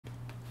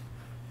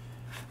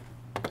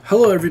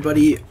Hello,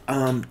 everybody.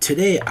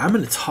 Today I'm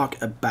going to talk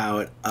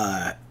about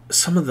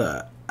some of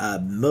the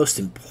most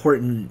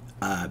important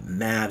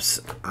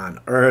maps on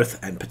Earth,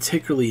 and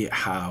particularly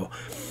how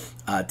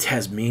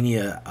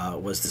Tasmania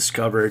was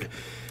discovered,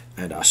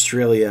 and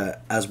Australia,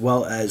 as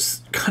well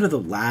as kind of the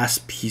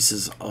last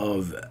pieces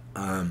of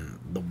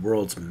the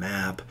world's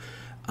map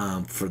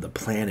for the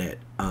planet.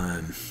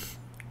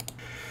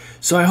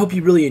 So I hope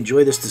you really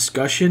enjoy this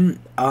discussion,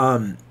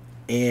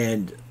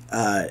 and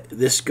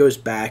this goes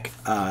back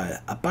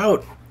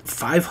about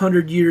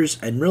 500 years,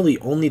 and really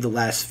only the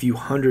last few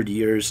hundred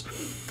years,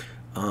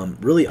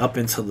 really up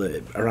until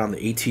around the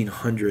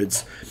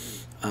 1800s,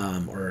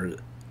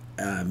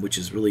 which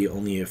is really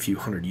only a few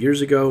hundred years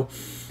ago.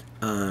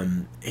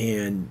 Looking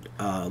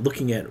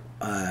at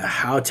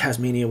how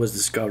Tasmania was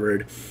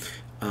discovered,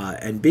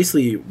 and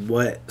basically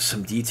what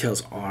some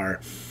details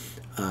are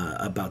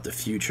about the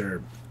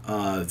future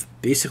of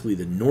basically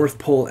the North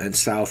Pole and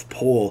South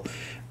Pole,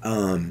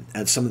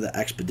 and some of the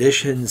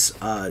expeditions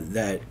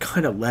that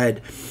kind of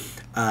led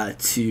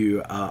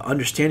to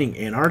understanding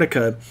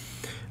Antarctica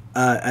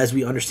as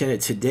we understand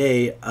it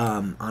today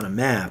on a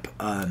map.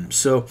 And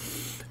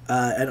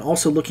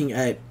also looking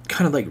at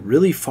kind of like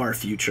really far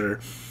future,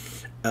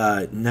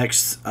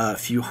 next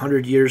few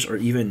hundred years or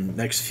even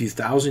next few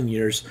thousand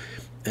years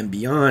and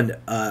beyond,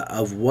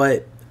 of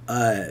what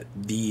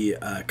the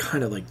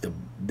kind of like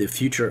the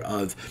future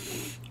of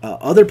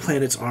other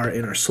planets are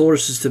in our solar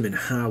system, and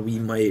how we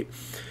might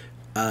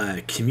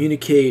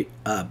communicate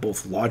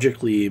both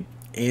logically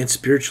and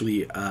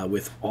spiritually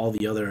with all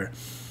the other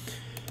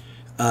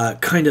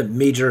kind of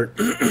major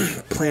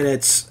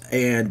planets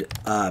and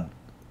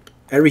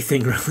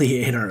everything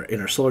really in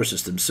our solar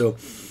system. So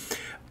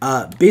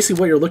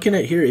basically what you're looking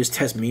at here is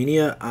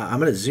Tasmania.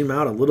 I'm going to zoom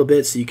out a little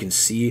bit so you can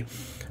see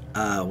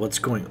what's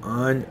going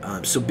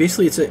on. So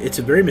basically it's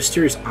a very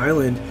mysterious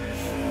island,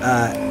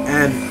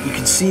 and you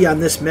can see on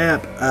this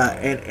map,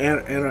 and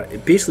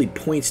it basically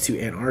points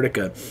to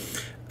Antarctica.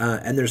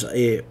 And there's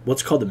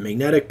what's called the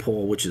magnetic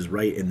pole, which is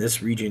right in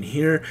this region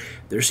here.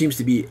 There seems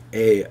to be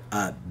a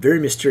very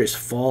mysterious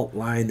fault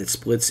line that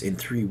splits in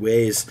three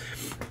ways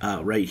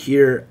right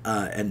here.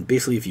 And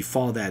basically, if you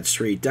follow that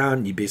straight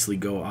down, you basically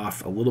go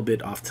off a little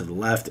bit off to the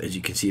left. As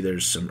you can see,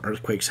 there's some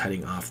earthquakes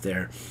heading off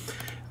there.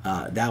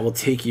 That will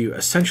take you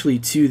essentially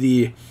to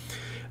the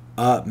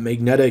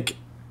magnetic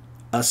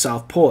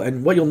South Pole.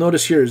 And what you'll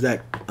notice here is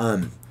that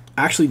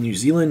actually New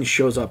Zealand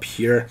shows up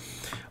here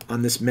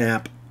on this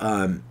map.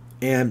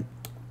 And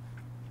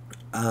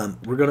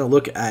we're going to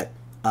look at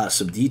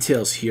some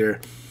details here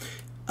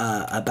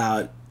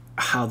about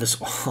how this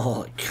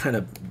all kind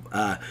of,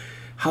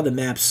 how the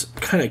maps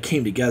kind of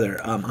came together.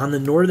 On the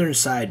northern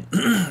side,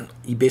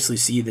 you basically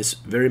see this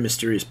very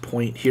mysterious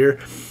point here.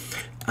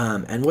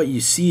 And what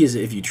you see is,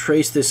 if you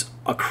trace this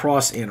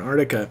across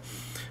Antarctica,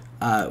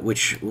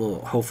 which we'll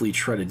hopefully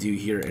try to do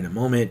here in a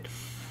moment.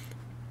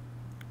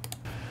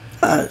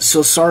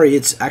 So sorry,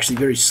 it's actually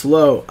very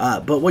slow,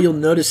 but what you'll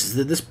notice is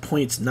that this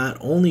points not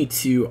only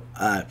to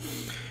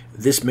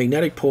this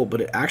magnetic pole,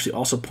 but it actually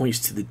also points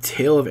to the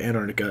tail of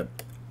Antarctica,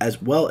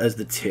 as well as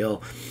the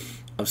tail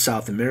of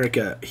South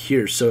America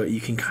here. So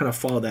you can kind of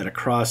follow that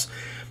across.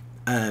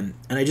 And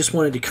I just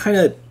wanted to kind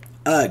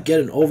of get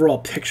an overall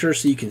picture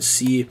so you can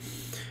see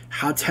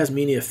how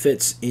Tasmania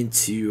fits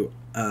into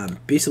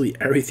basically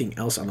everything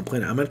else on the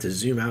planet. I'm going to have to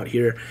zoom out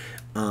here,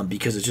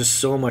 because it's just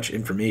so much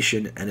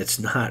information and it's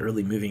not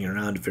really moving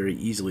around very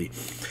easily.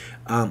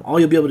 All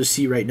you'll be able to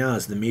see right now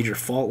is the major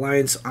fault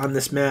lines on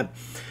this map.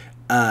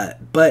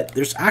 But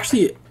there's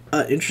actually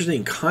an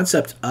interesting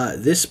concept.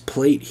 This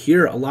plate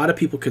here, a lot of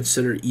people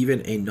consider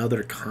even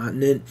another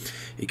continent.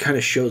 It kind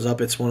of shows up.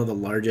 It's one of the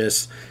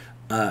largest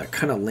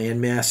kind of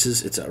land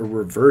masses. It's a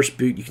reverse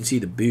boot. You can see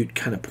the boot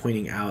kind of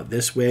pointing out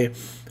this way.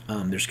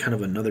 There's kind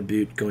of another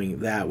boot going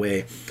that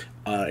way.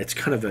 It's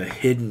kind of a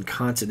hidden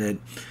continent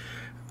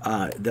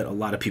that a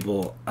lot of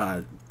people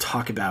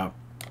talk about.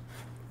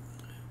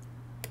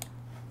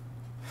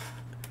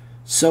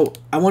 So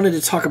I wanted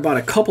to talk about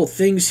a couple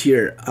things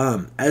here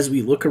as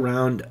we look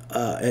around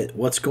at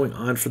what's going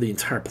on for the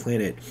entire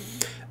planet.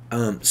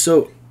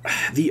 So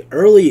the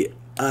early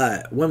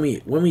when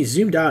we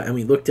zoomed out and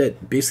we looked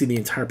at basically the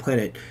entire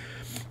planet,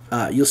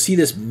 you'll see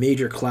this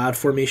major cloud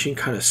formation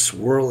kind of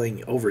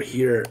swirling over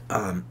here.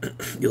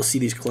 You'll see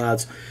these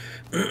clouds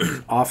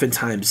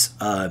oftentimes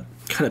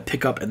kind of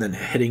pick up and then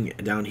heading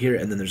down here,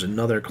 and then there's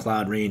another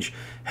cloud range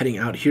heading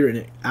out here, and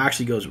it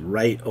actually goes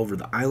right over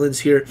the islands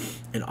here,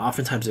 and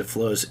oftentimes it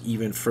flows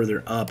even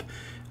further up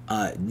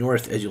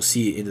north, as you'll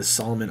see in the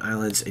Solomon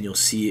Islands, and you'll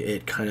see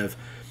it kind of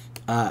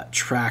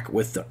track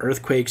with the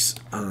earthquakes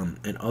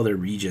and other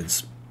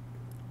regions.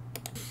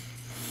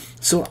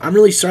 So I'm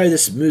really sorry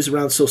this moves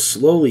around so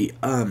slowly.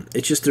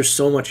 It's just there's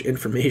so much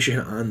information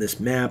on this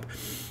map.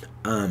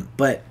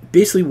 But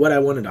basically what I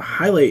wanted to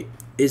highlight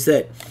is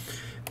that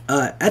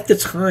at the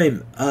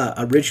time,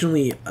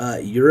 originally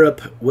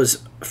Europe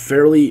was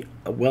fairly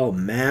well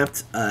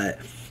mapped.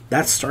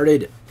 That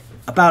started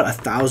about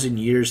 1,000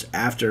 years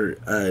after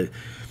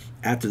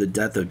the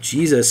death of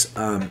Jesus,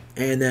 and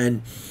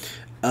then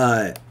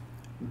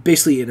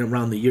basically in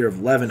around the year of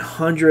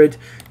 1100.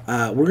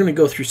 We're going to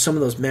go through some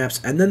of those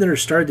maps, and then there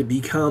started to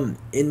become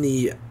in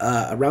the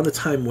around the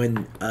time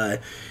when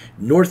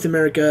North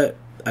America,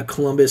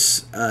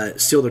 Columbus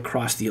sailed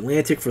across the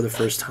Atlantic for the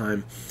first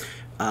time,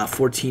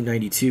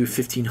 1492,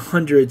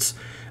 1500s.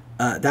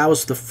 That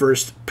was the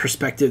first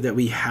perspective that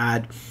we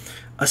had,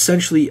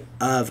 essentially,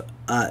 of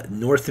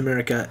North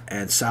America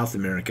and South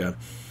America.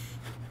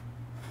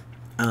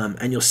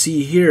 And you'll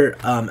see here,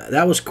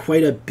 that was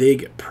quite a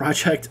big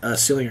project,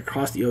 sailing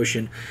across the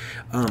ocean.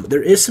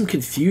 There is some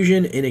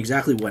confusion in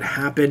exactly what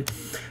happened.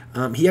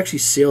 He actually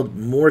sailed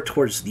more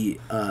towards the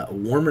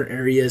warmer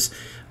areas,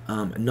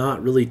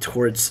 not really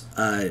towards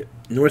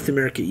North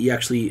America. He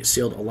actually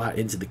sailed a lot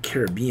into the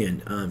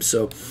Caribbean.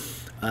 So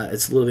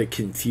it's a little bit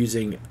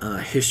confusing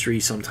history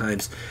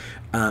sometimes.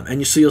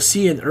 And so you'll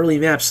see in early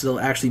maps,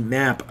 they'll actually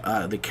map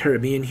the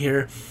Caribbean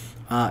here,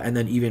 and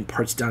then even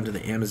parts down to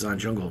the Amazon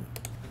jungle.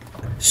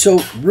 So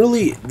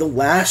really, the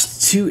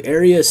last two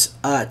areas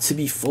to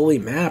be fully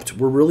mapped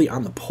were really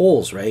on the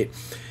poles, right?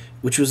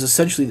 Which was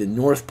essentially the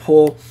North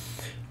Pole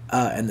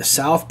and the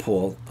South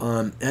Pole.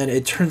 And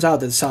it turns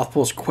out that the South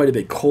Pole is quite a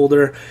bit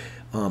colder.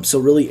 So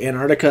really,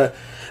 Antarctica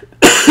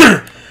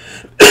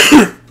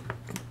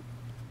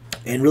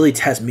and really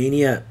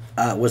Tasmania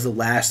was the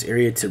last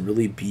area to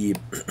really be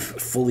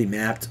fully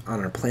mapped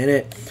on our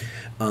planet.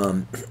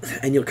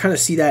 And you'll kind of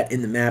see that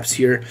in the maps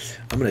here.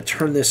 I'm going to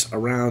turn this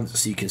around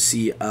so you can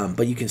see,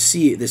 but you can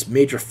see this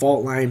major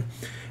fault line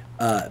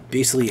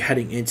basically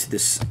heading into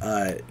this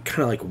kind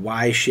of like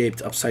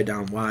Y-shaped, upside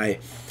down Y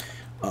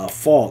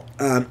fault.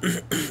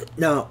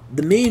 Now,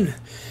 the main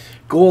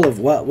goal of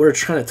what we're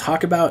trying to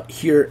talk about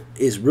here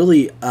is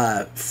really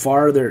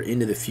farther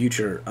into the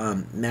future,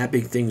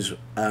 mapping things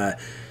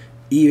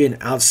even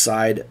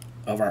outside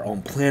of our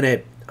own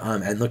planet,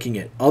 and looking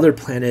at other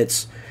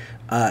planets,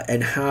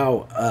 and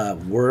how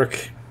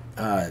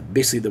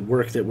basically the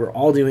work that we're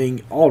all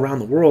doing all around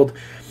the world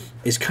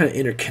is kind of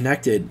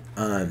interconnected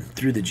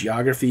through the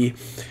geography,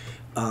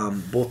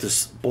 both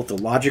the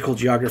logical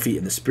geography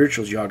and the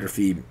spiritual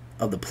geography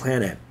of the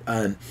planet.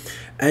 And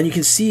you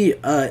can see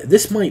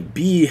this might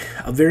be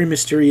a very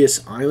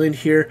mysterious island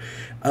here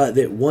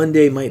that one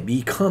day might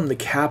become the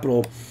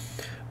capital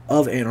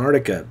of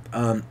Antarctica.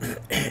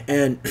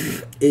 And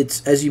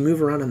it's, as you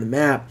move around on the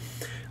map,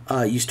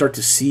 you start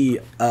to see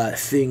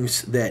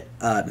things that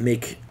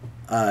make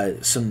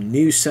some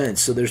new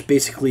sense. So there's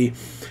basically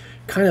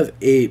kind of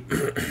a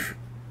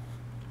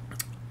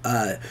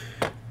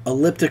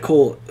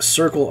elliptical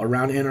circle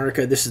around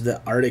Antarctica. This is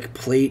the Arctic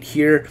plate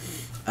here.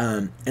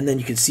 And then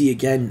you can see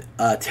again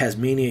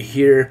Tasmania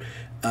here,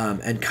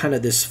 and kind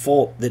of this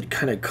fault that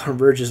kind of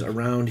converges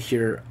around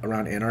here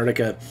around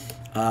Antarctica,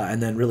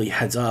 and then really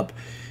heads up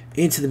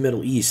into the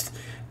Middle East.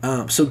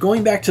 So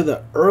going back to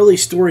the early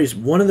stories,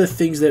 one of the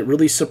things that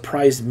really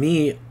surprised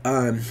me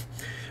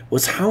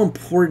was how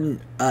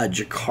important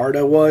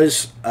Jakarta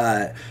was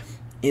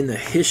in the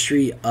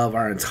history of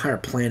our entire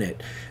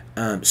planet.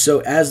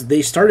 So as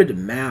they started to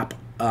map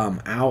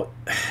out,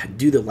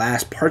 do the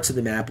last parts of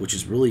the map, which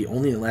is really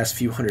only in the last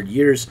few hundred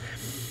years,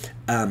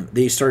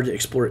 they started to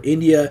explore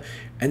India,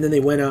 and then they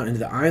went out into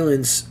the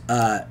islands,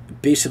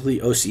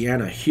 basically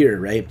Oceania here,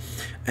 right?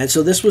 And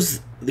so this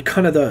was the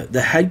kind of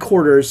the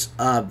headquarters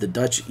of the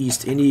Dutch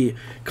East India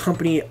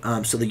Company.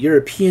 So the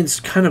Europeans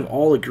kind of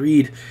all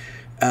agreed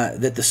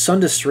that the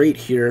Sunda Strait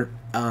here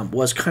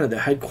was kind of the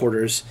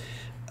headquarters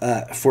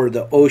for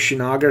the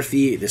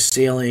oceanography, the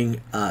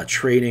sailing,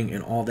 trading,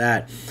 and all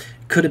that.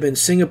 Could have been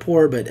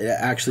Singapore, but it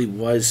actually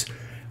was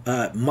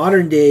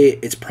modern day.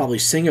 It's probably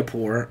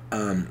Singapore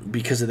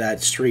because of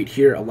that strait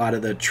here. A lot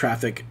of the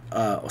traffic,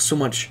 so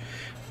much,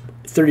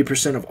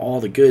 30% of all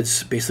the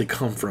goods basically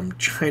come from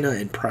China,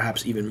 and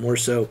perhaps even more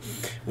so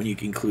when you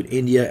include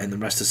India and the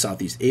rest of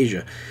Southeast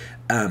Asia.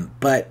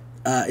 But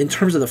in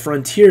terms of the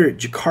frontier,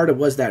 Jakarta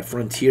was that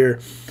frontier,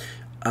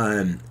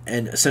 and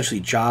essentially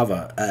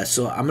Java.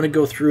 So I'm going to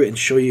go through and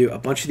show you a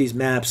bunch of these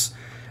maps.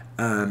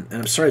 And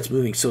I'm sorry it's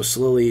moving so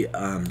slowly,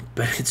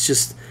 but it's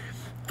just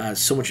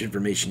so much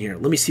information here.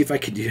 Let me see if I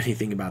could do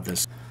anything about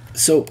this.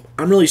 So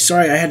I'm really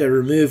sorry I had to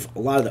remove a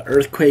lot of the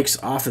earthquakes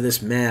off of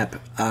this map,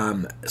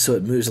 so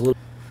it moves a little.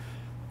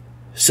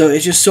 So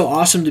it's just so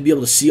awesome to be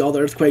able to see all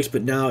the earthquakes,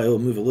 but now it will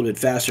move a little bit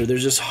faster.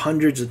 There's just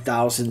hundreds of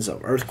thousands of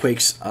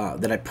earthquakes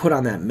that I put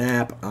on that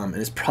map, and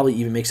it probably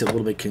even makes it a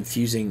little bit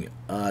confusing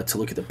to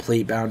look at the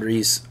plate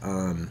boundaries.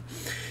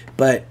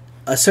 But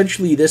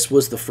essentially, this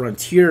was the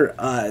frontier,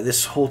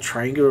 this whole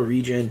triangular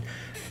region,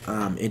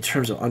 in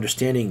terms of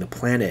understanding the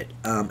planet.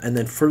 And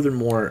then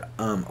furthermore,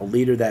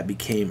 later that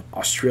became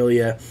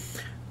Australia,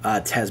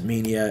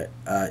 Tasmania,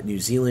 New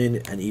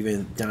Zealand, and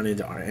even down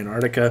into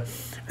Antarctica,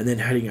 and then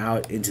heading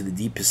out into the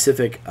deep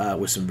Pacific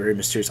with some very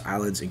mysterious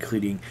islands,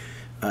 including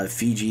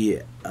Fiji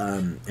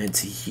and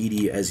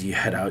Tahiti, as you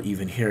head out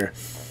even here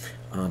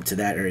to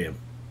that area.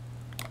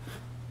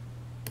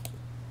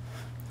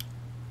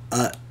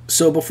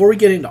 So before we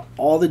get into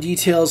all the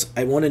details,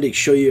 I wanted to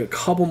show you a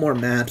couple more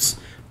maps,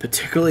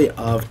 particularly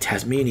of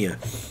Tasmania.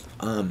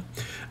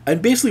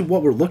 And basically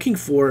what we're looking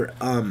for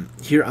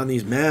here on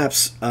these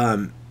maps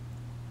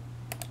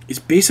is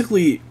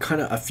basically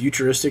kind of a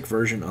futuristic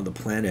version of the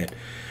planet,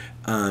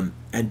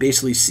 and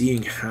basically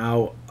seeing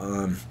how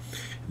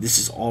this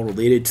is all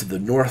related to the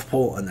North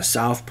Pole and the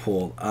South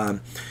Pole.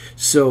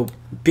 So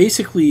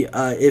basically,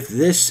 if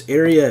this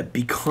area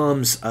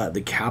becomes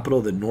the capital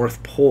of the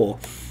North Pole,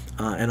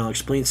 and I'll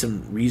explain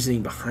some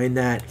reasoning behind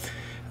that.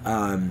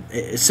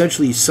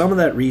 Essentially, some of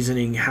that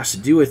reasoning has to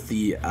do with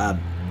the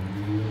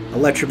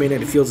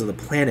electromagnetic fields of the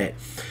planet,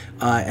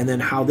 and then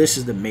how this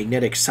is the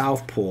magnetic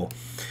South Pole.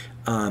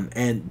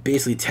 And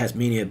basically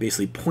Tasmania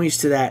basically points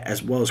to that,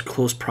 as well as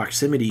close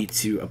proximity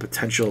to a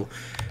potential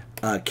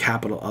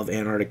capital of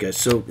Antarctica.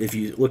 So if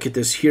you look at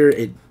this here,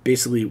 it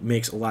basically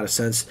makes a lot of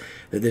sense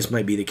that this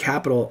might be the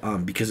capital,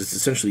 because it's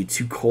essentially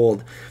too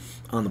cold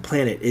on the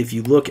planet. If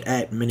you look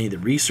at many of the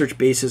research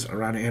bases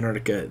around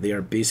Antarctica, they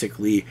are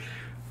basically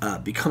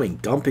becoming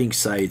dumping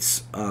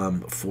sites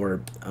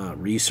for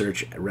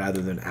research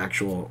rather than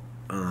actual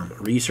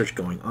research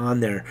going on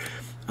there.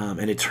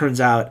 And it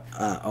turns out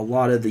a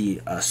lot of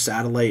the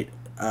satellite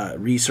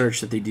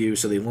research that they do,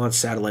 so they launch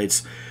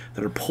satellites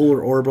that are polar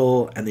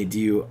orbital, and they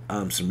do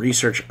some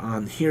research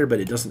on here, but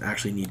it doesn't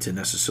actually need to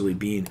necessarily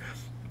be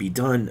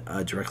done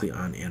directly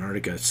on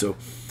Antarctica. So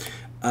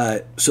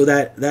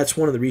that's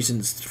one of the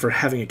reasons for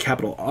having a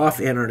capital off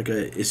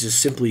Antarctica, is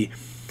just simply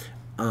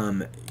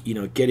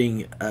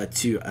getting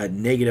to a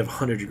negative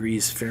 100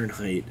 degrees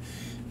Fahrenheit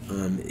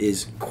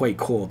is quite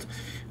cold.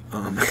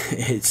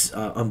 It's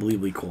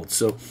unbelievably cold.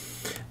 So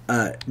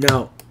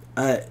now,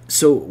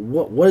 so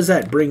what does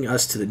that bring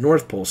us to the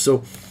North Pole?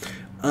 So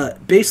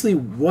basically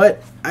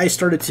what I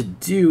started to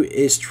do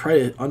is try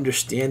to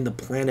understand the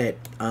planet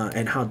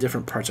and how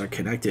different parts are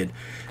connected.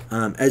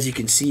 As you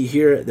can see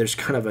here, there's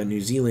kind of a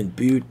New Zealand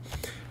boot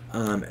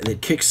that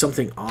kicks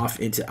something off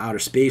into outer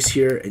space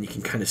here, and you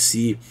can kind of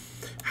see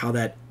how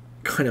that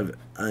kind of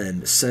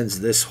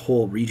sends this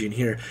whole region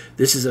here.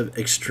 This is an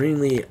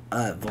extremely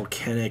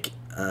volcanic,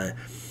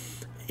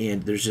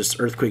 and there's just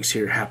earthquakes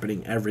here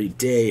happening every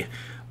day.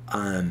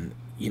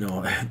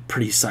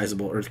 Pretty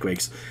sizable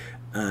earthquakes.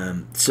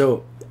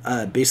 So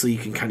basically you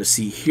can kind of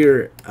see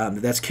here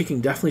that's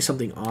kicking definitely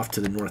something off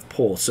to the North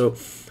Pole. So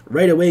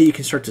right away you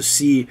can start to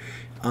see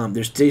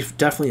there's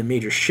definitely a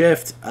major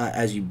shift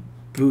as you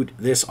boot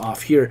this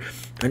off here.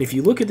 And if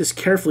you look at this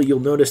carefully, you'll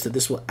notice that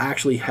this will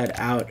actually head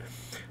out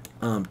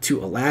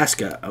to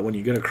Alaska. When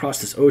you're going to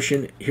cross this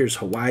ocean, here's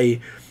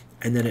Hawaii,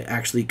 and then it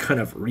actually kind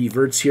of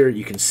reverts here.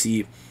 You can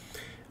see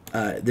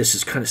this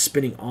is kind of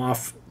spinning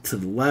off to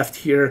the left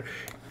here,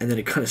 and then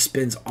it kind of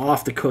spins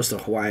off the coast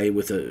of Hawaii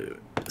with a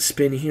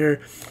spin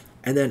here,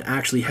 and then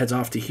actually heads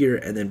off to here,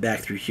 and then back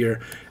through here,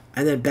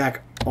 and then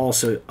back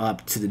also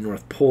up to the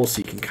North Pole. So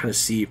you can kind of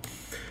see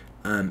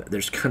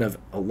there's kind of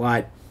a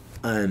lot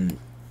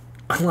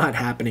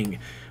happening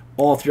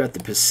all throughout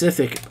the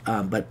Pacific,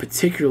 but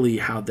particularly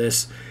how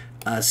this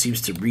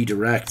seems to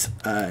redirect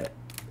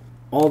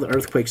all the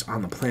earthquakes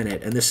on the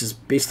planet, and this is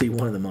basically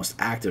one of the most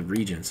active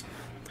regions.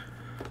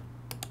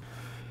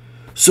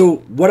 So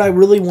what I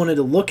really wanted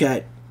to look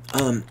at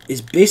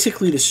is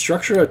basically the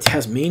structure of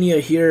Tasmania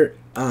here,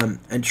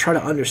 and try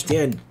to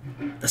understand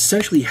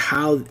essentially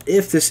how,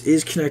 if this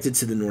is connected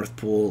to the North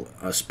Pole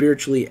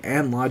spiritually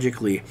and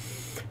logically,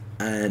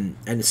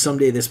 and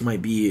someday this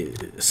might be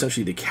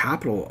essentially the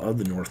capital of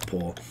the North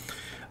Pole,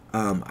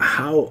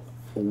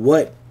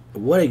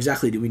 what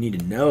exactly do we need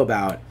to know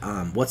about?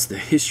 What's the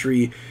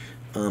history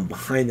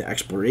behind the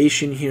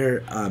exploration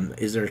here?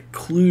 Is there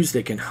clues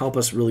that can help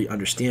us really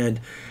understand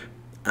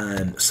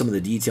some of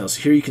the details?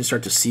 Here you can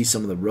start to see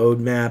some of the road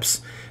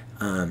maps,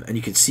 and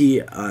you can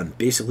see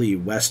basically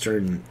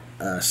western,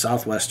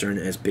 southwestern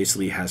is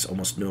basically has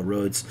almost no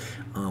roads,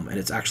 and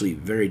it's actually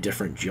very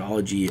different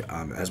geology,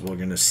 as we're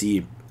going to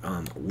see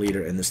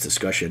later in this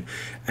discussion.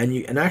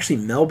 And actually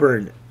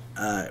Melbourne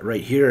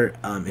right here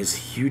is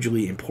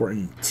hugely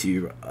important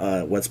to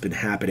what's been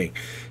happening.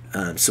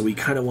 So we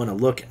kind of want to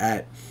look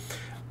at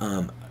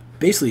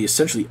basically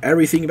essentially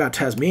everything about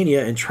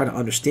Tasmania and try to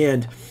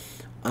understand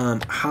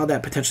how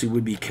that potentially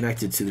would be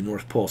connected to the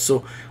North Pole.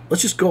 So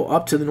let's just go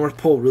up to the North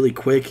Pole really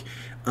quick.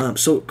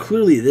 So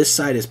clearly this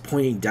side is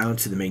pointing down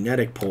to the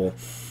magnetic pole.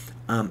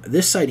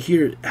 This side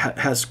here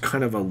has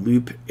kind of a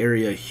loop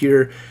area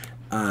here,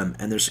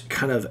 and there's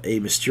kind of a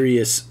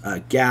mysterious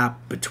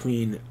gap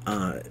between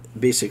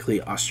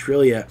basically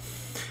Australia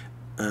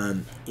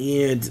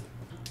and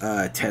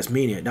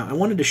Tasmania. Now I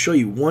wanted to show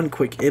you one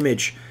quick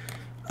image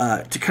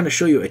to kind of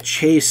show you a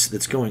chase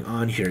that's going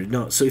on here.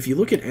 Now, so if you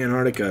look at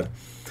Antarctica,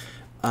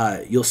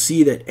 you'll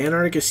see that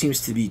Antarctica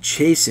seems to be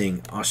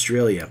chasing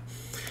Australia.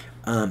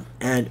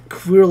 And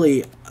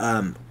clearly,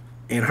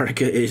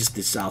 Antarctica is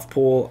the South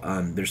Pole.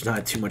 There's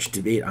not too much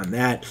debate on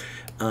that.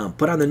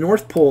 But on the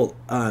North Pole,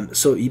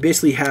 so you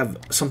basically have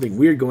something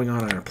weird going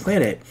on our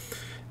planet.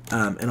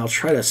 And I'll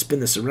try to spin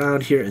this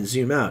around here and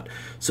zoom out.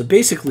 So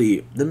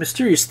basically, the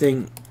mysterious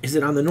thing is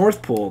that on the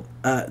North Pole,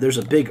 there's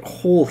a big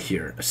hole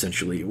here,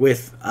 essentially,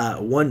 with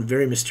one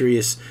very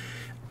mysterious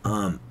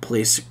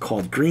place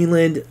called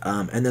Greenland,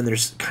 and then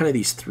there's kind of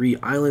these 3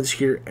 islands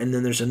here, and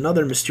then there's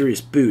another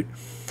mysterious boot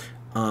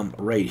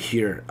right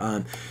here.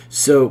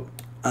 So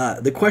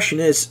the question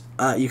is,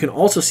 you can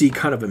also see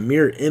kind of a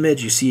mirror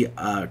image. You see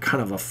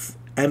kind of a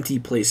empty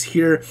place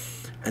here,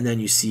 and then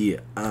you see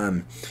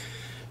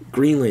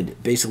Greenland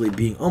basically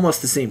being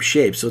almost the same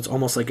shape. So it's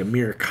almost like a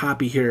mirror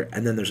copy here,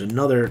 and then there's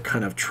another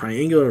kind of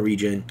triangular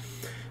region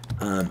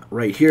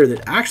right here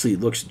that actually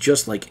looks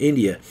just like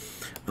India.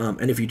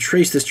 And if you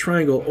trace this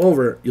triangle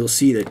over, you'll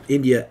see that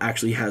India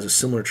actually has a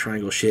similar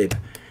triangle shape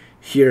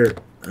here.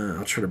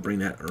 I'll try to bring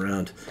that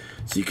around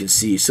so you can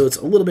see. So it's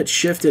a little bit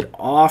shifted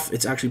off.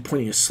 It's actually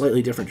pointing a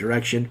slightly different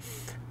direction.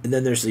 And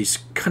then there's these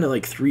kind of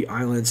like 3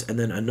 islands and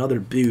then another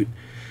boot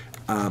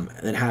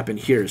that happened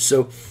here.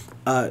 So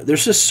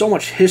there's just so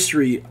much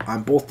history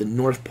on both the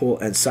North Pole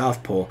and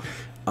South Pole.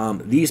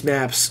 These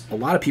maps, a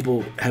lot of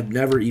people have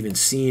never even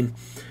seen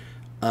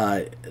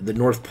the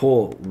North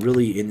Pole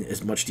really in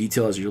as much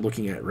detail as you're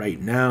looking at right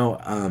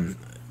now.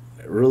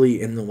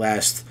 Really in the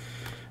last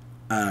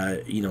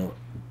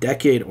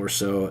decade or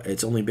so,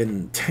 it's only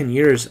been 10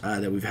 years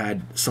that we've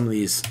had some of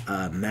these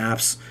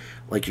maps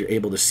like you're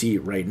able to see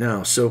right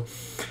now. So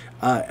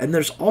and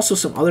there's also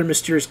some other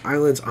mysterious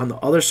islands on the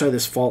other side of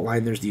this fault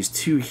line. There's these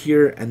 2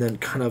 here, and then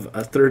kind of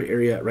a 3rd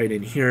area right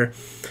in here,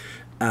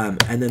 and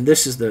then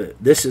this is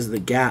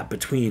the gap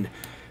between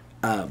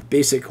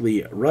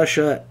basically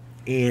Russia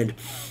and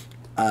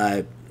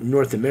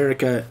North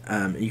America.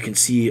 You can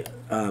see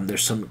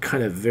there's some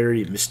kind of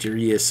very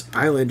mysterious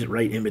island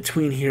right in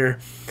between here,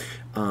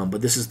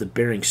 but this is the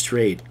Bering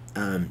Strait.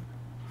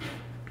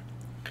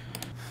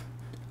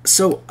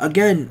 So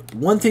again,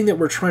 one thing that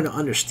we're trying to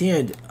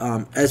understand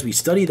as we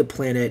study the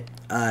planet,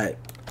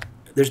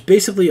 there's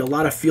basically a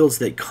lot of fields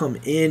that come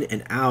in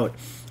and out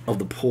of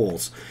the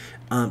poles.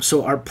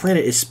 So our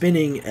planet is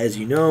spinning, as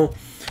you know,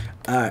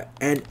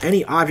 and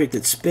any object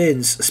that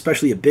spins,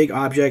 especially a big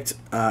object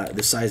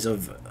the size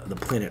of the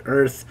planet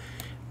Earth,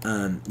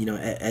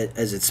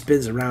 as it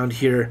spins around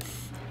here,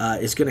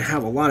 it's going to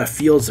have a lot of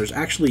fields. There's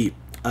actually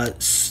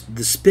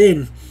the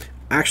spin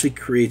actually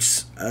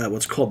creates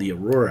what's called the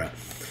aurora,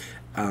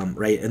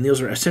 right? And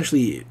those are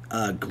essentially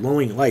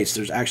glowing lights.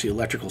 There's actually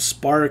electrical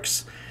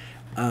sparks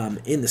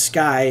in the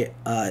sky.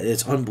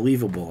 It's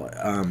unbelievable.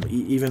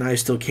 Even I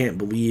still can't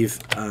believe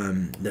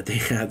that they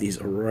have these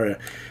aurora.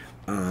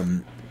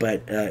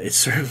 But it's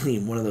certainly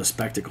one of those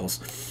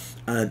spectacles.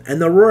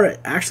 And the aurora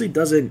actually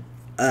doesn't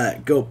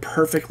go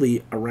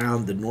perfectly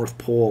around the North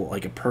Pole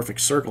like a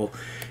perfect circle.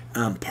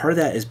 Part of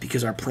that is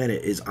because our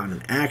planet is on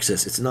an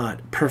axis. It's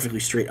not perfectly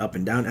straight up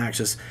and down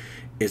axis.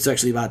 It's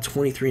actually about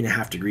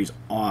 23.5 degrees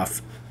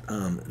off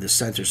the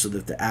center, so that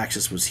if the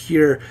axis was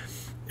here,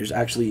 it's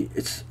actually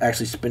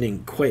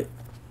spinning quite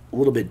a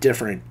little bit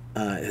different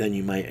than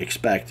you might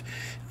expect,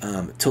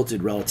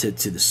 tilted relative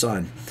to the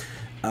sun.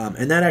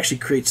 And that actually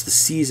creates the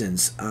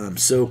seasons.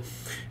 So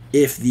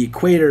if the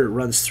equator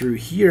runs through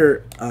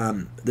here,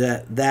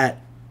 that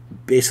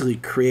basically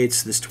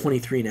creates this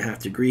 23.5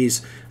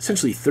 degrees,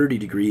 essentially 30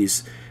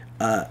 degrees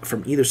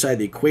from either side of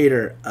the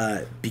equator,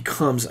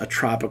 becomes a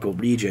tropical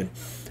region.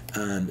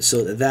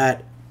 So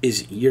that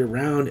is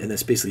year-round, and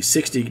that's basically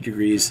 60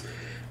 degrees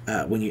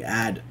when you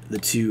add the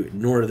 2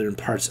 northern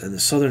parts and the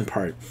southern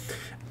part.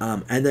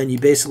 And then you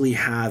basically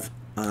have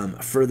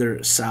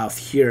further south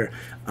here.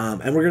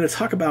 And we're going to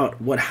talk about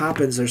what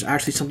happens. There's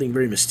actually something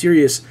very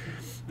mysterious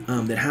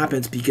that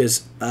happens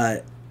because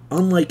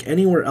unlike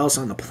anywhere else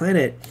on the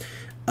planet,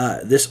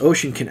 this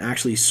ocean can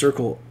actually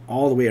circle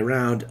all the way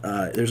around.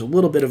 There's a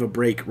little bit of a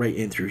break right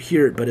in through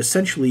here, but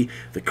essentially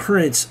the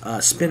currents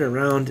spin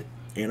around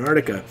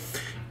Antarctica,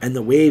 and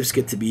the waves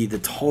get to be the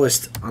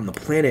tallest on the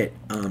planet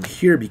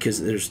here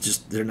because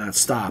they're not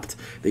stopped.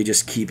 They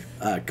just keep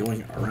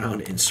going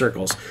around in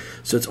circles.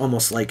 So it's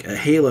almost like a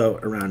halo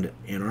around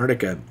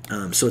Antarctica.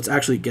 So it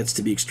actually gets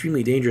to be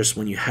extremely dangerous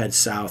when you head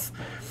south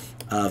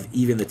of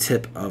even the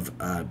tip of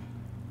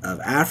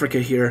Africa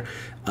here.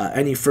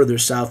 Any further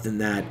south than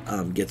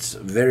that gets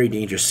very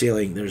dangerous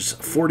sailing. There's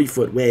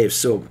 40-foot waves.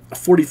 So a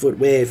 40-foot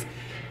wave,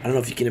 I don't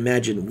know if you can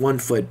imagine 1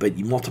 foot, but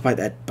you multiply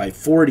that by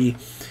 40.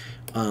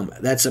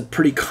 That's a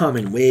pretty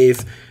common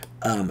wave,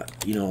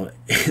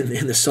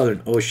 in the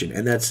Southern Ocean,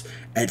 and that's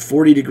at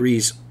 40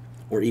 degrees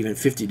or even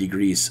 50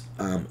 degrees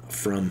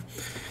from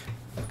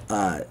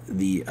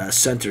the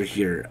center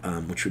here,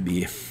 which would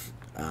be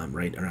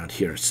right around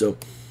here. So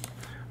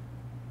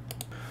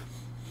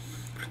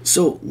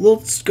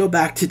let's go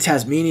back to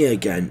Tasmania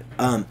again.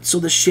 So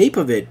the shape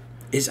of it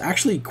is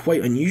actually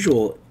quite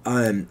unusual.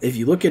 If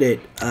you look at it,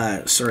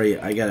 sorry,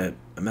 I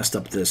messed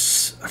up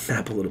this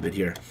map a little bit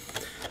here.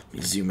 Let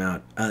me zoom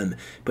out.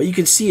 But you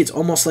can see it's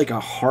almost like a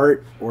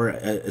heart, or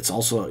it's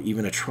also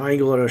even a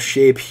triangular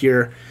shape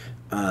here.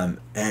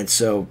 And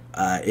so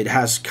it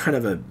has kind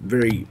of a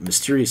very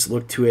mysterious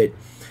look to it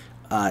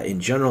in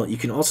general. You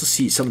can also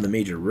see some of the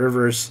major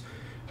rivers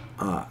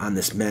on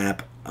this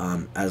map,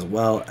 as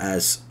well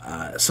as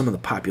some of the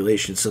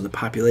population. So the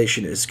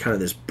population is kind of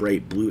this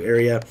bright blue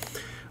area.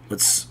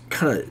 Let's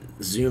kind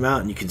of zoom out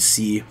and you can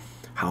see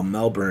how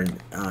Melbourne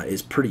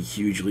is pretty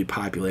hugely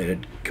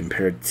populated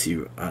compared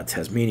to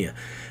Tasmania.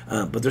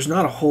 But there's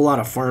not a whole lot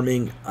of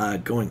farming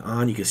going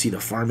on. You can see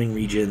the farming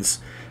regions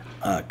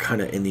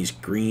kind of in these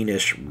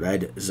greenish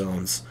red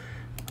zones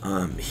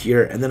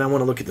here. And then I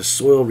want to look at the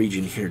soil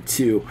region here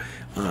too.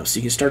 So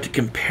you can start to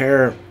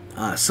compare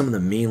some of the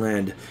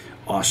mainland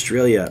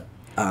Australia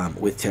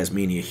with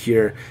Tasmania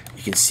here.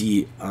 You can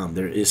see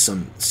there is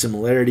some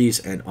similarities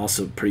and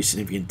also pretty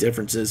significant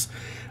differences.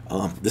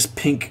 This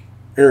pink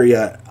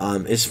area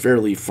is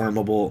fairly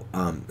farmable,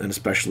 and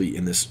especially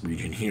in this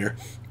region here,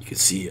 you can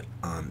see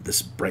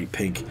this bright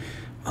pink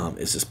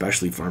is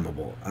especially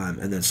farmable,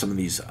 and then some of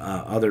these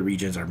other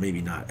regions are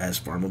maybe not as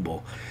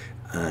farmable,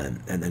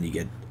 and then you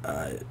get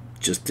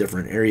just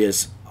different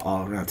areas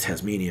all around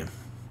Tasmania.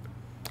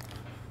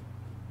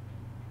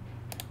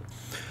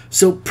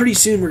 So pretty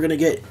soon we're going to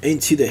get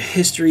into the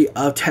history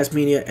of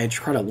Tasmania and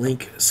try to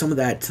link some of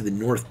that to the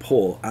North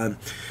Pole.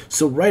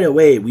 So right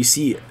away we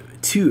see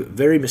two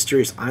very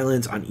mysterious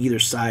islands on either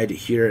side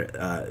here.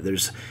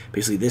 There's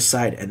basically this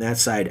side, and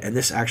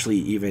this actually,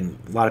 even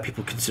a lot of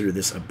people consider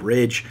this a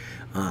bridge.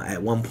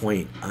 At one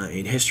point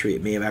in history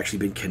it may have actually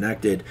been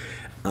connected,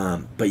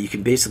 but you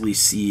can basically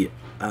see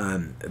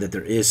that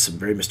there is some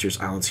very mysterious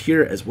islands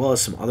here, as well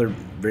as some other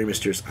very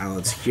mysterious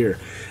islands here.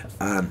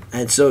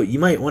 And so you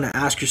might want to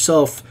ask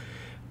yourself,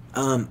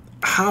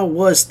 how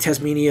was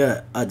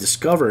Tasmania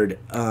discovered,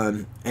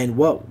 and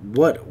what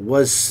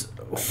was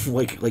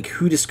like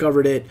who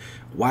discovered it?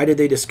 Why did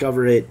they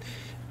discover it?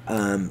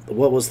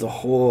 What was the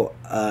whole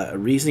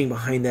reasoning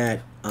behind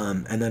that?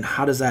 And then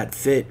how does that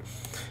fit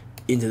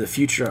into the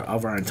future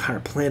of our entire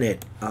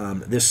planet?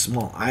 This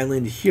small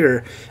island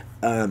here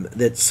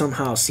that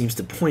somehow seems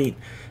to point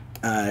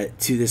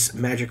to this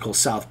magical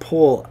South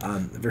Pole,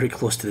 very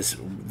close to this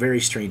very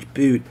strange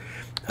boot.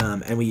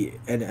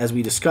 And as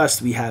we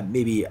discussed, we have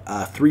maybe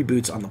 3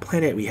 boots on the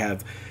planet. We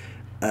have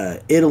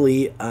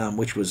Italy,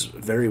 which was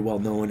very well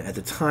known at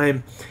the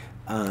time,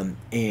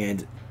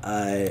 and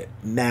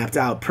mapped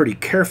out pretty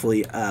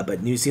carefully,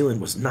 but New Zealand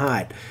was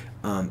not,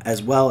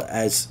 as well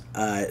as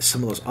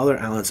some of those other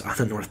islands on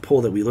the North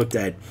Pole that we looked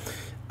at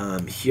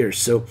here.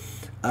 So,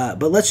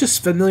 but let's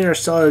just familiar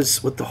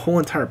ourselves with the whole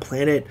entire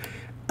planet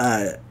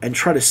and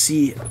try to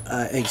see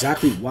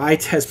exactly why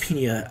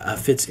Tasmania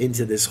fits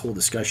into this whole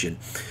discussion.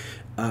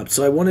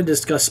 So I want to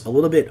discuss a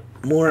little bit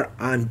more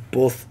on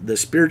both the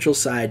spiritual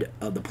side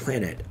of the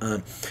planet.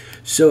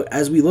 So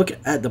as we look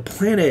at the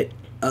planet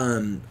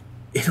in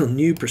a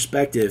new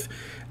perspective,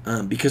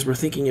 because we're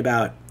thinking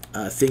about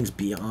things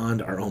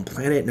beyond our own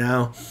planet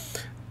now,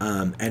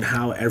 and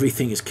how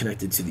everything is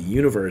connected to the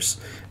universe,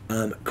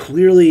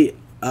 clearly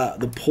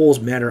the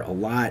poles matter a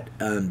lot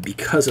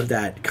because of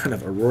that kind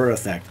of aurora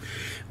effect.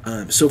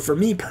 So for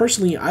me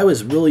personally, I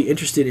was really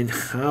interested in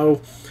how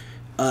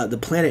the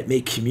planet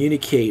may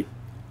communicate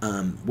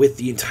with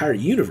the entire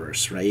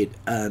universe, right?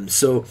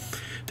 So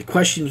the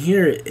question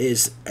here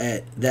is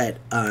that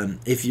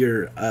if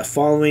you're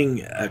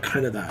following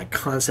kind of the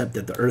concept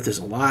that the Earth is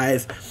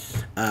alive,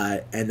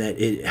 and that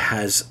it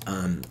has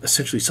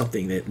essentially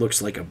something that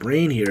looks like a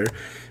brain here,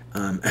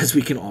 as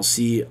we can all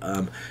see,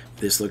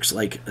 this looks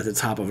like at the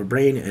top of a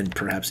brain and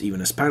perhaps even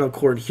a spinal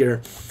cord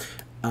here.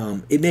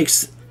 It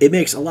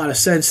makes a lot of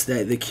sense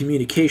that the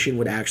communication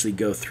would actually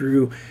go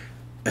through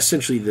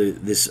essentially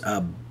this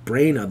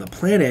brain of the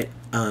planet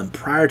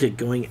prior to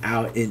going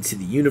out into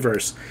the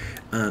universe.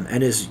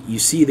 And as you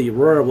see, the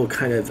aurora will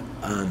kind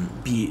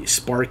of be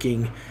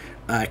sparking,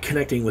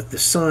 connecting with the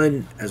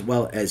sun, as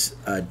well as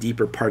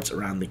deeper parts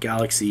around the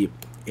galaxy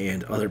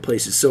and other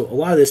places. So a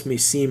lot of this may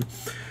seem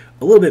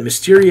a little bit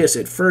mysterious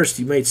at first.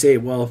 You might say,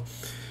 well,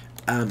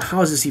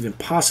 how is this even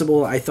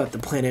possible? I thought the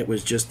planet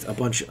was just a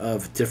bunch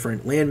of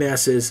different land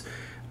masses.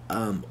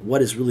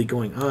 What is really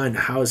going on?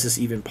 How is this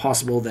even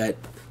possible that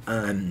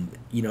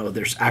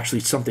there's actually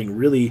something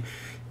really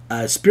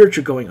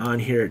spiritual going on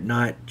here,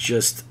 not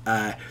just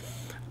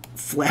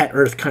flat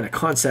Earth kind of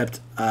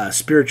concept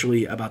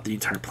spiritually about the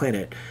entire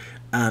planet.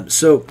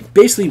 So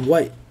basically,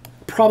 what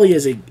probably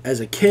as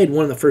a kid,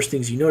 one of the first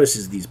things you notice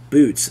is these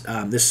boots.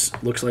 This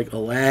looks like a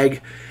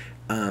leg,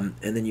 and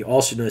then you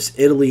also notice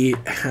Italy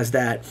has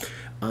that.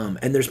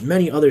 And there's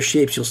many other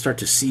shapes you'll start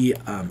to see.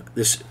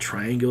 This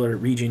triangular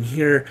region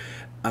here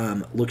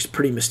looks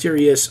pretty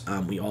mysterious.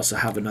 We also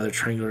have another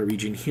triangular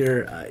region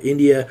here,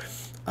 India.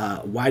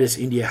 Why does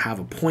India have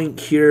a point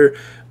here?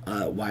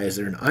 Why is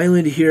there an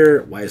island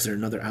here? Why is there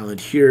another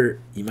island here?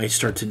 You might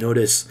start to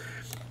notice,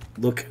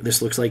 look,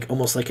 this looks like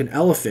almost like an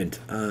elephant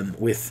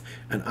with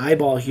an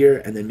eyeball here,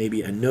 and then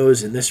maybe a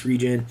nose in this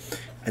region,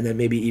 and then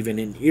maybe even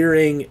an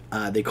earring.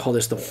 They call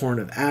this the Horn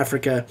of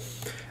Africa.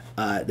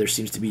 There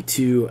seems to be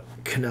 2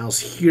 canals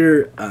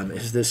here.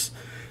 Is this,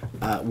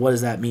 what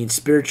does that mean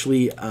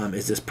spiritually?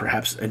 Is this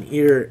perhaps an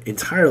ear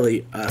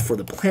entirely for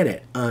the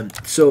planet?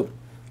 So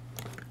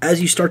as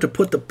you start to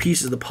put the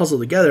pieces of the puzzle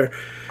together,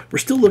 we're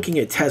still looking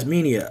at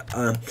Tasmania.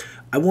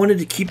 I wanted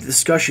to keep the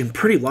discussion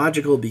pretty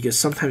logical because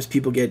sometimes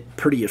people get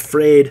pretty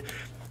afraid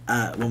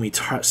when we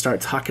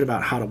start talking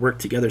about how to work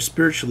together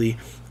spiritually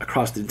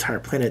across the entire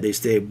planet. They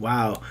say,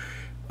 wow,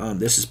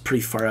 This is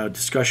pretty far out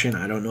discussion.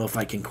 I don't know if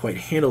I can quite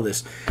handle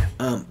this.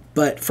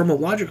 But from a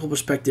logical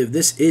perspective,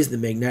 this is the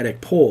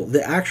magnetic pole.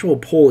 The actual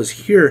pole is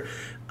here.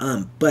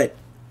 But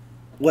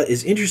what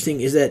is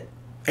interesting is that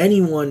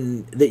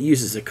anyone that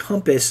uses a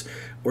compass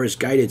or is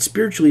guided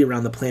spiritually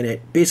around the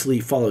planet basically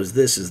follows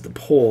this as the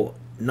pole,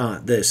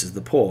 not this as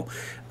the pole.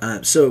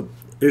 So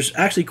there's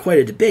actually quite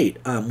a debate.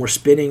 We're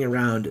spinning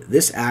around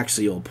this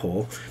axial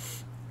pole,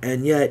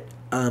 and yet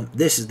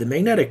this is the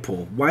magnetic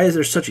pole. Why is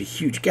there such a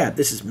huge gap?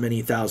 This is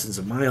many thousands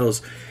of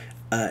miles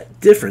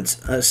difference.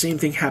 Same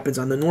thing happens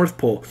on the North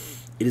Pole.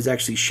 It is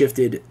actually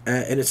shifted,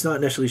 and it's not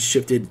necessarily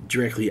shifted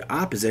directly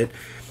opposite.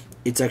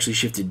 It's actually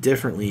shifted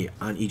differently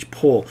on each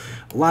pole.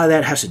 A lot of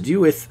that has to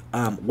do with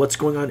what's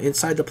going on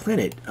inside the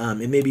planet.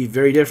 It may be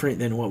very different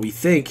than what we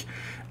think.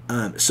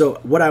 So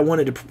what I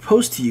wanted to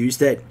propose to you is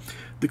that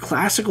the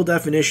classical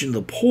definition of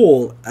the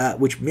pole,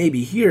 which may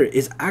be here,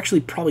 is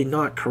actually probably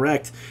not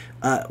correct.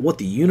 What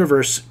the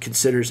universe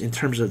considers in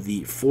terms of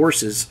the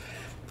forces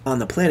on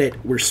the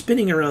planet, we're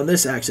spinning around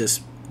this axis,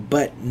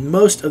 but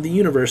most of the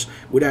universe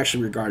would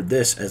actually regard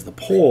this as the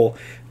pole.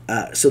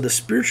 So the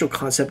spiritual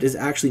concept is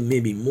actually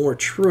maybe more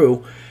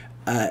true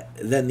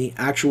than the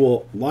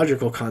actual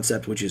logical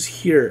concept, which is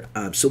here.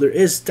 So there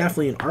is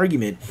definitely an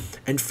argument.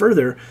 And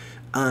further,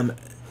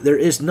 there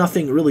is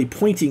nothing really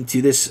pointing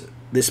to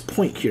this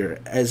point here,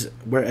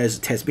 whereas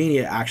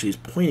Tasmania actually is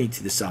pointing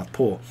to the South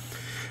Pole.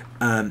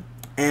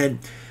 And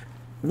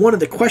one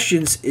of the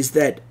questions is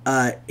that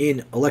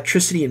in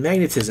electricity and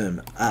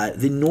magnetism,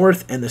 the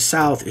North and the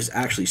South is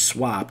actually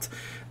swapped.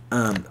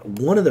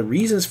 One of the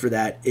reasons for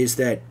that is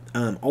that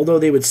although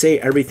they would say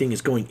everything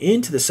is going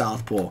into the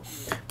South Pole,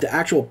 the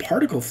actual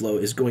particle flow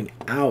is going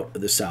out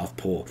of the South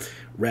Pole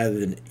rather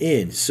than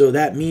in. So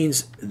that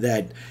means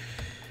that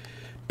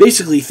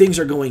basically things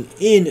are going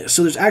in.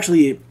 So there's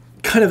actually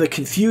kind of a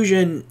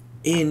confusion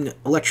in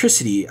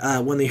electricity.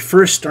 When they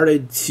first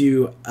started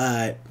to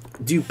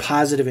do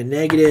positive and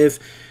negative,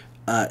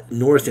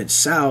 north and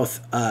south,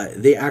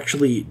 they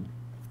actually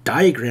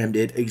diagrammed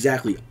it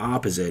exactly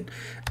opposite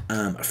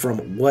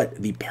from what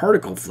the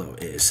particle flow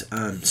is.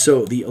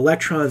 So the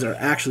electrons are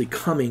actually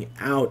coming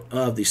out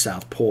of the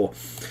South Pole,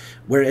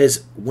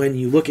 whereas when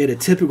you look at a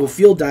typical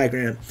field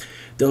diagram,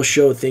 they'll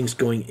show things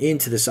going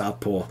into the South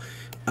Pole.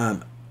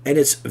 And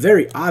it's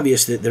very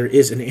obvious that there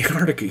is an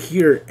Antarctica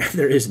here, and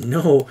there is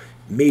no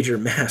major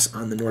mass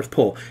on the North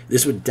Pole.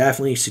 This would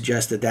definitely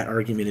suggest that that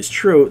argument is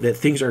true, that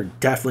things are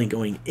definitely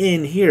going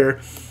in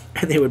here,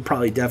 and they would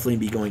probably definitely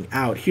be going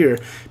out here,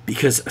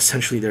 because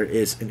essentially there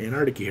is an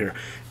Antarctica here.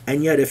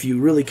 And yet, if you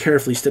really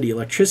carefully study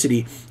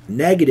electricity,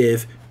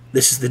 negative,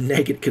 this is the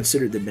negative,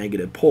 considered the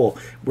negative pole,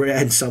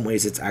 whereas in some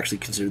ways it's actually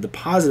considered the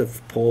positive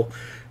pole,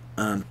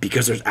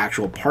 because there's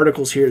actual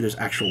particles here, there's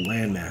actual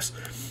landmass.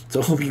 So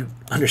I hope you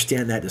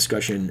understand that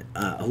discussion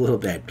a little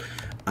bit.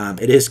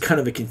 It is kind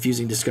of a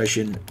confusing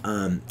discussion,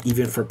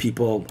 even for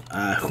people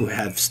who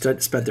have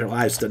spent their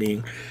lives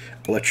studying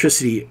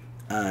electricity,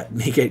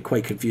 may get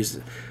quite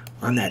confused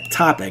on that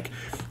topic.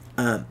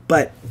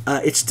 But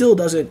it still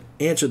doesn't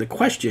answer the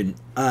question,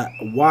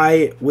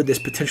 why would this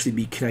potentially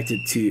be connected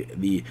to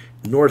the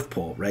North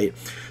Pole, right?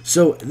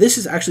 So this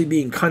is actually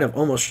being kind of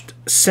almost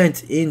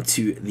sent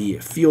into the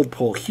field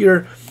pole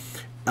here,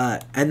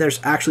 and there's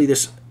actually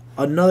this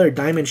another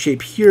diamond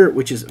shape here,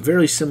 which is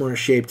very similar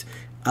shaped,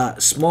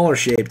 smaller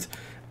shaped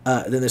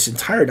than this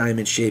entire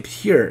diamond shape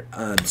here.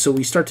 So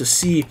we start to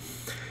see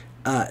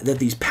that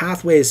these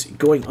pathways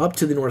going up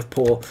to the North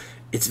Pole,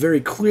 it's very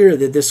clear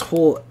that this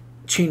whole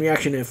chain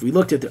reaction, if we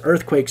looked at the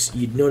earthquakes,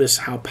 you'd notice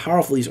how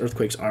powerful these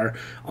earthquakes are.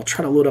 I'll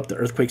try to load up the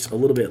earthquakes a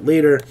little bit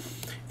later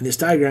in this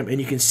diagram,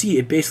 and you can see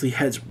it basically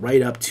heads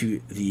right up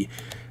to the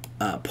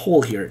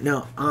pole here.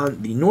 Now,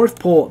 on the North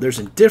Pole, there's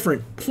a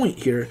different point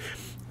here,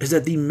 is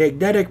that the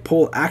magnetic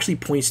pole actually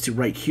points to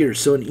right here.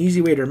 So an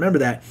easy way to remember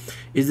that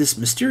is this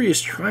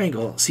mysterious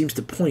triangle seems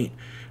to point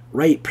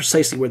right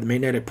precisely where the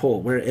magnetic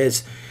pole,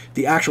 whereas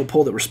the actual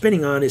pole that we're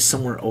spinning on is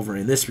somewhere over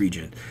in this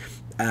region,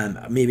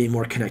 maybe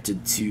more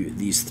connected to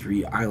these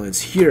three islands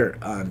here.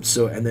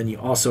 And then you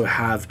also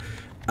have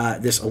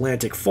this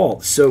Atlantic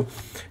fault. So,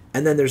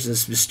 and then there's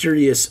this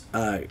mysterious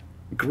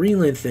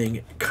Greenland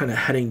thing kind of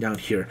heading down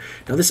here.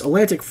 Now this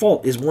Atlantic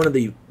fault is one of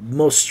the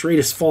most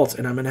straightest faults,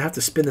 and I'm going to have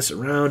to spin this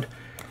around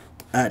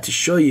to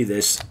show you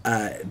this,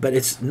 but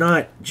it's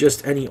not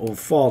just any old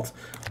fault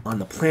on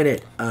the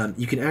planet.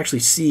 You can actually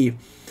see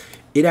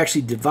it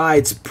actually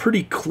divides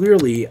pretty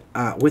clearly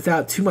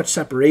without too much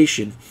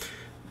separation,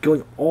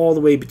 going all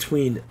the way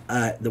between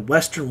the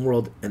Western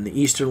world and the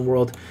Eastern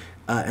world,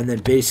 and then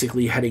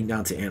basically heading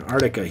down to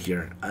Antarctica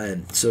here.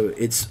 And so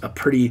it's a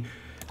pretty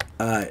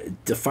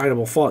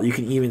definable fault. You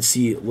can even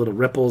see little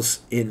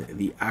ripples in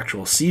the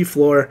actual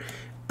seafloor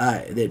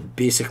that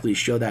basically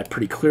show that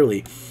pretty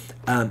clearly.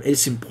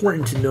 It's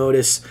important to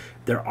notice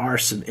there are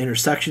some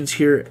intersections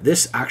here.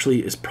 This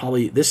actually is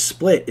probably, this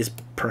split is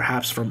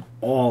perhaps from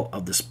all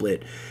of the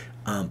split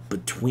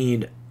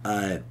between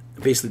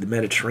basically the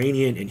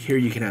Mediterranean, and here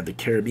you can have the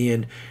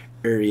Caribbean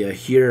area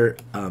here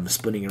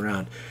splitting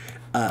around.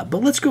 But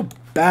let's go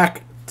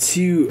back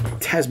to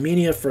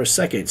Tasmania for a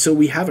second. So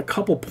we have a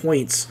couple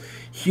points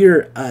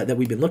here that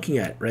we've been looking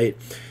at, right?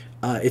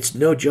 It's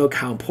no joke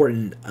how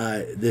important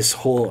this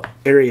whole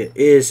area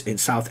is in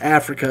South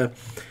Africa.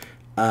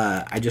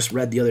 I just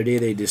read the other day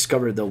they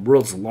discovered the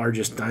world's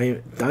largest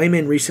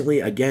diamond recently,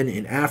 again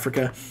in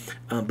Africa,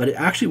 but it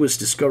actually was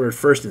discovered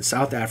first in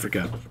South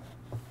Africa,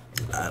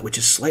 which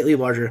is slightly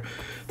larger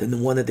than the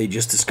one that they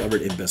just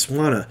discovered in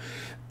Botswana.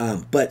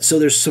 But so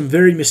there's some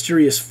very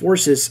mysterious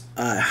forces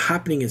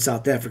happening in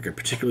South Africa,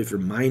 particularly for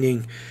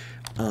mining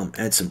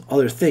and some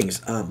other things.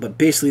 But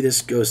basically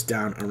this goes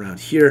down around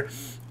here,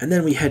 and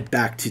then we head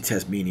back to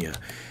Tasmania.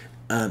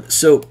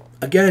 So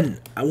again,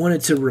 I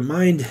wanted to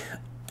remind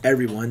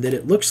everyone that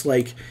it looks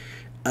like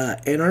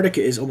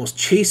Antarctica is almost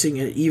chasing,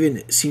 and it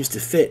even seems to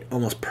fit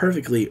almost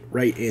perfectly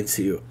right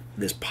into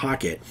this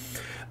pocket.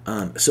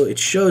 So it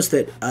shows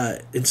that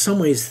in some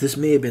ways this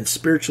may have been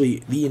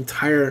spiritually the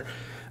entire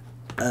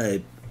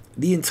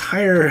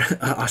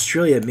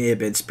Australia may have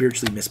been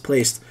spiritually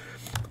misplaced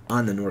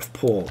on the North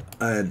Pole.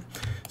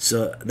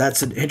 So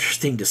that's an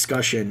interesting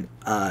discussion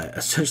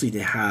essentially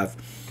to have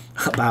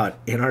about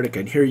Antarctica.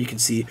 And here you can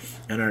see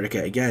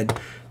Antarctica again,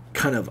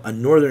 kind of a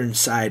northern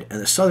side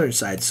and a southern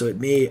side. So it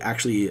may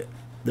actually,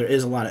 there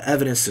is a lot of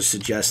evidence to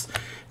suggest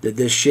that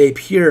this shape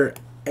here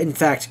in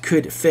fact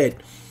could fit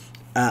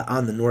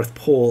on the North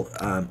Pole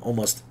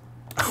almost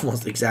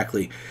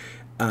exactly.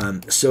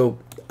 So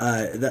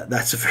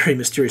that's a very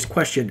mysterious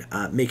question,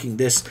 making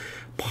this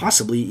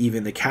possibly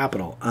even the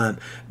capital.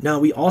 Now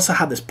we also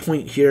have this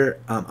point here.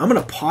 I'm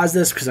going to pause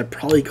this because I've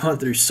probably gone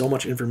through so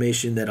much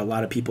information that a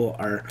lot of people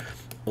are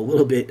a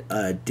little bit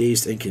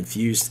dazed and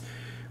confused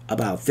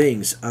about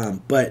things.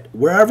 But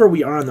wherever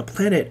we are on the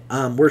planet,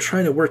 we're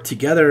trying to work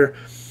together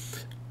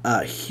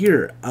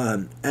here.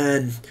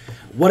 And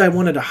what I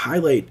wanted to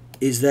highlight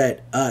is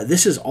that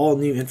this is all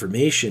new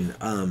information.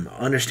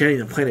 Understanding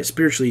the planet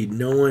spiritually,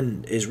 no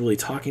one is really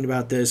talking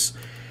about this.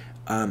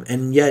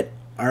 And yet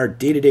our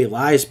day-to-day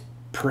lives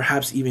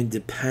perhaps even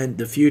depend,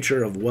 the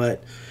future of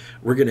what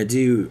we're going to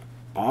do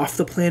off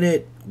the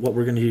planet, what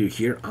we're going to do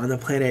here on the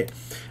planet,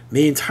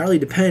 may entirely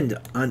depend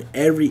on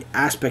every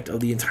aspect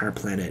of the entire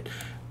planet.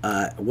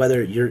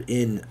 Whether you're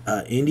in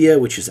India,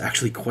 which is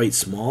actually quite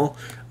small,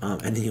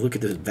 and then you look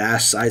at the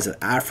vast size of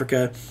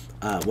Africa,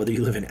 whether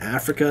you live in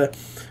Africa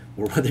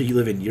or whether you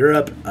live in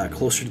Europe,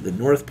 closer to the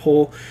North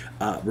Pole.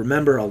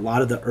 Remember, a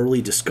lot of the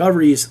early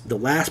discoveries, the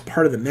last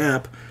part of the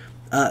map,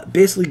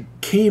 basically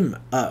came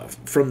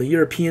from the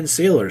European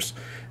sailors.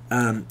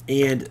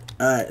 And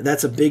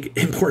that's a big,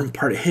 important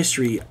part of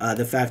history,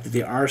 the fact that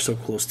they are so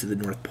close to the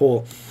North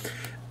Pole.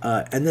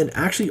 And then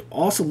actually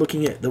also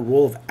looking at the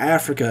role of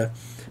Africa,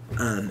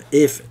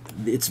 if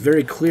it's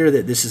very clear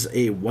that this is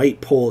a white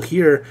pole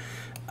here,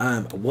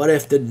 what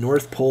if the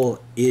North Pole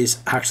is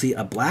actually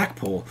a black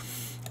pole?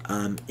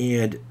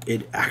 And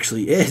it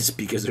actually is,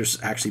 because there's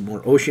actually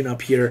more ocean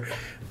up here.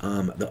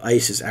 The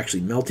ice is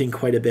actually melting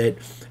quite a bit.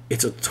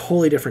 It's a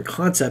totally different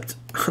concept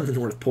on the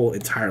North Pole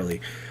entirely.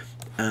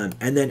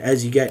 And then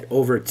as you get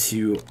over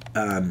to,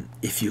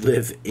 if you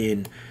live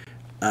in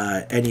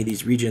any of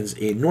these regions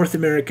in North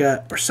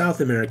America or South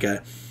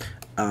America,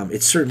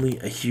 it's certainly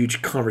a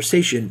huge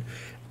conversation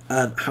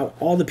how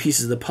all the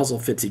pieces of the puzzle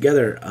fit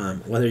together,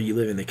 whether you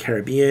live in the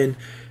Caribbean,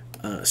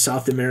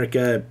 South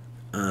America,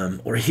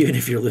 or even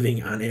if you're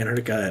living on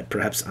Antarctica,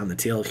 perhaps on the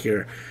tail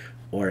here,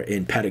 or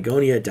in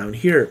Patagonia down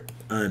here.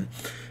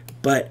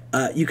 But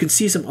you can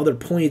see some other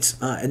points,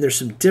 and there's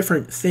some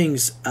different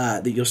things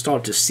that you'll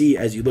start to see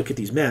as you look at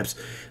these maps.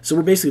 So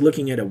we're basically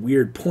looking at a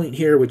weird point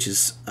here, which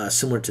is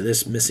similar to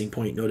this missing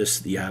point. Notice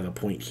that you have a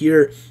point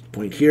here,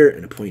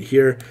 and a point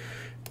here.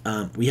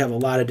 We have a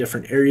lot of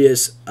different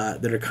areas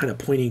that are kind of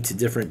pointing to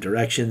different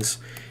directions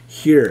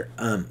here.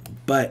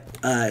 But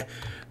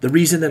the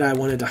reason that I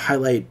wanted to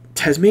highlight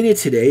Tasmania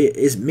today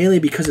is mainly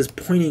because it's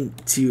pointing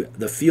to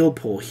the field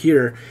pole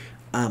here,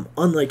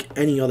 unlike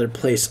any other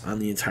place on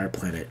the entire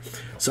planet.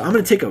 So I'm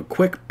going to take a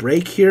quick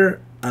break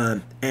here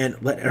and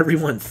let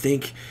everyone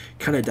think,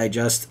 kind of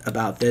digest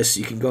about this.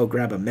 You can go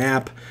grab a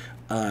map,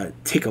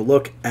 take a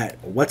look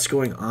at what's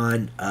going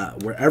on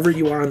wherever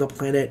you are on the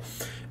planet,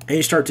 and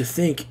you start to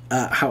think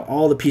how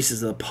all the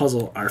pieces of the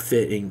puzzle are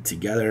fitting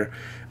together.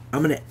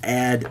 I'm going to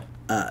add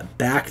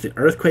back the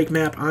earthquake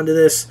map onto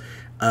this.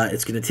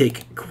 It's going to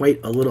take quite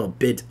a little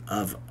bit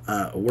of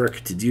work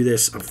to do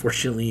this,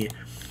 unfortunately,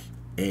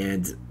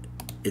 and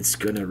it's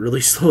going to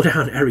really slow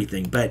down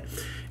everything. But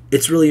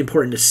it's really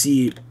important to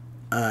see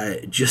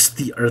just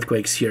the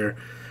earthquakes here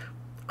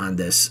on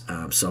this.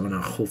 So I'm going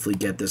to hopefully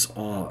get this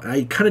all.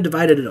 I kind of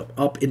divided it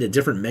up into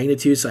different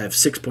magnitudes. So I have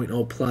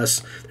 6.0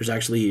 plus. There's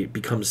actually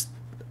becomes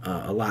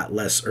a lot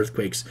less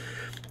earthquakes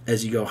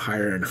as you go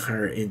higher and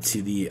higher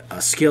into the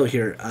scale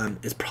here.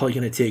 It's probably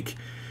going to take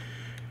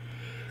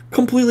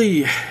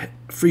completely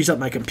freeze up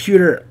my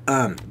computer,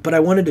 but I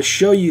wanted to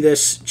show you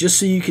this just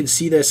so you can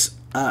see this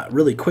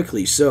really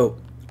quickly. So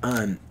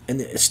and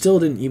it still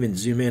didn't even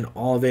zoom in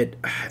all of it.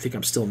 I think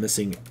I'm still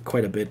missing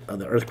quite a bit of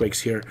the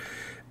earthquakes here,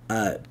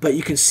 but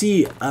you can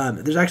see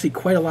there's actually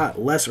quite a lot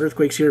less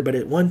earthquakes here. But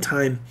at one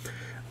time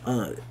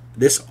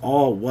this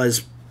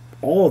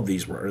all of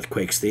these were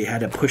earthquakes. They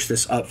had to push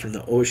this up from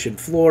the ocean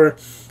floor.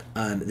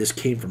 This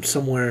came from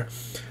somewhere,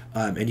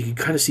 and you can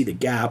kind of see the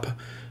gap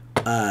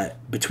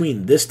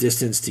between this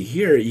distance to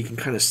here. You can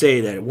kind of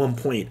say that at one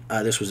point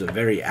this was a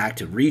very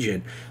active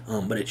region,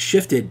 but it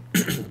shifted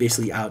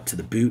basically out to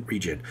the Butte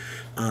region.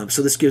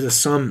 So this gives us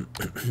some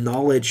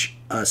knowledge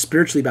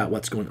spiritually about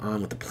what's going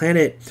on with the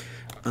planet,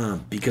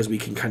 because we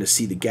can kind of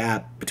see the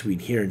gap between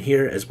here and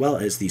here, as well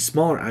as these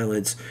smaller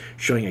islands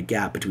showing a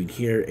gap between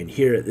here and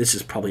here. This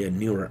is probably a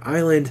newer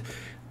island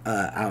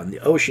out in the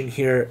ocean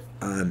here.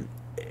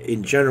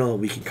 In general,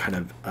 we can kind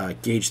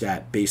of gauge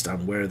that based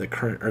on where the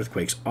current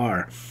earthquakes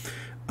are.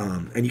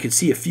 And you can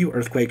see a few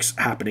earthquakes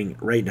happening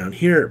right down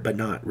here, but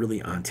not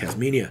really on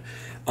Tasmania.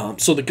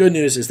 So the good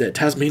news is that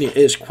Tasmania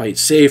is quite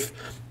safe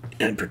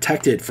and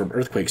protected from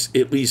earthquakes,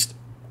 at least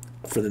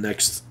for the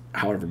next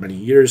however many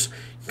years.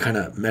 Kind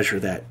of measure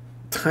that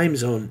time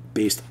zone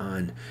based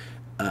on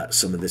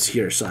some of this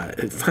here. So I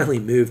finally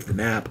moved the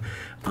map.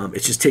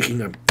 It's just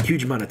taking a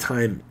huge amount of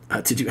time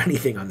to do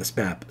anything on this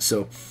map.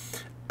 So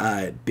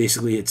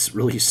basically it's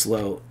really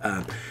slow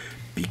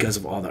because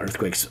of all the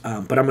earthquakes.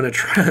 But I'm going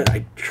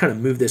to try to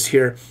move this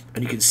here,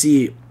 and you can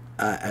see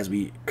as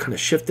we kind of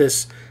shift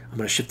this, I'm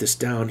going to shift this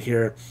down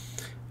here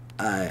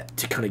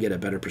to kind of get a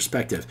better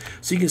perspective.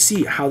 So you can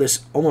see how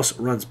this almost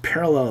runs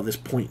parallel to this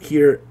point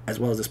here, as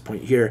well as this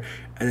point here,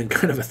 and then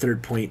kind of a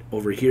third point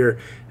over here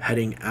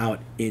heading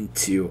out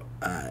into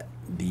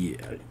the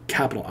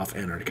capital off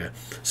Antarctica.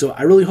 So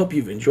I really hope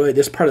you've enjoyed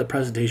this part of the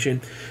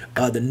presentation.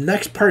 The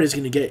next part is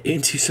going to get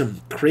into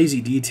some crazy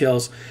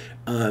details.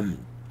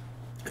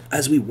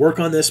 As we work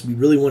on this, we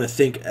really want to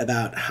think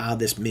about how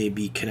this may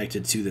be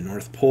connected to the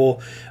North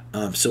Pole.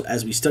 So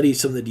as we study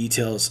some of the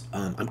details,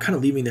 I'm kind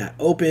of leaving that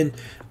open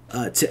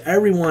to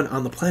everyone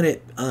on the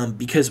planet,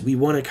 because we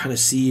want to kind of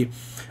see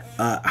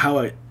how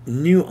a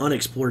new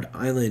unexplored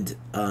island,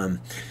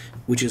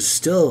 which is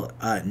still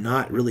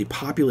not really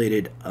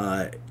populated,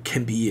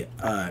 can be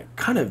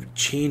kind of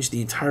change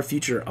the entire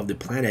future of the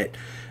planet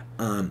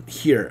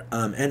here.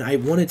 And I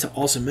wanted to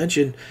also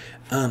mention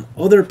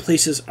other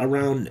places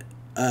around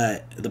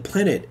the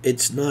planet.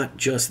 It's not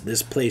just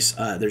this place.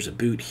 There's a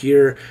Butte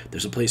here,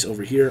 there's a place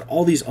over here.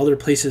 All these other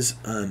places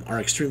are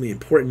extremely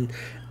important.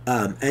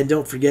 And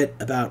don't forget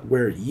about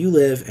where you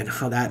live and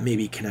how that may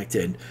be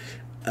connected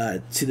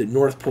to the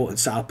North Pole and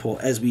South Pole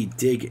as we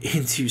dig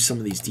into some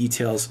of these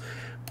details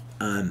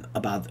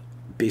about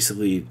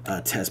basically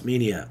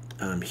Tasmania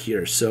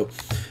here. So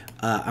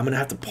I'm going to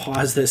have to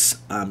pause this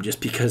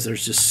just because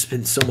there's just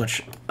been so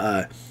much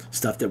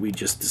stuff that we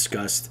just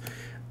discussed.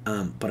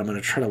 But I'm going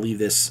to try to leave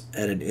this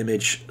at an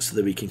image so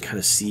that we can kind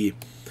of see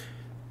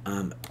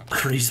a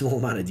reasonable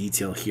amount of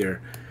detail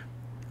here.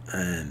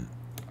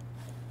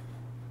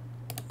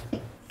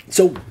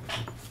 So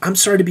I'm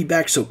sorry to be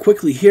back so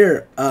quickly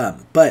here,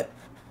 but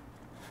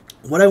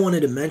what I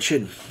wanted to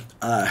mention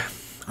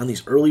on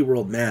these early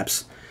world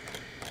maps,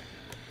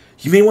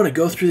 you may want to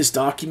go through this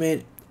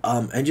document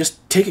and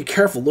just take a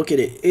careful look at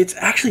it. It's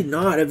actually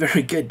not a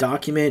very good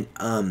document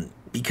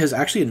because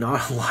actually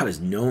not a lot is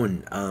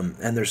known,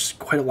 and there's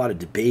quite a lot of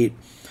debate.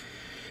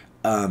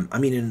 I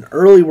mean, in an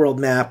early world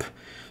map,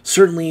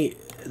 certainly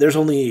there's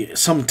only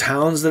some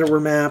towns that were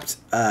mapped,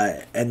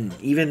 and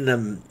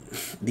even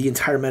the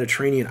entire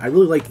Mediterranean. I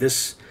really like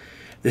this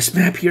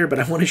map here, but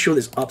I want to show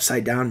this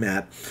upside down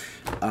map.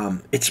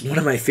 It's one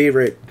of my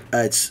favorite.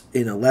 It's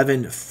in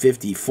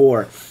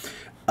 1154,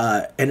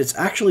 and it's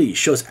actually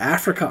shows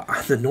Africa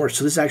on the north.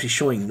 So this is actually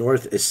showing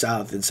north is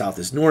south and south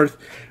is north,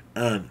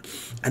 and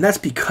that's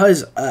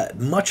because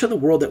much of the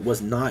world that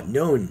was not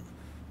known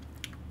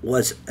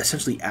was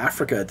essentially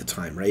Africa at the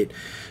time, right?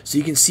 So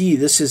you can see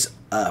this is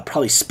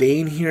probably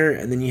Spain here,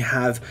 and then you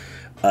have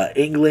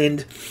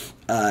England,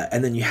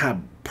 and then you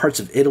have parts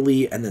of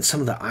Italy, and then some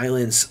of the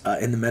islands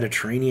in the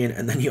Mediterranean,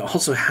 and then you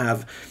also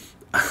have,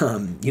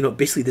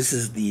 basically this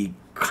is the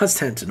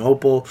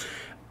Constantinople,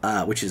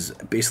 which is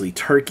basically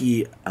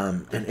Turkey,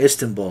 and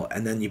Istanbul,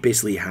 and then you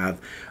basically have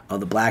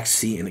the Black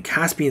Sea and the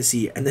Caspian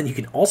Sea, and then you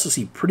can also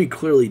see pretty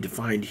clearly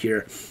defined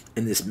here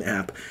in this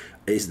map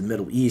is the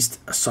Middle East,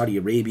 Saudi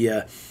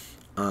Arabia,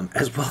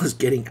 as well as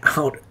getting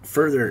out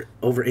further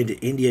over into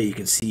India. You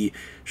can see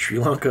Sri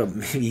Lanka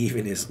maybe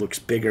even looks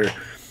bigger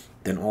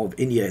than all of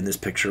India in this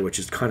picture, which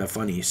is kind of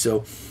funny.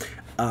 So,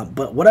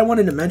 but what I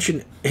wanted to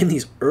mention in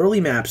these early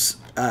maps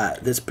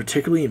that's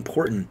particularly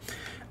important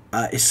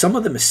is some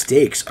of the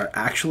mistakes are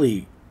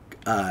actually,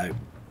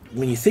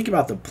 when you think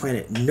about the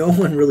planet, no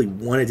one really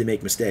wanted to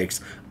make mistakes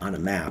on a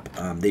map.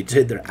 They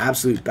did their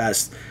absolute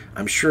best,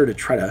 I'm sure, to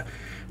try to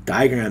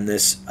diagram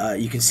this.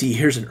 You can see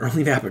here's an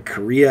early map of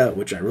Korea,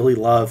 which I really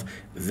love.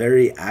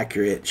 Very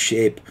accurate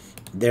shape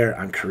there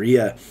on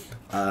Korea.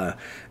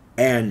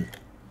 And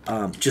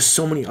just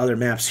so many other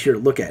maps here to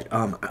look at.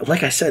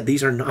 Like I said,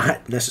 these are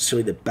not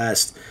necessarily the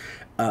best,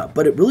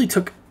 but it really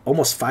took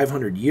almost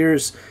 500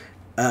 years.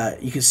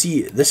 You can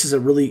see this is a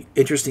really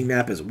interesting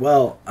map as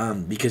well,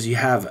 because you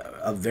have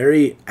a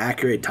very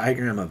accurate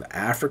diagram of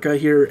Africa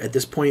here at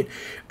this point,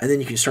 and then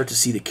you can start to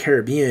see the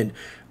Caribbean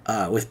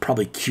with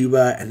probably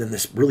Cuba, and then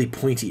this really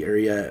pointy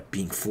area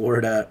being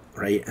Florida,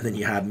 right? And then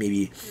you have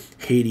maybe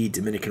Haiti,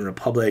 Dominican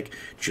Republic,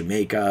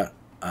 Jamaica,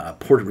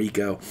 Puerto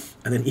Rico,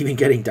 and then even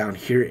getting down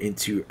here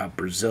into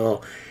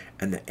Brazil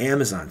and the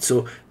Amazon.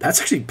 So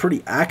that's actually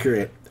pretty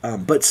accurate.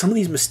 But some of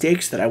these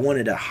mistakes that I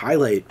wanted to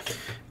highlight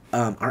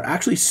are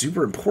actually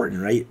super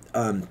important, right?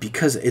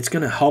 Because it's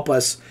going to help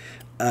us.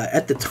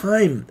 At the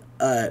time,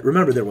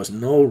 remember, there was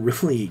no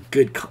really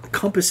good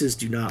compasses.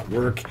 Do not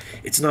work.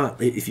 It's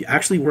not, if you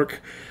actually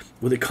work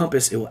with a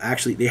compass, it will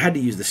actually, they had to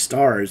use the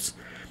stars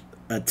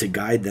to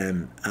guide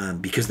them,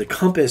 because the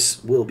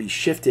compass will be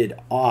shifted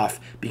off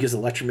because the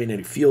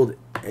electromagnetic field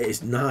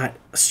is not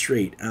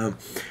straight. And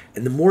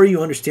the more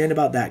you understand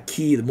about that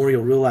key, the more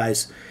you'll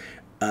realize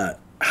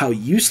how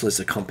useless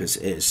a compass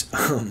is.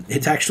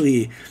 It's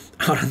actually,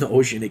 out in the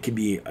ocean, it can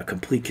be a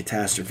complete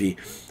catastrophe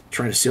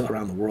trying to sail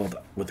around the world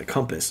with a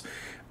compass,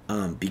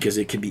 because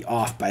it can be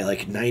off by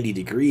like 90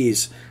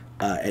 degrees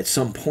at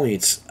some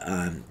points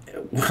on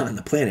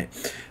the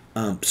planet.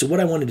 So what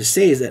I wanted to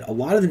say is that a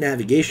lot of the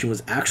navigation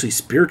was actually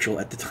spiritual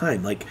at the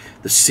time. Like,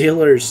 the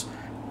sailors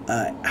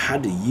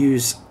had to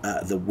use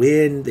the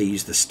wind, they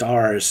used the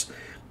stars,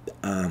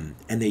 and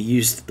they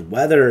used the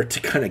weather to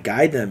kind of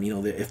guide them.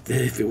 You know,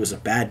 if it was a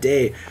bad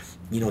day,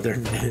 you know, if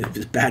it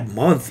was a bad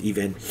month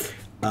even,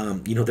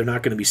 you know, they're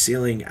not going to be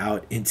sailing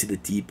out into the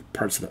deep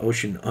parts of the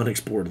ocean,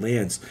 unexplored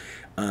lands.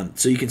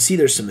 So you can see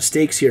there's some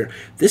mistakes here.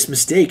 This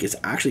mistake is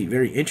actually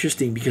very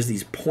interesting because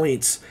these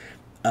points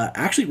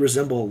actually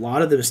resemble a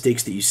lot of the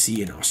mistakes that you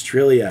see in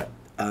Australia.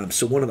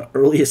 So one of the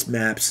earliest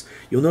maps,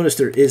 you'll notice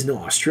there is no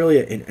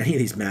Australia in any of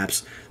these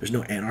maps. There's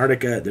no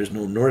Antarctica, there's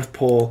no North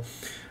Pole,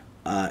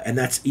 and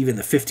that's even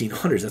the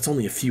 1500s. That's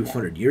only a few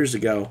hundred years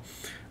ago.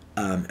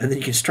 And then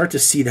you can start to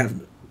see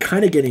them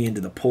kind of getting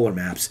into the polar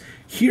maps.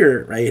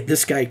 Here, right,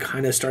 this guy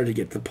kind of started to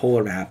get the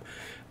polar map,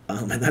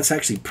 and that's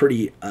actually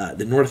pretty,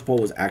 the North Pole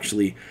was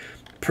actually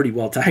pretty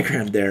well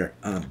diagrammed there,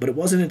 but it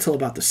wasn't until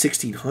about the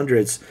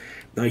 1600s.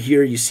 Now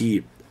here you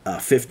see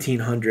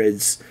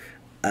 1500s.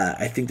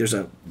 I think there's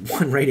a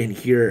one right in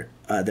here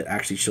that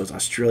actually shows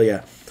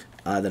Australia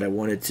that I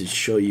wanted to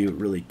show you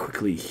really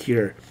quickly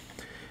here.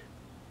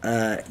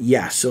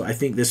 Yeah, so I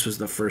think this was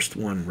the first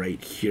one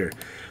right here.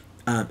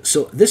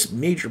 So this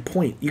major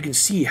point, you can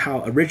see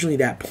how originally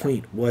that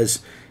point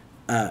was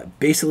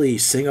basically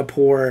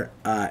Singapore,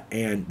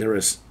 and there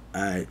was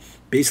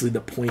basically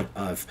the point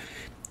of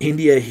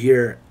India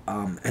here,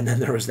 and then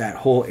there was that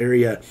whole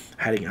area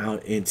heading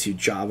out into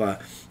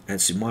Java and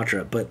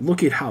Sumatra. But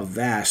look at how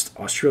vast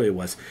Australia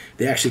was.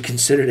 They actually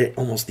considered it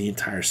almost the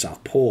entire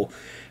South Pole.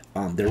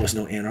 There was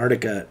no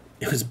Antarctica.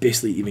 It was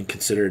basically even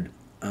considered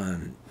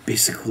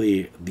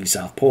basically the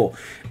South Pole.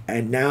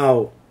 And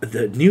now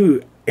the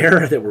new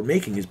era that we're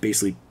making is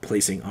basically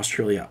placing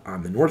Australia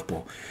on the North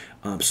Pole.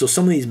 So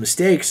some of these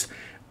mistakes,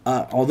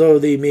 although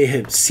they may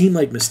have seemed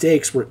like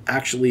mistakes, were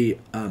actually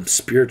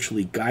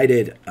spiritually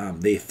guided.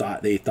 They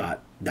thought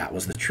that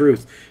was the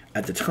truth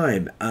at the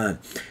time, and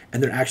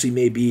there actually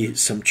may be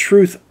some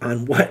truth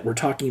on what we're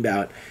talking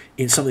about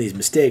in some of these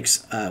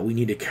mistakes. We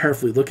need to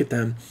carefully look at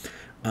them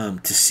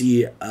to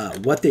see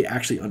what they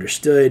actually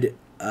understood,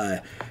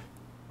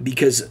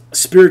 because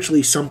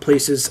spiritually, some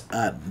places,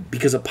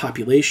 because of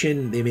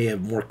population, they may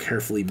have more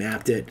carefully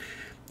mapped it.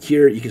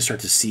 Here you can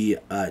start to see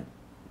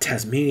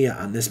Tasmania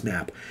on this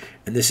map,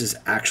 and this is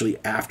actually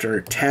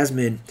after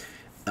Tasman.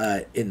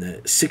 In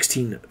the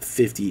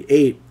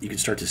 1658, you can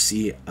start to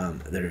see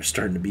there's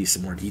starting to be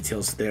some more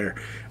details there,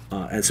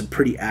 and some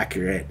pretty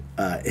accurate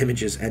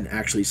images, and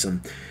actually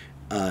some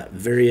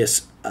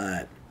various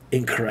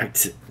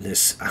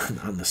incorrectness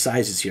on the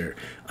sizes here.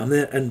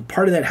 And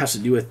part of that has to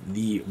do with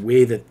the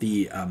way that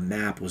the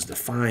map was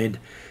defined.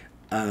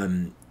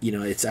 You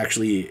know, it's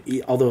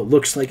actually, although it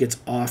looks like it's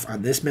off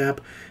on this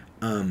map,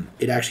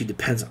 it actually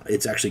depends.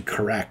 It's actually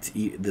correct.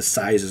 The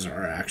sizes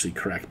are actually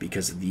correct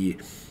because of the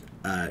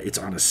it's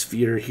on a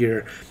sphere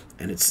here,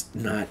 and it's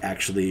not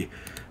actually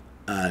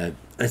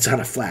it's on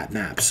a flat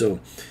map. So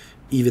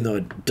even though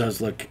it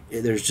does look,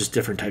 there's just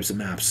different types of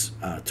maps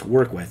to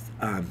work with.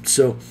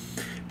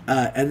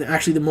 And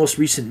actually the most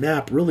recent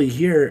map really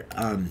here,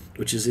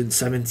 which is in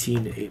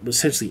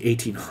essentially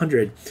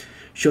 1800,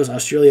 shows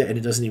Australia, and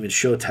it doesn't even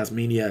show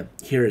Tasmania.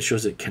 Here it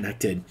shows it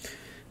connected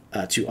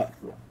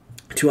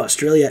to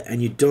Australia,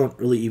 and you don't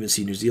really even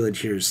see New Zealand.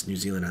 Here's New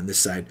Zealand on this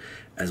side,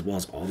 as well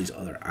as all these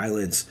other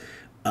islands.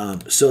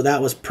 So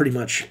that was pretty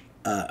much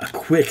a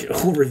quick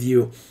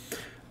overview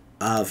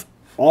of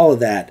all of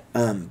that.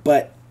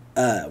 But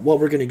what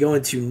we're going to go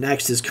into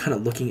next is kind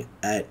of looking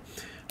at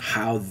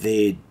how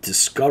they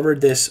discovered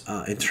this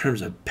in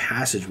terms of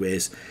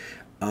passageways.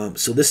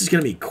 So this is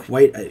going to be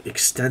quite an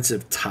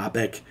extensive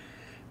topic.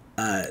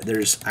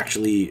 There's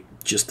actually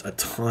just a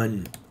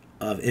ton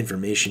of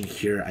information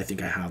here. I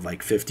think I have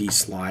like 50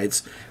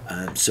 slides.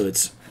 So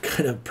it's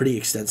kind of pretty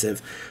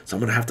extensive. So I'm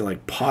going to have to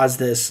like pause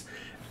this.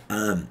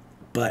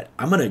 But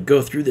I'm going to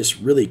go through this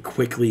really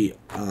quickly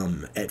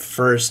at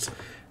first,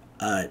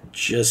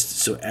 just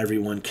so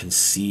everyone can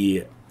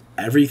see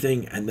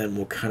everything, and then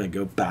we'll kind of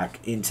go back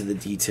into the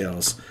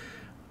details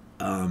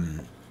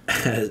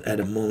at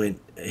a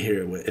moment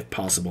here, if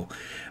possible.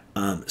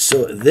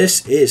 So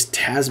this is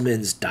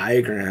Tasman's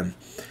diagram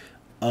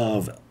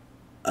of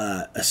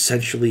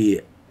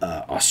essentially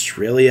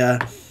Australia,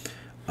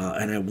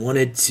 and I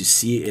wanted to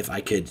see if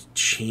I could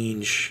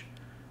change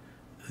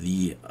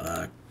the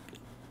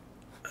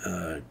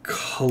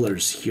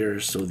colors here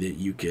so that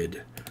you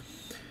could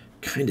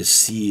kind of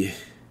see.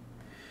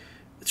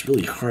 It's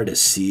really hard to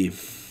see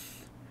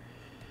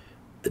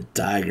the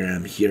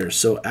diagram here.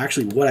 So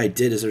actually what I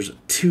did is there's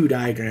two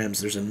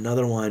diagrams. There's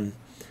another one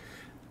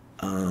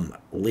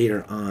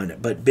later on,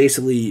 but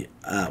basically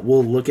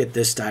we'll look at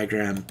this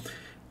diagram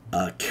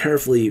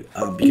carefully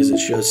because it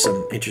shows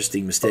some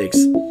interesting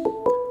mistakes.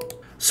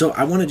 So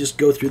I want to just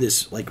go through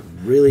this like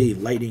really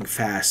lightning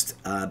fast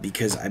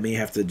because I may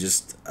have to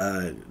just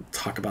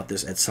talk about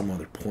this at some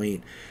other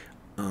point.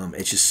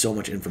 It's just so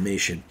much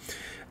information.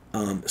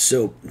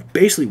 So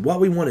basically what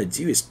we want to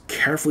do is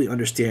carefully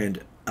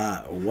understand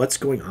what's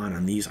going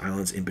on these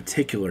islands in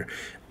particular.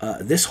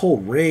 This whole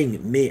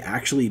ring may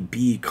actually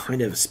be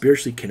kind of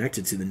spiritually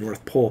connected to the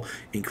North Pole,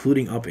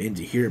 including up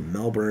into here,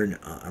 Melbourne,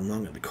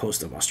 along the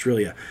coast of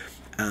Australia.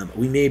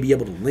 We may be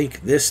able to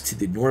link this to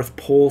the North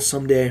Pole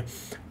someday,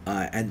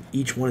 and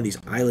each one of these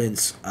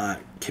islands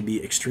can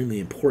be extremely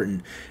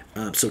important.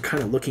 So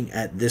kind of looking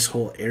at this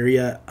whole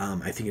area,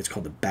 I think it's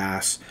called the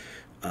Bass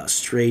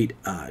Strait,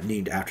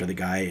 named after the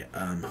guy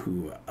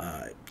who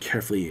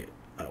carefully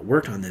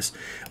worked on this.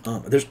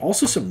 There's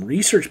also some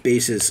research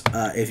bases,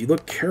 if you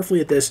look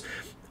carefully at this,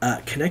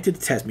 connected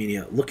to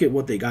Tasmania. Look at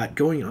what they got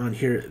going on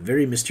here.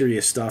 Very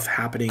mysterious stuff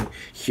happening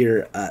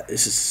here.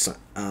 This is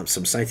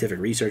some scientific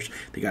research.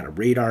 They got a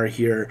radar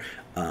here,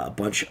 a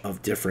bunch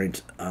of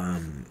different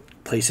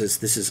places.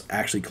 This is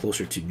actually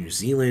closer to New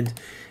Zealand.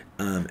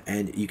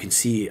 And you can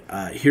see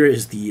here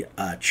is the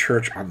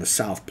church on the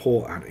South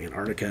Pole on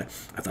Antarctica.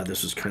 I thought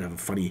this was kind of a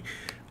funny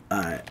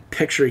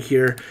picture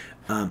here.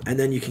 And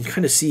then you can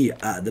kind of see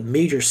the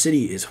major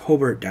city is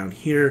Hobart down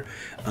here.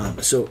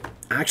 So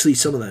actually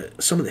some of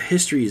the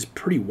history is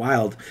pretty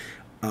wild.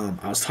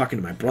 I was talking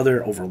to my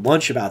brother over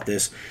lunch about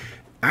this.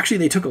 Actually,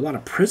 they took a lot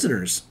of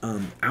prisoners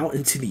out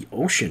into the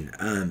ocean.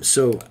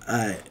 So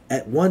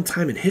at one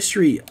time in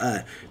history,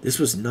 this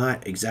was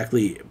not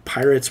exactly,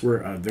 pirates were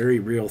a very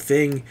real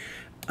thing.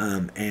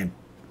 And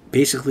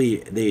basically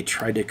they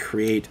tried to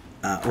create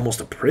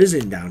almost a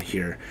prison down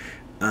here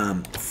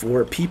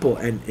for people.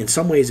 And in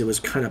some ways it was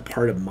kind of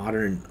part of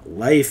modern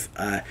life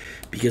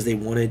because they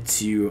wanted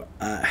to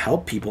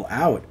help people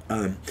out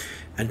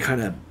and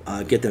kind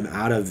of get them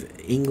out of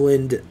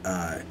England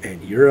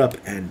and Europe.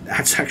 And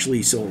that's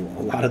actually, so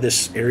a lot of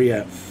this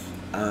area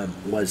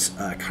was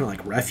kind of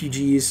like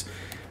refugees,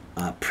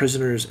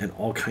 prisoners, and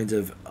all kinds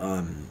of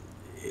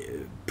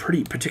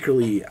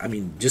particularly, I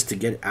mean, just to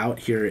get out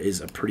here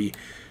is a pretty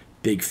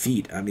big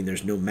feat. I mean,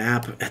 there's no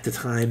map at the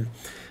time.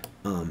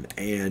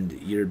 And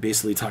you're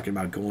basically talking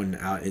about going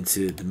out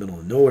into the middle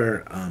of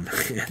nowhere.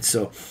 And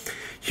so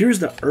here's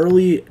the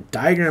early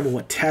diagram of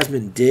what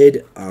Tasman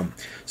did.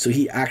 So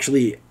he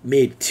actually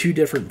made two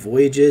different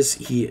voyages.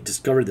 He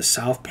discovered the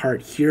south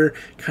part here,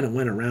 kind of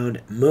went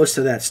around. Most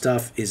of that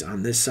stuff is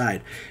on this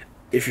side.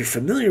 If you're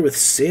familiar with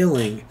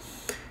sailing,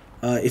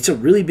 it's a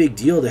really big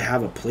deal to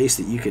have a place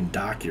that you can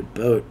dock your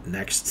boat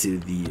next to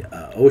the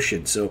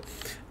ocean. So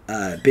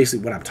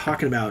basically what I'm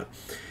talking about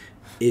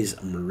is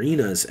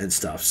marinas and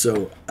stuff.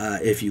 So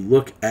if you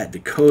look at the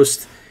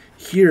coast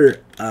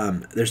here,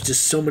 there's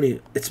just so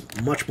many, it's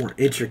much more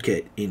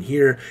intricate in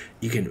here.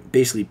 You can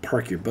basically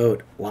park your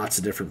boat lots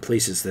of different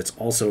places. That's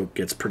also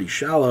gets pretty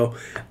shallow,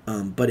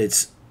 but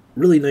it's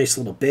really nice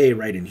little bay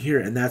right in here.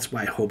 And that's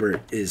why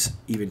Hobart is,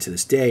 even to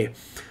this day,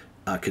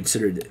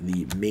 considered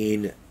the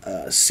main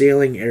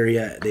sailing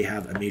area. They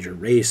have a major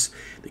race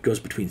that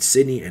goes between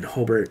Sydney and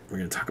Hobart. We're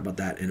going to talk about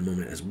that in a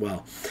moment as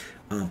well.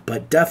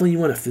 But definitely you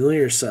want to familiar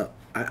yourself.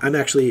 I'm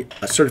actually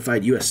a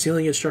certified U.S.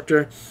 sailing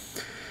instructor.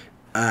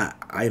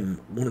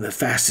 I'm one of the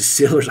fastest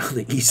sailors on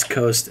the East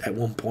Coast. At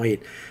one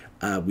point,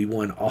 we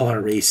won all our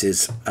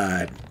races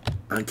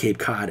on Cape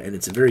Cod, and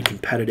it's a very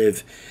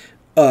competitive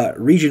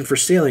region for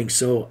sailing.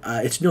 So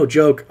it's no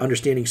joke.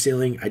 Understanding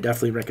sailing, I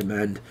definitely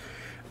recommend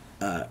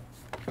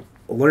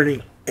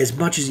learning as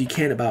much as you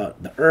can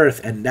about the Earth.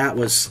 And that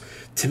was,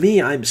 to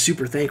me, I'm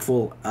super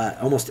thankful.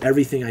 Almost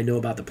everything I know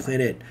about the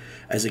planet.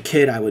 As a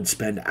kid, I would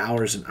spend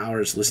hours and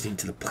hours listening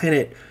to the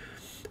planet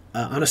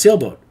on a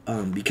sailboat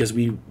because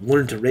we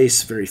learned to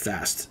race very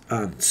fast.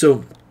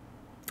 So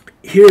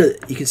here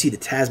you can see the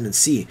Tasman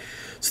Sea.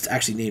 So it's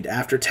actually named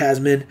after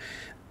Tasman,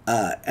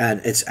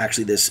 and it's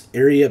actually this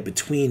area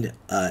between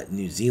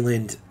New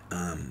Zealand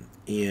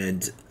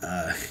and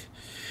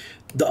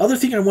the other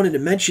thing I wanted to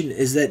mention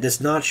is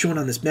that's not shown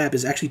on this map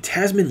is actually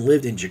Tasman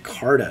lived in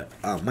Jakarta.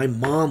 My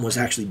mom was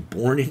actually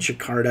born in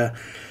Jakarta,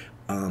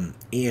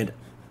 and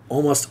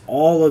almost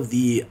all of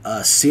the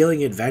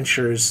sailing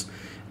adventures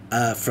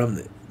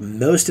from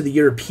most of the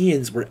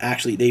Europeans were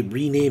actually, they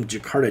renamed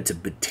Jakarta to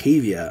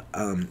Batavia,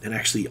 and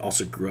actually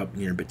also grew up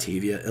near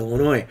Batavia,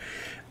 Illinois.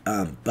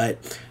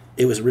 But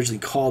it was originally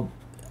called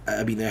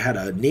I mean, they had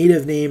a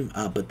native name,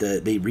 but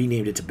they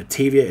renamed it to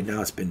Batavia, and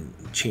now it's been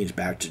changed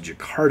back to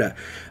Jakarta.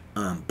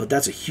 But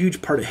that's a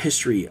huge part of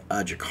history,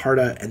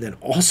 Jakarta. And then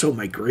also,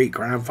 my great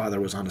grandfather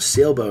was on a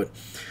sailboat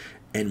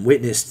and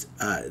witnessed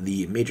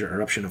the major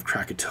eruption of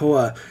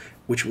Krakatoa,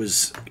 which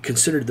was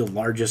considered the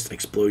largest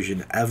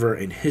explosion ever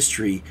in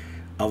history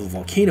of a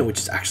volcano, which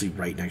is actually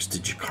right next to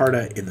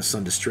Jakarta in the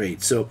Sunda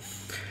Strait. So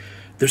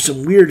there's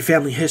some weird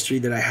family history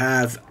that I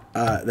have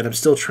that I'm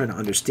still trying to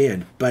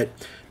understand. But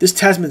this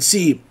Tasman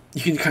Sea,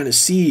 you can kind of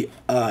see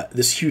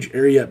this huge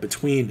area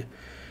between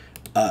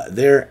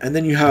there, and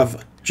then you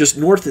have just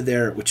north of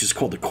there, which is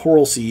called the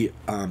Coral Sea,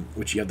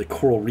 which you have the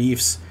coral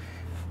reefs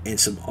and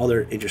some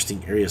other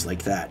interesting areas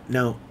like that.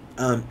 Now,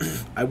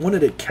 I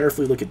wanted to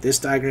carefully look at this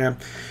diagram.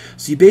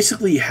 So you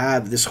basically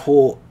have this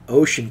whole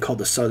ocean called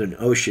the Southern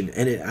Ocean,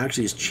 and it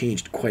actually has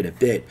changed quite a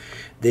bit.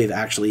 They've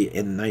actually,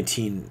 in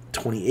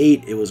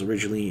 1928, it was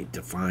originally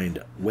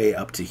defined way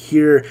up to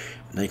here,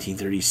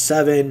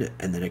 1937,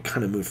 and then it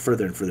kind of moved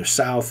further and further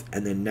south,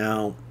 and then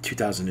now,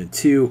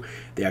 2002,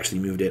 they actually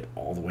moved it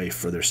all the way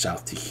further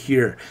south to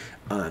here.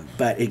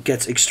 But it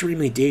gets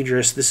extremely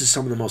dangerous. This is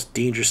some of the most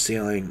dangerous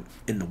sailing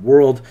in the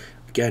world.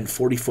 Again,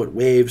 40-foot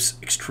waves,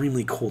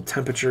 extremely cold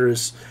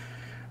temperatures.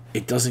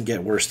 It doesn't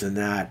get worse than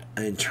that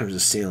in terms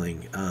of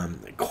sailing.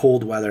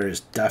 Cold weather is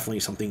definitely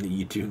something that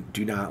you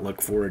do not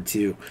look forward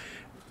to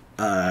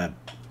on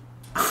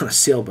a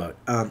sailboat.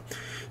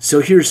 So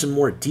here's some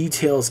more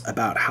details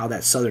about how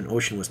that Southern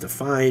Ocean was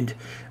defined.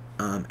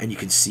 And you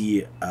can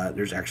see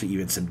there's actually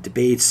even some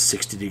debates,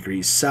 60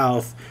 degrees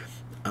south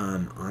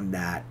on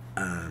that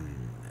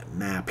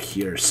map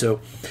here.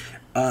 So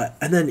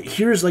and then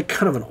here's like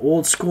kind of an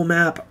old school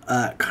map,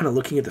 kind of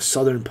looking at the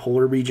southern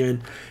polar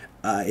region.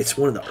 It's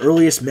one of the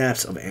earliest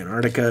maps of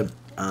Antarctica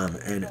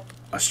and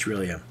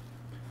Australia.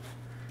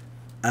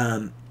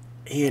 And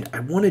I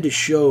wanted to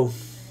show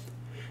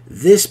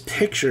this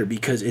picture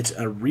because it's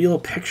a real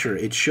picture.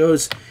 It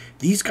shows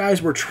these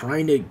guys were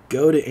trying to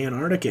go to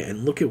Antarctica,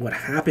 and look at what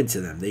happened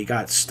to them. They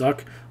got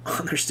stuck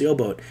on their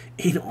sailboat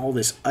in all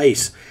this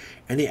ice,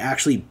 and they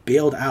actually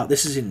bailed out.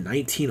 This is in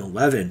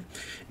 1911.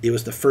 It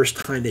was the first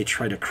time they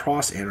tried to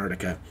cross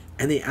Antarctica,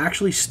 and they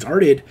actually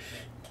started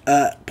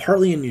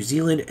partly in New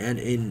Zealand and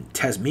in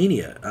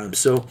Tasmania.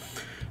 So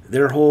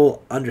their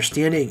whole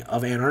understanding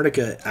of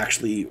Antarctica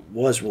actually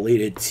was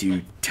related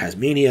to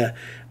Tasmania.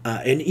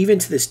 And even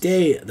to this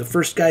day, the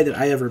first guy that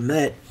I ever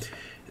met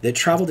that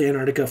traveled to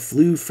Antarctica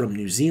flew from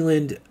New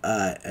Zealand,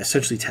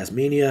 essentially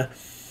Tasmania,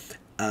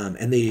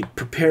 and they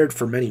prepared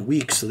for many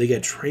weeks. So they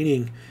get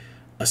training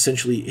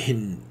essentially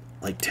in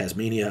like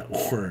Tasmania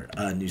or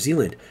New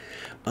Zealand.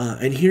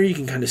 And here you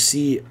can kind of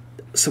see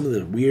some of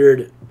the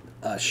weird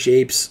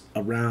shapes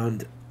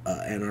around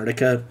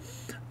Antarctica,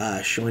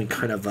 showing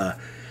kind of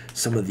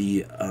some of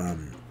the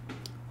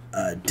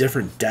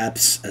different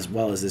depths, as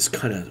well as this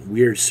kind of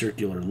weird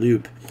circular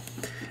loop.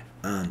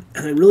 And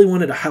I really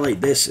wanted to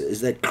highlight this,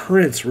 is that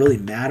currents really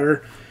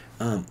matter.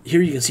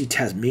 Here you can see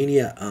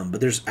Tasmania,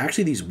 but there's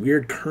actually these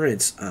weird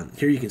currents.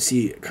 Here you can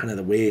see kind of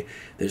the way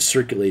that it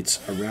circulates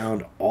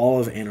around all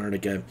of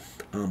Antarctica,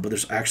 but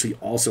there's actually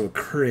also a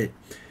current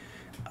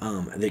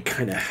that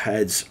kind of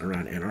heads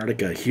around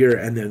Antarctica here,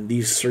 and then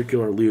these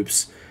circular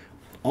loops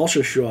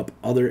also show up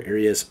other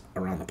areas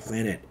around the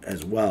planet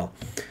as well.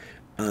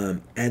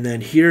 And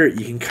then here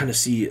you can kind of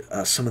see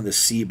some of the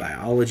sea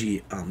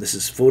biology. This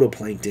is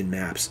photoplankton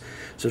maps,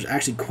 so there's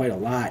actually quite a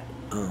lot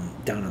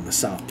down on the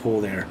South Pole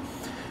there.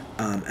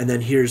 And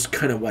then here's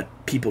kind of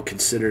what people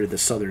consider the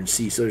Southern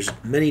Sea. So there's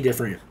many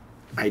different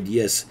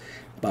ideas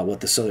about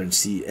what the Southern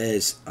Sea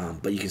is,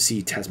 but you can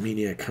see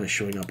Tasmania kind of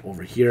showing up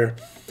over here.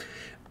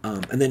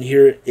 And then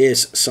here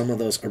is some of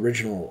those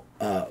original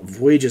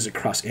voyages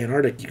across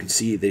Antarctica. You can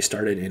see they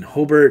started in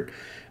Hobart.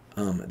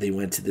 They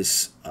went to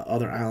this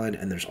other island,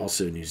 and there's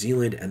also New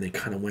Zealand, and they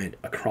kind of went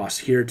across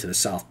here to the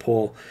South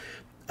Pole,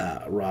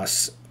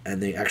 Ross,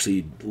 and they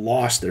actually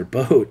lost their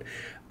boat,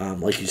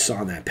 like you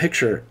saw in that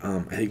picture.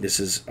 I think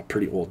this is a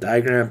pretty old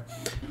diagram.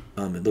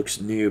 It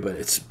looks new, but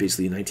it's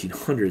basically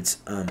 1900s.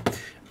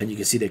 And you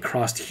can see they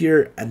crossed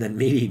here and then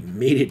maybe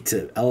made it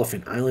to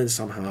Elephant Island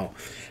somehow,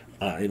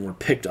 and were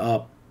picked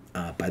up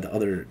by the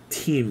other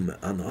team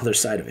on the other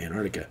side of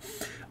Antarctica.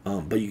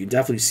 But you can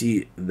definitely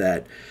see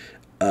that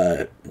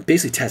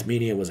basically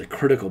Tasmania was a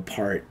critical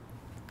part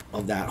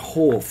of that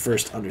whole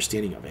first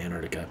understanding of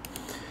Antarctica.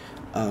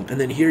 And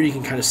then here you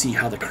can kind of see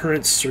how the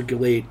currents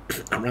circulate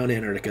around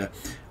Antarctica,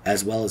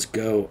 as well as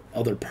go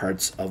other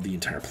parts of the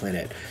entire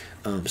planet.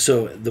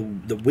 So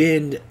the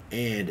wind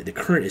and the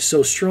current is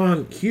so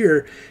strong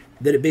here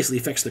that it basically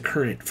affects the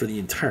current for the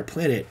entire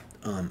planet,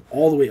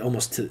 all the way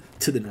almost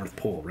to the North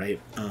Pole, right?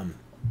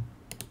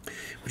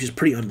 Which is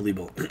pretty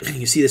unbelievable.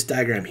 You see this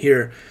diagram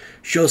here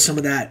shows some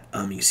of that.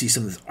 You see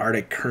some of this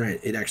Arctic current.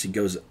 It actually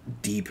goes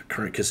deep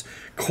current because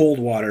cold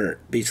water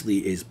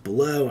basically is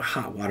below,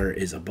 hot water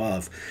is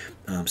above.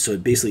 So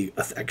it basically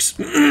affects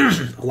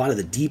a lot of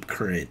the deep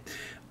current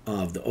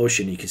of the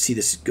ocean. You can see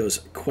this goes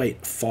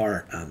quite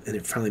far, and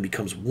it finally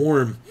becomes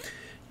warm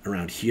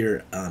around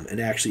here, and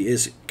it actually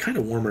is kind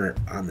of warmer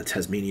on the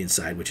Tasmanian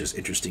side, which is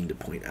interesting to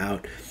point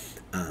out.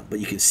 But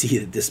you can see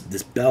that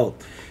this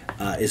belt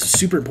is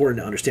super important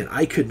to understand.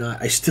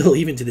 I still,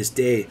 even to this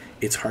day,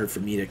 it's hard for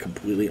me to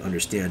completely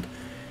understand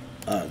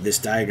this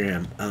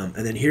diagram.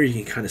 And then here you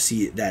can kind of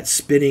see that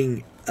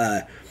spinning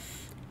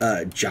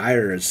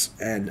gyres,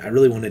 and I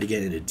really wanted to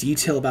get into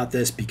detail about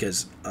this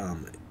because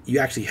you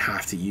actually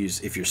have to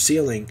use, if you're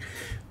sailing,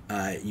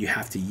 you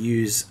have to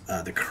use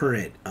the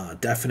current.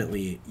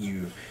 Definitely,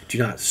 you do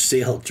not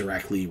sail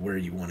directly where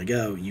you want to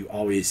go. You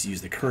always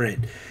use the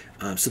current.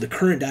 So the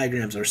current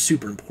diagrams are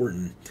super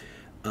important,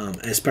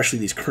 especially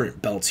these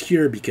current belts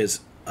here,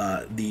 because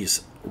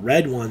these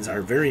red ones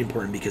are very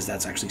important because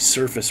that's actually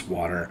surface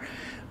water.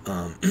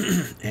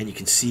 And you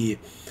can see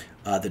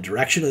the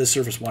direction of the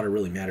surface water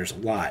really matters a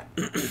lot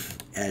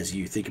as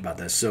you think about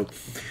this. So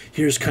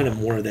here's kind of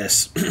more of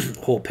this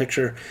whole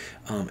picture,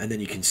 and then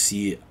you can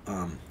see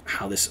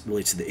how this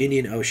relates to the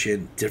Indian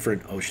Ocean,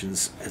 different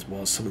oceans, as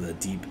well as some of the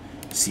deep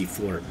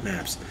seafloor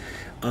maps.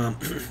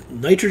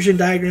 Nitrogen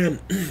diagram,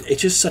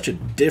 it's just such a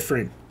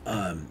different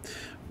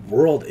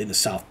world in the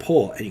South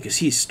Pole, and you can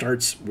see it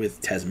starts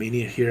with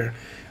Tasmania here.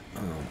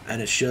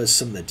 And it shows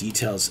some of the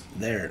details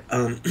there.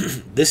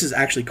 This is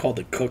actually called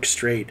the Cook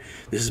Strait.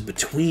 This is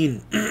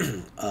between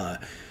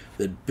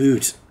the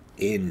boot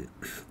in.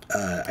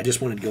 I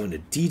just wanted to go into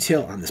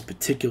detail on this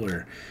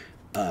particular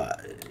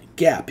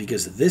gap,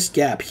 because this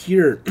gap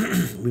here,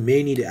 we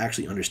may need to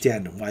actually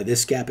understand why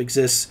this gap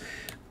exists,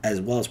 as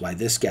well as why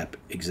this gap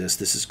exists.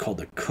 This is called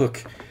the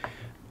Cook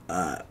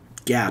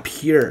gap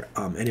here,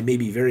 and it may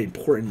be very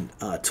important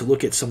to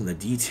look at some of the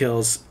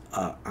details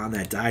on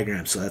that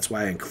diagram. So that's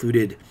why I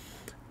included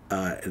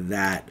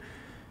that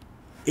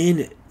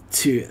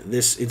into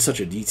this in such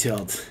a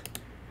detailed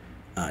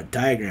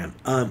diagram.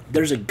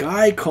 There's a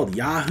guy called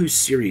Yahoo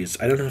Series.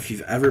 I don't know if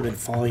you've ever been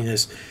following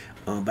this,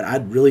 but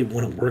I'd really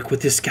want to work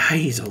with this guy.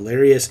 He's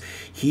hilarious.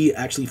 He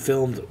actually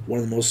filmed one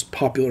of the most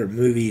popular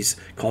movies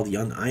called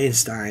Young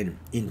Einstein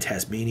in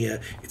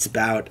Tasmania. It's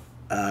about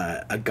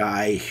a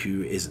guy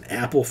who is an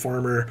apple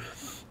farmer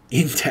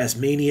in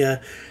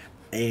Tasmania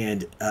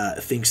and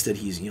thinks that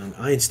he's young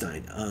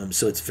Einstein.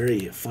 So it's a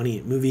very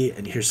funny movie,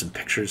 and here's some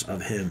pictures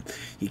of him.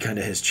 He kind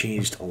of has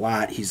changed a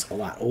lot. He's a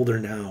lot older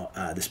now.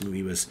 This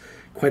movie was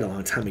quite a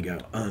long time ago.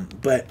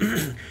 But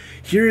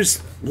here's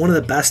one of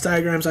the best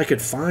diagrams I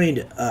could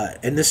find,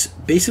 and this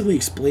basically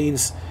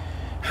explains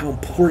how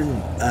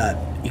important,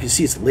 you can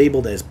see it's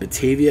labeled as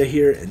Batavia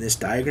here in this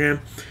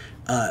diagram.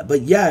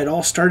 But yeah, it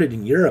all started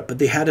in Europe, but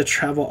they had to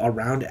travel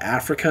around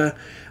Africa,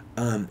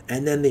 and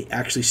then they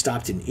actually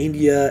stopped in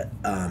India,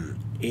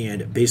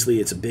 and basically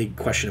it's a big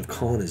question of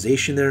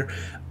colonization there.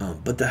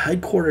 But the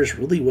headquarters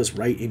really was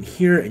right in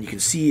here, and you can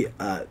see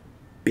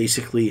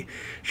basically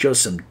shows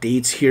some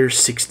dates here,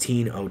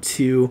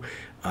 1602,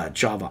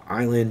 Java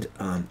Island,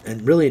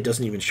 and really it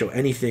doesn't even show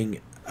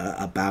anything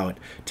about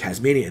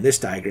Tasmania in this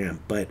diagram,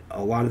 but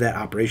a lot of that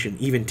operation,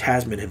 even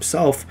Tasman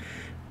himself,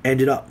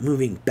 ended up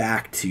moving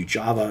back to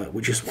Java,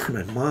 which is where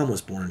my mom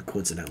was born,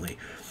 coincidentally.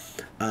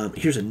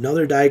 Here's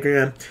another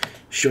diagram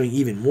showing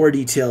even more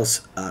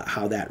details,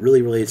 how that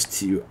really relates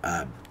to,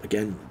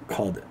 again,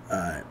 called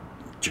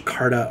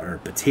Jakarta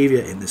or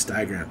Batavia in this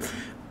diagram,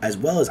 as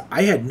well as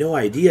I had no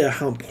idea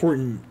how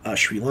important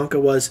Sri Lanka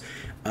was,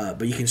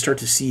 but you can start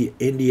to see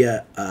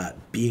India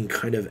being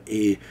kind of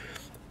a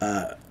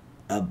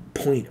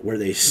point where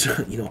they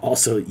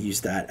also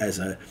use that as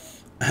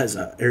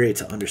a area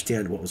to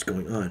understand what was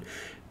going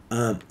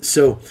on.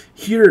 So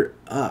here,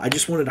 I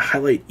just wanted to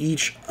highlight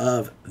each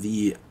of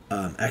the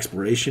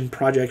exploration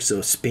projects.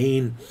 So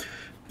Spain,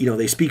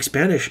 they speak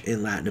Spanish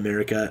in Latin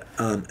America,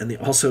 and they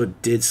also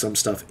did some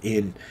stuff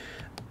in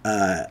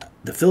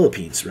the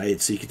Philippines,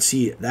 right? So you can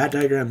see that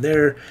diagram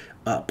there.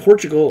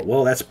 Portugal,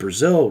 well, that's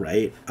Brazil,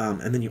 right?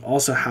 And then you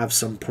also have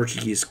some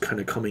Portuguese kind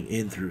of coming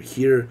in through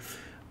here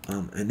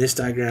in this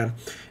diagram.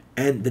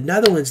 And the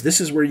Netherlands,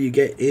 this is where you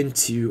get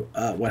into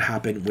what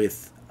happened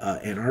with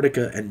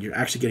Antarctica, and you're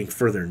actually getting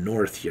further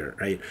north here,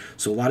 right?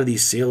 So a lot of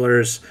these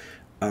sailors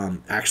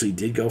actually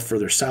did go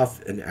further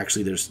south, and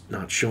actually there's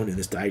not shown in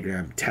this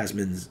diagram,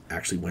 Tasmans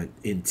actually went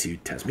into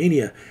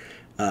Tasmania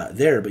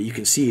there, but you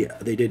can see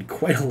they did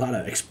quite a lot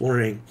of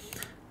exploring.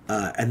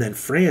 And then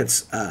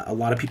France, a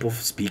lot of people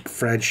speak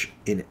French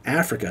in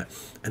Africa,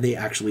 and they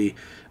actually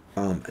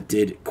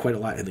did quite a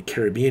lot in the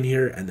Caribbean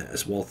here, and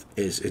as well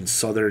as in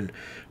southern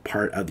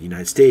part of the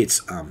United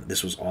States.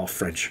 This was all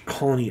French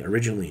colony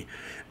originally.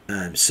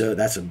 So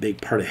that's a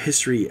big part of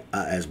history,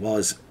 as well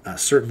as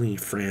certainly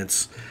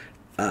France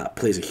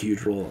plays a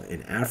huge role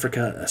in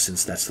Africa,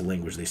 since that's the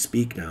language they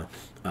speak now,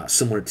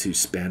 similar to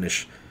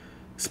Spanish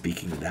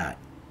speaking that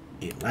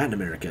in Latin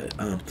America.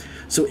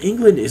 So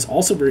England is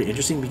also very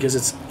interesting because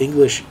it's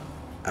English.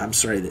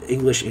 The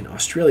English in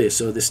Australia.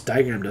 So this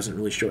diagram doesn't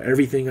really show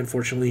everything,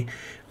 unfortunately,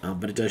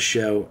 but it does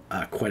show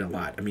quite a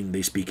lot. I mean,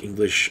 they speak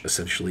English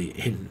essentially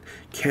in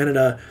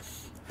Canada,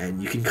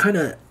 and you can kind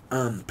of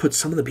put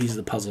some of the pieces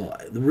of the puzzle.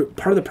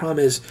 Part of the problem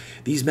is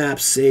these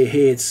maps say,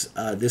 hey, it's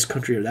this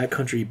country or that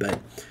country, but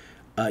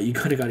you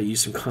kind of got to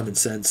use some common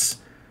sense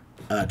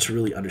to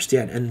really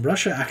understand. And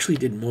Russia actually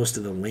did most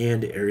of the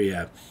land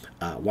area,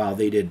 while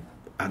they did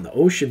on the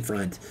ocean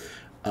front.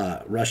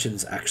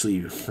 Russians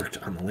actually worked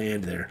on the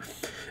land there.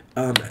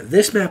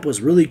 This map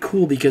was really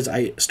cool because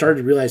I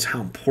started to realize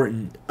how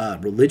important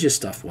religious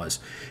stuff was.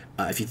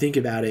 If you think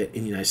about it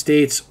in the United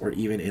States, or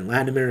even in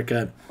Latin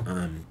America,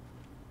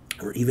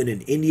 or even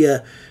in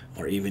India,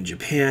 or even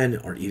Japan,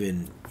 or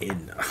even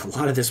in a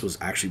lot of this was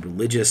actually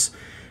religious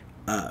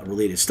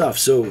related stuff.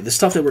 So the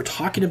stuff that we're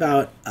talking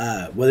about,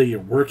 whether you're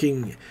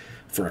working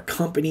for a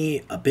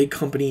company, a big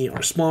company, or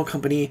a small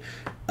company,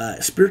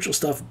 spiritual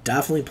stuff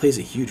definitely plays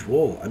a huge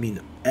role. I mean,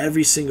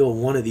 every single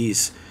one of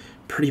these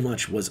pretty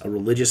much was a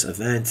religious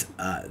event.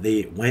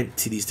 They went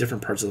to these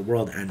different parts of the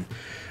world, and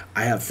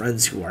I have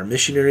friends who are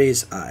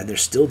missionaries, and they're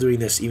still doing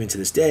this even to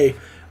this day,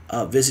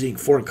 visiting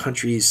foreign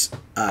countries,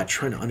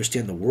 trying to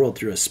understand the world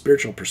through a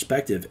spiritual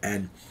perspective.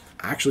 And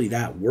actually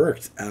that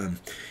worked.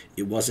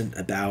 It wasn't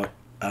about,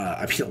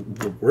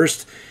 the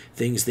worst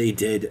things they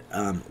did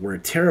were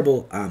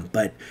terrible,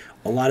 but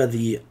a lot of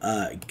the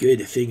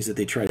good things that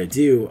they try to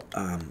do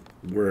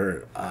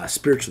were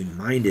spiritually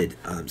minded.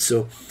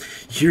 So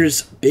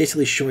here's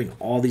basically showing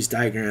all these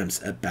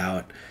diagrams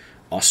about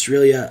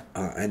Australia,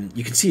 and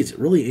you can see it's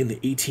really in the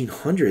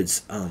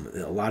 1800s.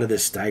 A lot of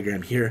this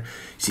diagram here,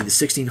 you see the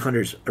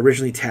 1600s.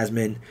 Originally,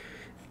 Tasman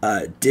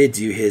did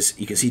do his,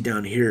 you can see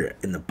down here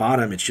in the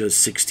bottom, it shows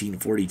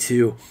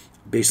 1642,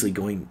 basically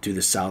going through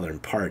the southern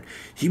part.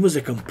 He was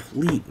a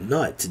complete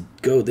nut to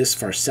go this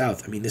far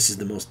south. I mean, this is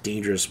the most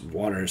dangerous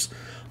waters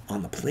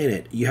on the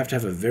planet. You have to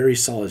have a very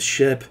solid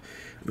ship.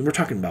 I mean, we're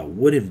talking about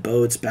wooden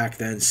boats back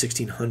then,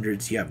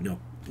 1600s. You have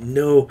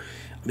no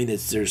I mean,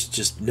 there's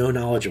just no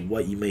knowledge of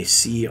what you may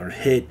see or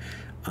hit,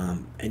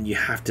 and you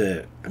have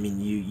to, I mean,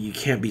 you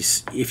can't be,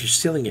 if you're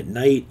sailing at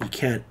night, you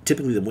can't,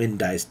 typically the wind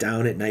dies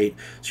down at night,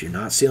 so you're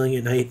not sailing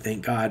at night,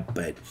 thank God,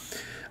 but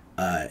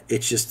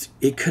it's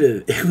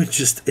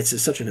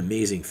such an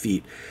amazing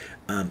feat.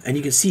 And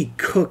you can see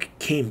Cook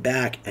came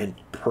back, and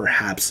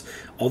perhaps,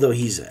 although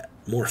he's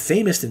more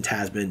famous than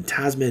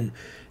Tasman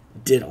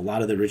did a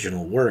lot of the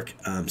original work,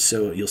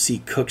 so you'll see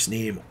Cook's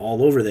name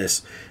all over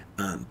this.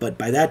 But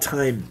by that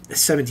time, the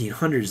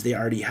 1700s, they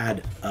already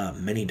had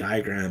many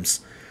diagrams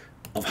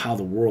of how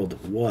the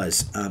world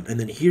was. And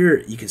then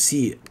here you can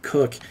see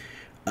Cook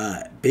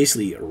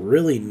basically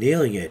really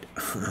nailing it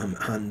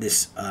on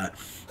this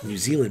New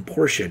Zealand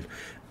portion.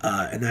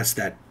 And that's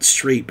that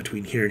strait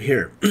between here and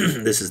here.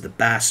 This is the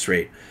Bass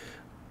Strait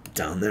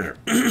down there.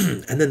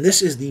 And then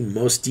this is the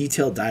most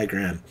detailed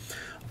diagram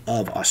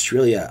of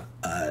Australia.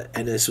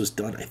 And this was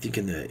done, I think,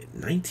 in the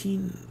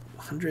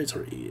 1900s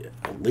or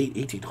late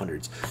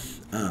 1800s,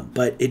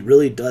 but it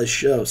really does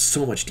show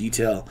so much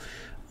detail,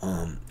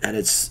 and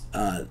it's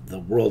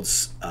the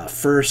world's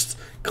first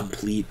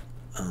complete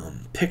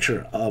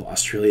picture of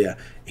Australia,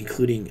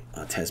 including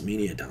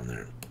Tasmania down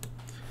there.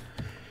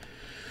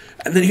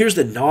 And then here's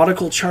the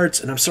nautical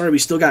charts, and I'm sorry we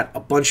still got a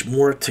bunch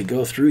more to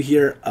go through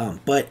here,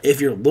 but if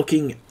you're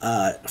looking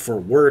for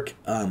work,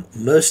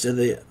 most of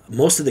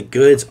the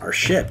goods are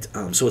shipped,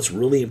 so it's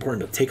really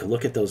important to take a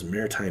look at those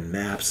maritime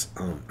maps.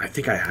 I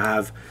think I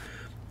have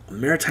a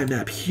maritime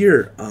map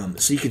here,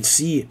 so you can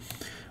see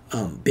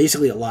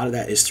basically a lot of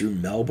that is through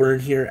Melbourne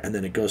here, and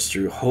then it goes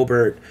through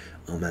Hobart,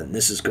 and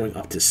this is going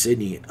up to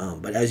Sydney,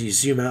 but as you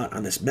zoom out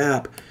on this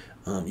map,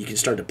 you can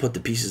start to put the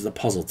pieces of the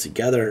puzzle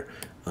together,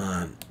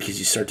 because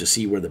you start to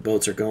see where the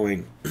boats are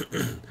going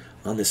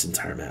on this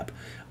entire map.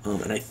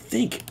 And I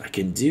think I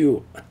can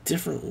do a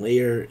different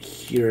layer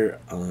here,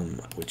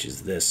 which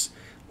is this.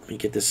 Let me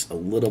get this a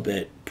little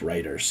bit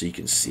brighter so you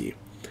can see.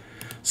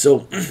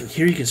 So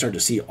here you can start to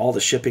see all the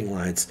shipping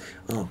lines,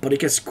 but it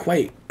gets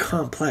quite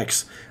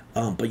complex.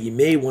 But you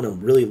may want to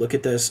really look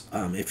at this.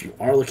 If you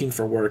are looking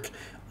for work,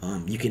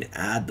 you can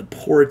add the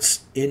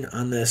ports in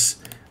on this,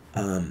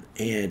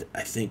 and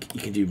I think you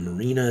can do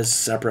marinas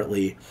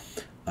separately.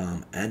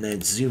 And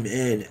then zoom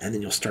in, and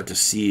then you'll start to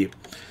see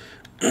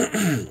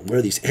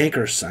where these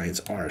anchor signs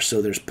are.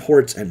 So there's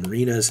ports and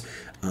marinas.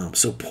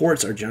 So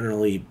ports are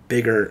generally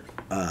bigger.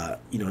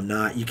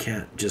 You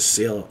can't just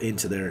sail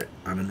into there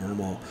on a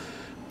normal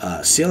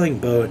sailing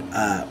boat,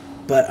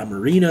 but a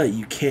marina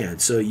you can.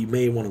 So you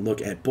may want to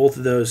look at both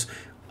of those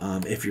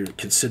if you're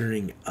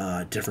considering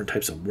different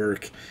types of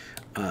work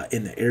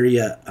in the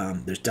area.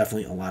 There's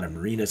definitely a lot of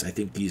marinas. I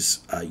think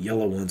these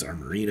yellow ones are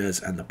marinas,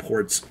 and the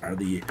ports are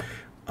the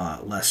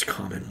less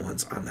common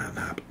ones on that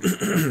map.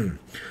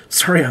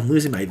 Sorry, I'm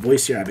losing my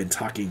voice here. I've been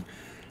talking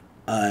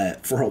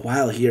for a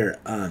while here,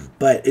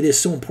 but it is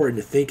so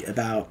important to think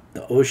about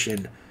the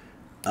ocean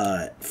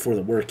for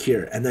the work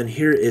here. And then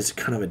here is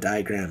kind of a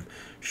diagram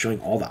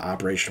showing all the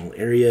operational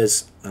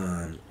areas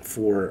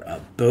for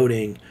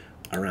boating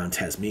around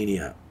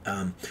Tasmania.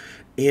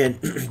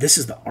 And this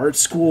is the art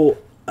school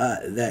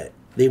that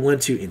they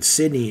went to in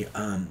Sydney,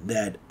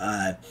 that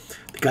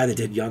the guy that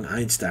did Young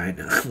Einstein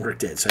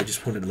worked at. So I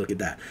just wanted to look at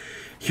that.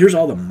 Here's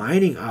all the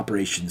mining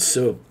operations.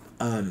 So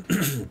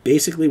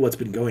Basically what's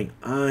been going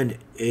on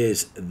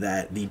is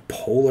that the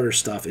polar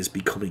stuff is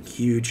becoming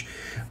huge.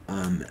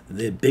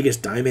 The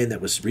biggest diamond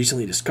that was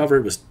recently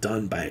discovered was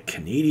done by a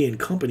Canadian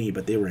company,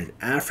 but they were in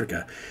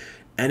Africa.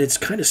 And it's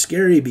kind of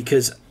scary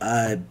because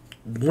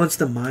once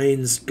the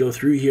mines go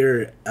through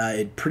here,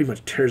 it pretty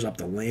much tears up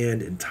the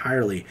land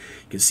entirely.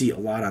 You can see a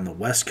lot on the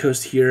west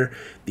coast here.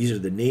 These are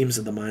the names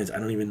of the mines. I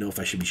don't even know if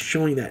I should be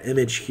showing that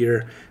image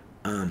here.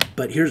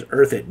 But here's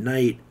Earth at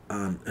night,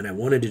 and I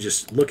wanted to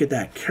just look at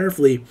that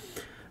carefully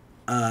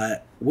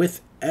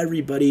with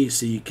everybody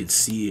so you can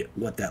see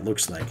what that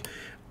looks like.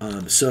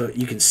 So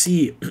you can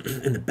see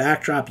in the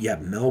backdrop you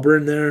have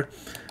Melbourne there,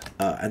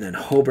 and then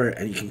Hobart,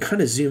 and you can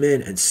kind of zoom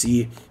in and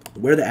see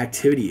where the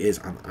activity is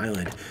on the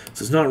island.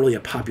 So it's not really a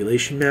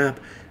population map,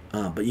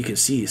 but you can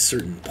see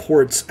certain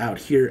ports out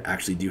here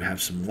actually do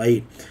have some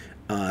light.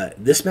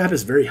 This map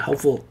is very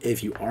helpful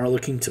if you are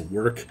looking to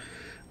work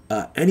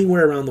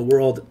anywhere around the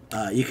world.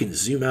 You can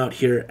zoom out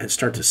here and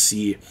start to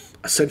see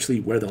essentially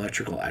where the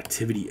electrical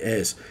activity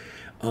is.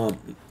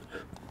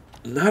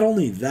 Not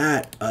only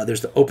that,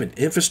 there's the open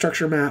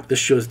infrastructure map. This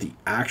shows the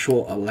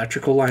actual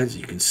electrical lines.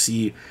 You can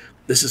see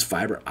this is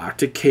fiber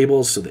optic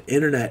cables, so the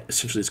internet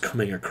essentially is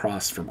coming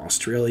across from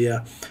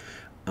Australia,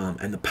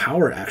 and the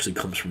power actually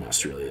comes from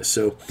Australia.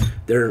 So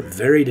they're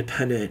very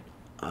dependent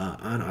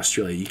on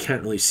Australia. You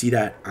can't really see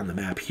that on the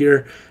map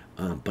here,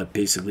 but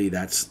basically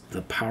that's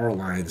the power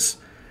lines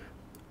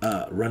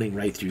running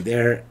right through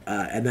there,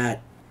 and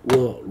that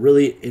will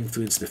really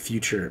influence the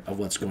future of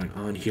what's going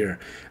on here.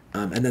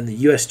 And then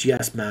the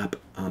USGS map,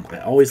 I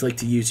always like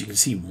to use, you can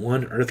see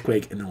one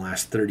earthquake in the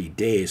last 30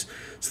 days.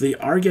 So they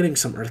are getting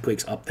some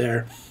earthquakes up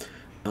there,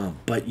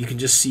 but you can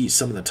just see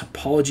some of the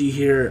topology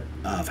here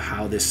of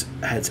how this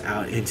heads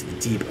out into the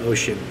deep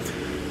ocean,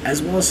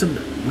 as well as some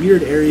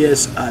weird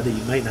areas that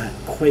you might not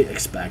quite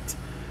expect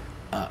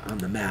on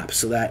the map.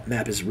 So that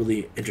map is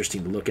really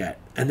interesting to look at.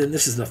 And then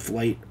this is the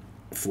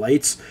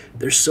flights.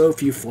 There's so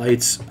few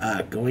flights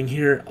going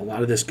here. A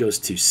lot of this goes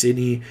to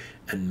Sydney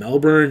and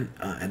Melbourne,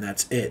 and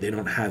that's it. They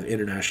don't have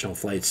international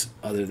flights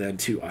other than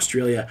to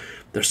Australia.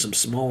 There's some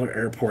smaller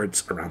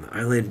airports around the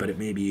island, but it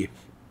may be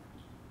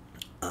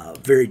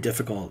very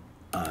difficult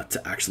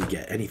to actually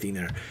get anything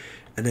there.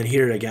 And then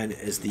here again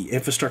is the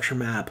infrastructure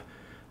map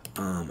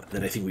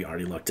that I think we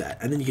already looked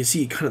at. And then you can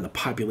see kind of the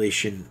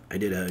population. I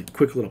did a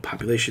quick little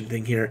population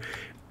thing here.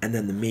 And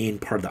then the main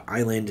part of the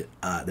island,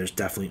 there's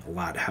definitely a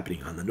lot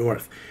happening on the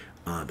north.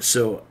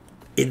 So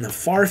in the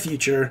far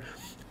future,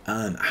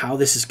 how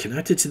this is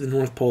connected to the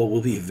North Pole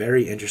will be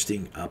very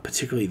interesting,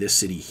 particularly this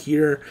city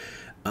here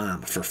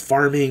for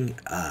farming,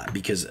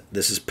 because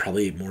this is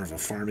probably more of a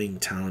farming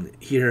town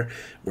here,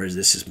 whereas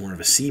this is more of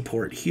a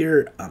seaport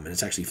here, and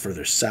it's actually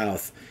further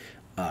south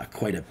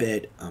quite a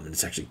bit, and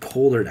it's actually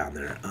colder down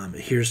there.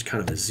 Here's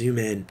kind of a zoom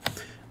in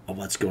of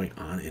what's going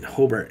on in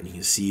Hobart, and you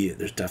can see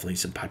there's definitely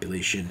some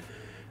population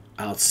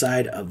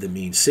outside of the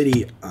main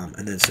city,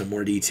 and then some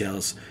more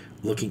details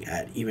looking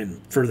at even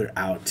further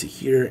out to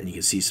here, and you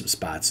can see some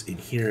spots in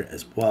here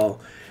as well.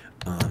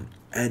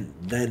 And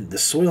then the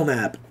soil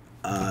map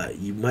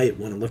you might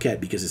want to look at,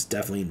 because it's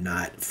definitely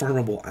not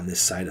farmable on this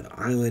side of the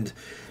island.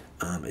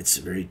 It's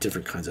very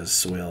different kinds of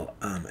soil.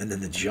 And then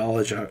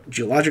the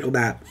geological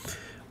map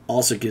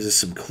also gives us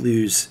some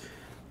clues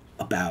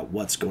about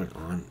what's going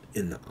on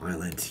in the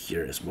island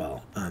here as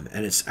well.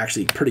 And it's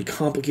actually pretty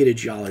complicated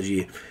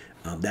geology.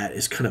 That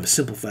is kind of a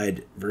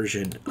simplified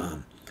version,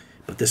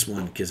 but this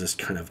one gives us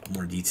kind of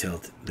more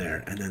detailed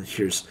there. And then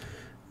here's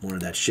more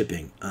of that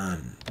shipping.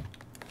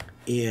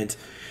 And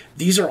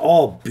these are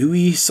all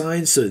buoy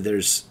signs. So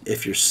there's,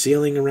 if you're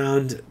sailing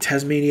around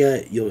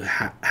Tasmania, you'll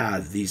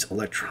have these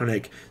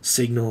electronic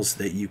signals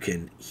that you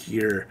can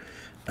hear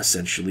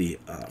essentially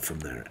from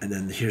there. And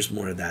then here's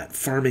more of that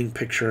farming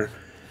picture.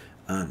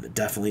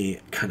 Definitely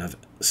kind of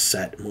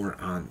set more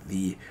on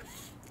the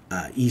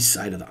east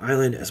side of the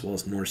island as well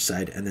as north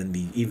side, and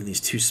then even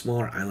these two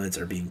smaller islands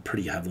are being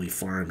pretty heavily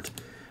farmed,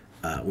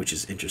 which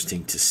is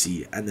interesting to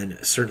see. And then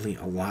certainly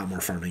a lot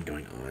more farming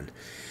going on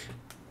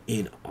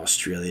in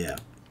Australia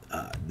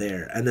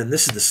there. And then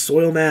this is the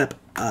soil map.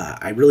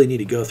 I really need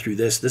to go through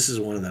this. This is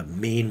one of the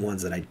main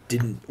ones that I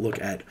didn't look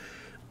at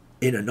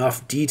in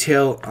enough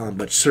detail,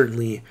 but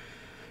certainly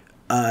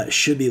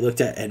should be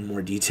looked at in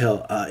more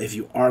detail if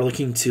you are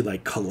looking to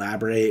like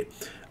collaborate.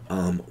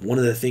 One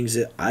of the things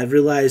that I've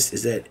realized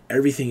is that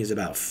everything is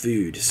about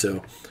food.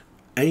 So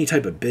any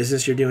type of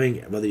business you're doing,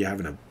 whether you're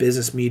having a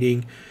business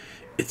meeting,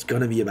 it's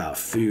going to be about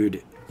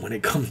food. When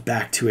it comes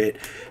back to it,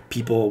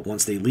 people,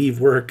 once they leave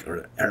work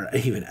or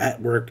even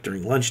at work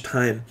during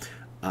lunchtime,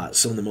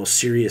 some of the most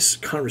serious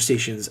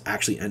conversations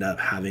actually end up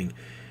having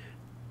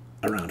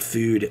around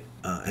food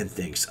and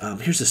things.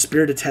 Here's the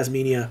spirit of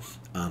Tasmania.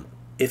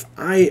 If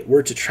I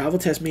were to travel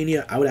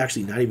Tasmania, I would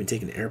actually not even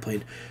take an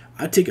airplane.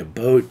 I'd take a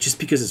boat, just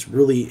because it's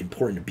really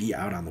important to be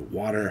out on the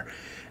water,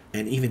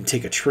 and even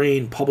take a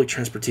train. Public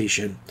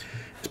transportation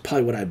is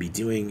probably what I'd be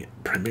doing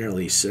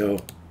primarily. So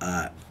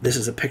this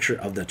is a picture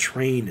of the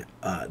train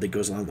that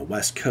goes along the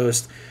west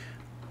coast.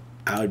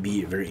 I would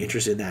be very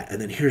interested in that.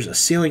 And then here's a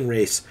sailing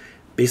race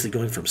basically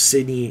going from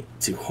Sydney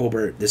to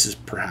Hobart. This is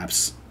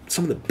perhaps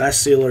some of the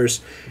best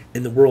sailors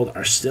in the world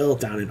are still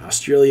down in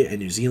Australia and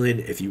New Zealand.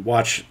 If you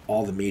watch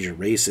all the major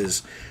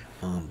races,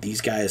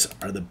 these guys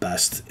are the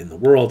best in the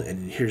world.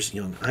 And here's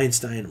young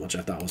Einstein, which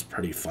I thought was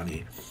pretty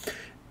funny,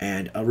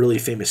 and a really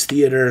famous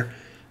theater.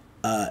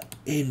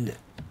 And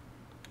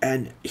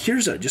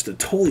here's just a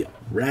totally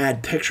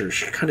rad picture,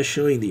 kind of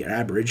showing the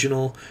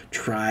Aboriginal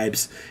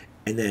tribes,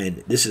 and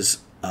then this is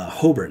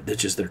Hobart,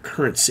 which is their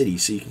current city.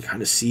 So you can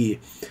kind of see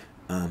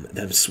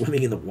them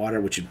swimming in the water,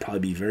 which would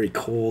probably be very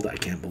cold. I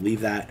can't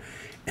believe that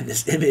in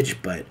this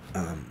image, but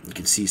you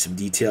can see some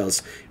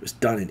details. It was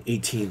done in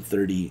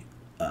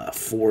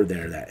 1834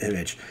 there, that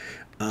image.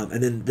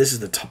 And then this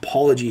is the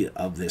topology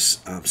of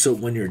this. So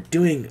when you're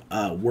doing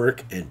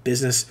work and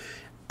business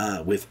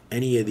with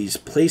any of these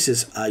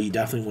places, you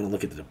definitely want to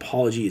look at the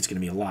topology. It's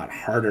going to be a lot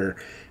harder.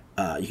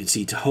 You can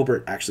see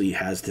Hobart actually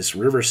has this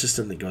river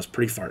system that goes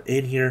pretty far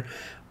in here,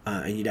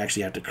 and you'd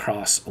actually have to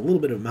cross a little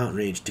bit of mountain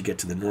range to get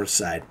to the north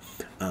side.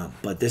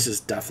 But this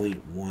is definitely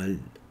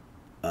one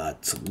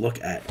to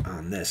look at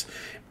on this,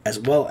 as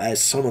well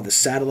as some of the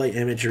satellite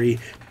imagery.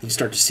 You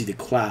start to see the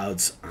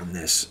clouds on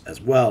this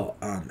as well.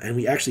 And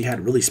we actually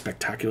had really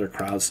spectacular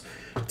clouds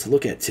to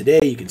look at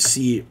today. You can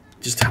see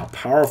just how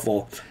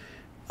powerful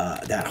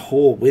that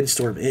whole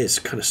windstorm is,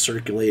 kind of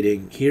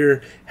circulating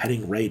here,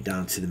 heading right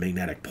down to the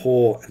magnetic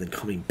pole, and then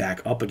coming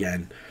back up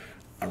again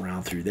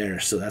around through there.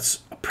 So that's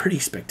a pretty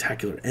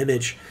spectacular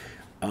image,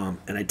 and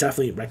I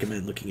definitely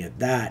recommend looking at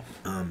that.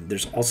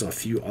 There's also a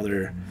few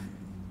other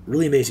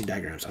really amazing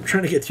diagrams. I'm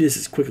trying to get through this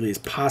as quickly as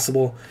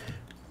possible,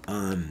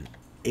 and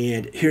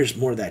here's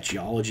more of that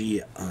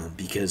geology,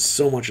 because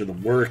so much of the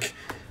work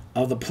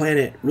of the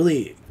planet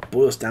really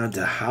boils down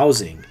to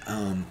housing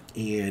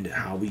and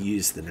how we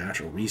use the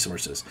natural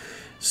resources.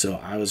 So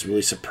I was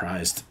really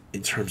surprised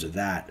in terms of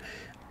that.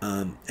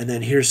 And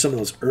then here's some of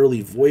those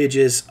early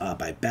voyages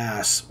by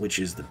Bass, which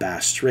is the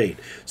Bass Strait.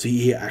 So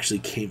he actually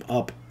came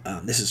up,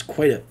 this is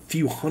quite a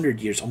few hundred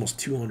years, almost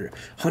 200,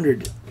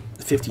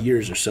 150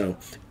 years or so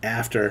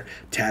after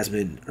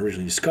Tasman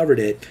originally discovered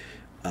it.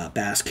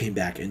 Bass came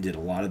back and did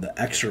a lot of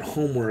the extra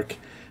homework,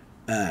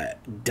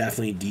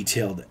 definitely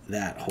detailed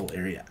that whole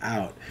area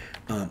out.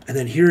 And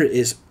then here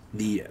is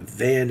the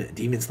Van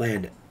Diemen's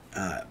Land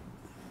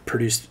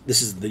produced.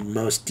 This is the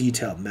most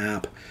detailed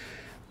map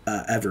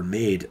ever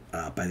made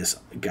by this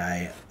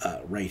guy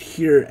right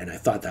here, and I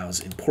thought that was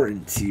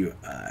important to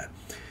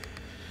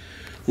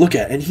look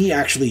at. And he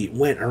actually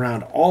went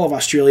around all of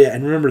Australia,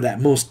 and remember that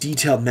most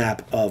detailed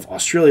map of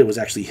Australia was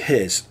actually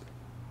his.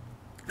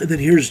 And then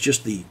here's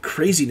just the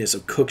craziness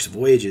of Cook's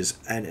voyages,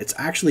 and it's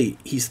actually,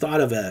 he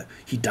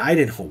died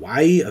in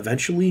Hawaii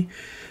eventually,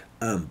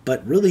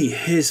 but really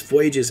his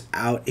voyages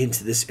out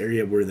into this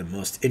area were the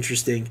most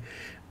interesting.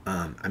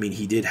 I mean,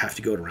 he did have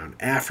to go around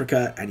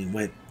Africa, and he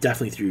went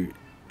definitely through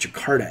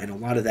Jakarta, and a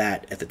lot of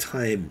that at the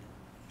time,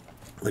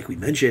 like we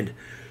mentioned,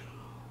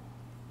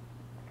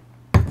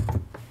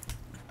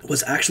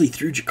 was actually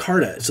through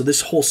Jakarta. So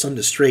this whole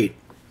Sunda Strait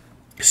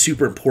is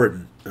super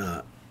important.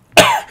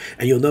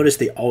 And you'll notice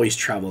they always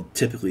traveled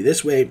typically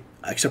this way,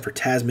 except for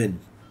Tasman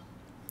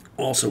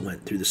also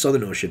went through the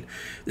Southern Ocean.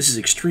 This is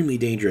extremely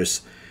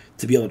dangerous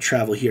to be able to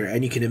travel here.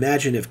 And you can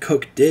imagine if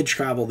Cook did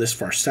travel this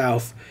far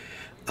south,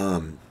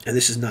 and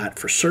this is not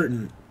for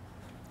certain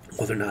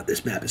whether or not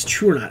this map is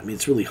true or not. I mean,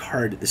 it's really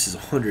hard. This is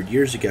 100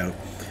 years ago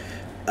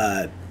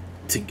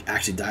to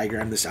actually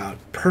diagram this out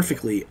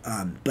perfectly.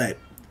 But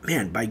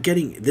man, by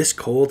getting this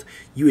cold,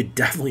 you would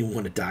definitely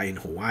want to die in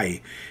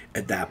Hawaii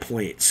at that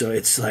point. So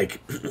it's like,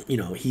 you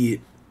know,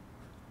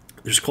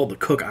 there's called the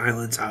Cook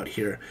Islands out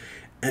here,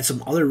 and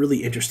some other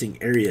really interesting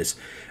areas.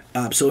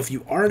 So if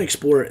you are an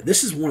explorer,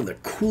 this is one of the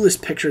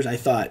coolest pictures I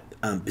thought,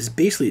 is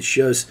basically it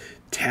shows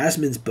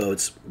Tasman's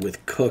boats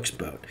with Cook's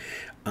boat.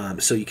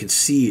 So you can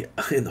see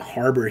in the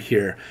harbor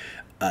here,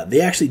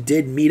 they actually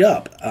did meet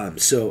up.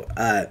 So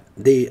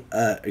there's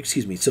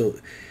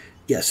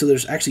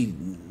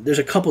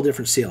a couple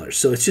different sailors.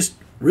 So it's just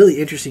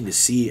really interesting to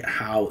see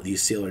how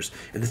these sailors,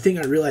 and the thing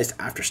I realized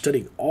after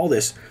studying all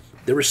this,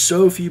 there were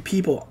so few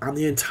people on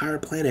the entire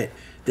planet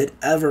that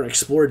ever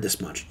explored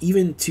this much.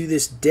 Even to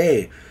this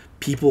day,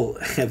 people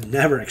have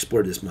never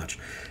explored this much.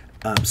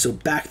 So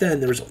back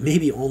then, there was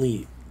maybe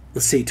only,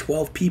 let's say,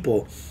 12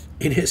 people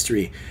in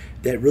history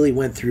that really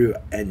went through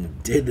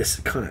and did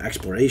this kind of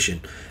exploration.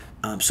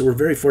 So we're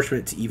very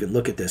fortunate to even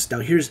look at this.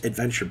 Now here's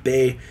Adventure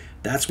Bay.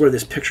 That's where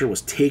this picture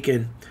was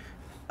taken,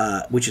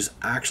 which is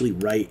actually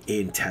right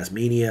in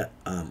Tasmania,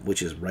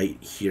 which is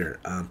right here.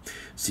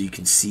 So you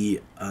can see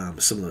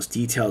some of those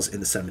details in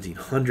the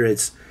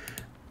 1700s,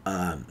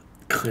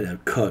 kind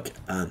of Cook.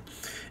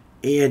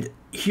 And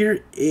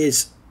here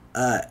is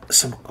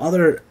some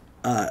other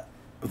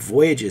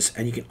voyages,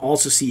 and you can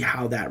also see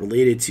how that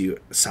related to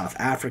South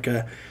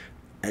Africa.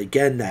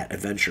 Again, that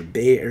Adventure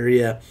Bay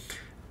area,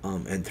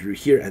 and through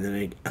here, and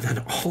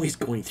then always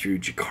going through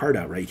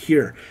Jakarta right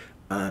here,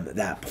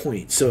 that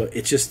point. So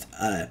it's just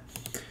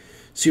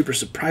super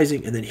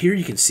surprising. And then here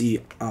you can see,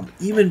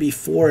 even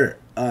before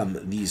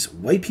these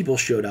white people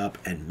showed up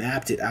and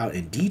mapped it out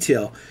in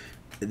detail,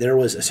 there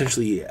was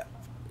essentially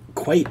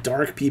quite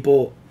dark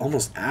people,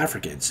 almost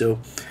African. So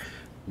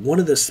one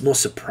of the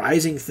most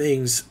surprising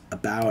things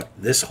about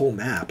this whole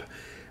map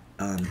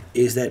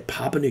is that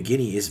Papua New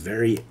Guinea is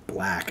very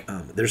black.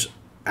 There's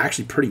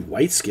actually pretty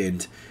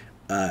white-skinned.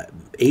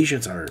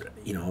 Asians are,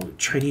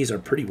 Chinese are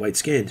pretty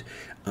white-skinned,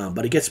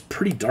 but it gets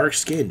pretty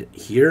dark-skinned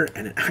here,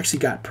 and it actually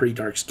got pretty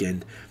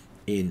dark-skinned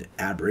in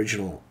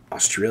Aboriginal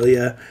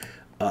Australia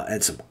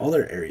and some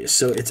other areas.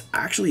 So it's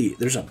actually,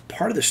 there's a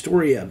part of the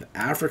story of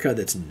Africa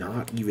that's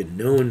not even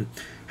known,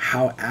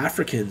 how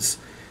Africans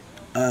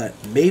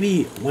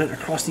maybe went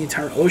across the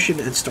entire ocean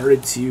and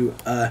started to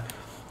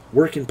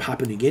work in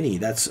Papua New Guinea.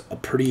 That's a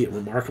pretty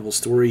remarkable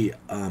story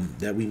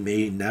that we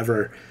may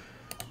never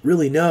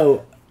really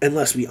know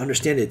unless we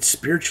understand it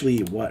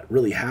spiritually what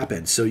really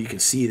happened. So you can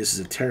see this is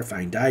a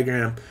terrifying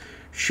diagram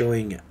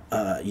showing,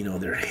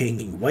 they're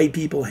hanging white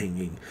people,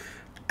 hanging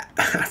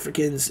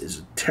Africans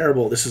is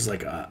terrible. This is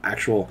like an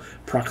actual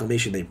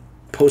proclamation. They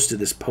posted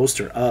this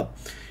poster up.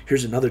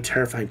 Here's another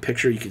terrifying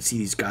picture. You can see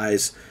these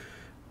guys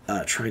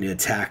trying to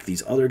attack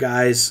these other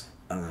guys.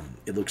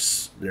 It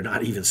looks, they're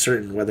not even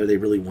certain whether they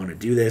really want to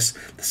do this.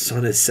 The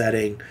sun is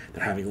setting.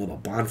 They're having a little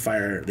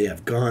bonfire. They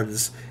have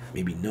guns,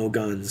 maybe no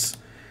guns.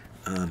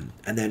 And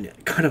then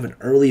kind of an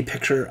early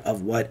picture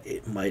of what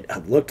it might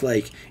have looked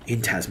like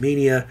in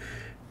Tasmania,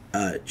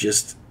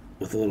 just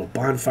with a little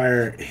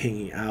bonfire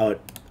hanging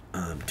out,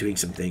 doing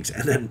some things.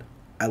 And then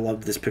I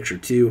love this picture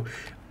too,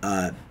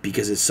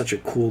 because it's such a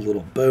cool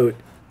little boat,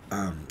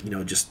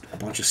 just a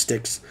bunch of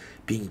sticks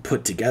being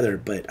put together.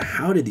 But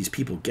how did these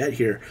people get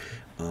here?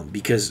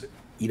 Because,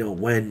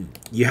 when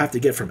you have to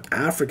get from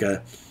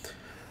Africa,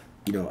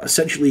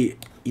 essentially,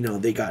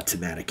 they got to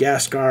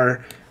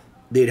Madagascar,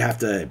 they'd have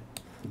to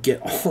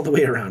get all the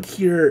way around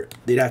here,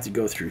 they'd have to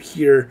go through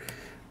here,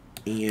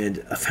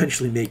 and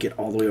eventually make it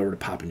all the way over to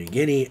Papua New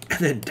Guinea, and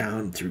then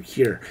down through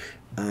here.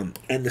 And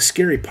the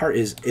scary part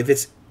is, if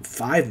it's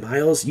 5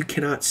 miles, you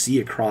cannot see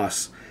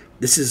across.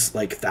 This is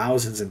like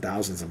thousands and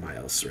thousands of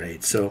miles,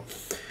 right? So,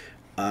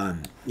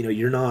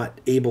 you're not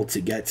able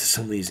to get to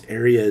some of these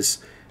areas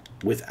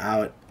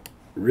without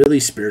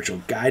really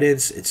spiritual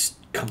guidance. It's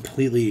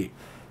completely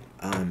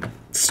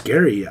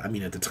scary. I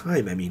mean, at the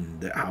time,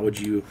 how would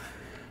you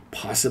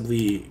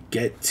possibly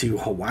get to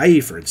Hawaii,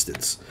 for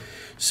instance?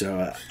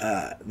 So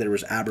there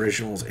was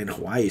Aboriginals in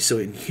Hawaii. So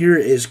in here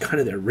is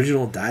kind of the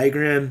original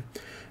diagram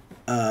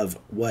of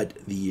what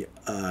the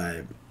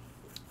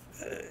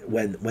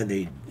when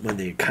they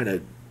kind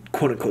of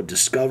quote unquote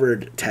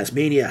discovered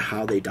Tasmania,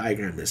 how they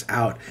diagrammed this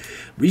out.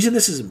 Reason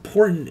this is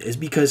important is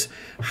because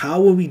how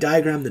will we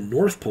diagram the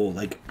North Pole?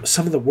 Like,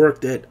 some of the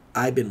work that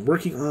I've been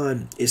working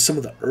on is some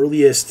of the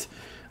earliest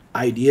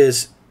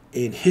ideas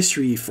in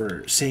history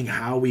for saying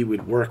how we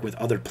would work with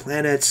other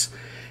planets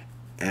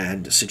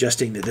and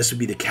suggesting that this would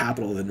be the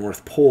capital of the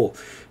North Pole.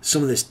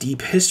 Some of this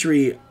deep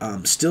history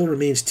still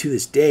remains to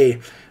this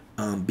day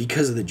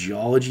because of the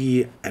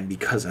geology and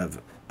because of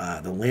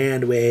the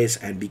landways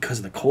and because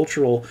of the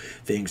cultural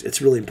things.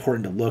 It's really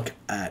important to look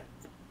at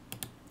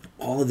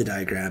all of the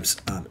diagrams.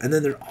 And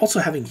then they're also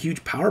having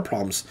huge power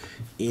problems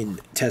in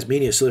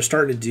Tasmania. So they're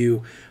starting to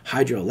do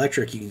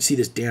hydroelectric. You can see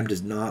this dam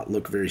does not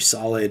look very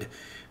solid.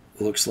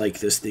 It looks like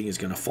this thing is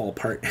going to fall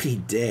apart any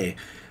day.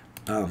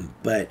 And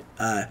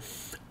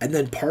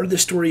then part of the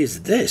story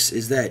is this,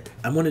 is that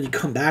I wanted to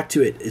come back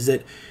to it, is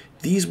that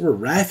these were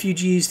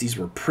refugees, these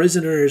were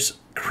prisoners,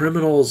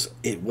 criminals.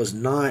 It was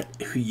not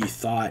who you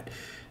thought.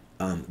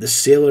 The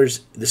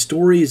sailors, the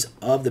stories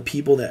of the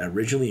people that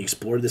originally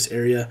explored this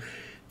area,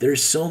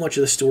 there's so much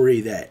of the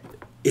story that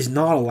is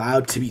not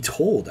allowed to be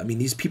told. I mean,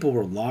 these people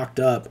were locked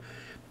up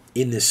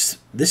in this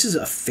is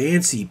a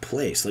fancy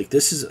place. Like,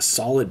 this is a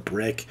solid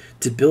brick.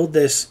 To build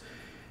this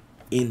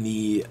in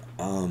the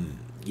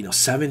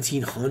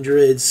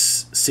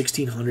 1700s,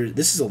 1600s,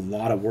 this is a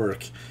lot of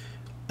work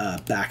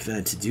back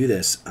then to do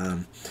this.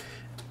 And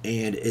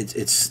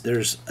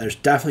there's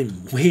definitely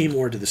way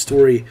more to the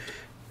story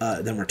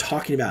than we're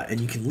talking about.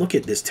 And you can look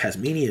at this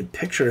Tasmanian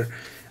picture,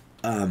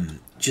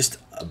 just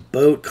a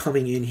boat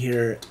coming in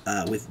here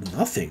with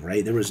nothing,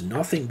 right? There was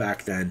nothing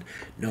back then,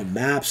 no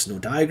maps, no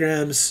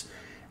diagrams.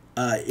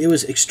 It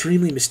was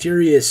extremely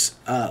mysterious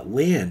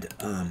land,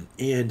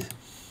 and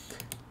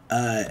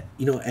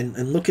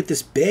look at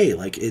this bay.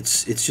 Like,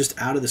 it's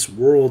just out of this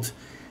world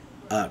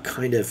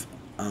kind of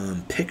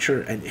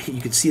picture, and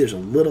you can see there's a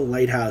little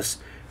lighthouse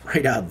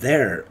right out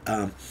there,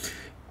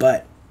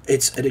 but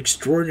it's an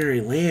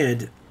extraordinary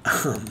land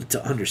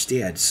to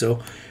understand. So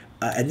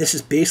and this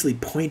is basically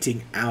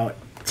pointing out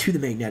to the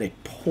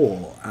magnetic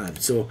pole,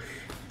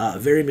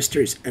 very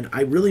mysterious. And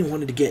I really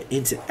wanted to get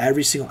into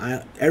every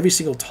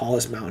single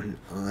tallest mountain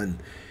on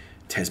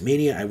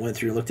Tasmania. I went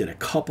through and looked at a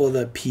couple of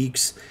the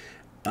peaks,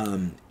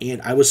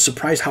 and I was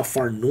surprised how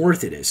far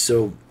north it is.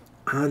 So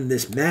on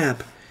this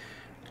map,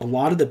 a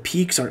lot of the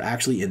peaks are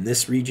actually in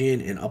this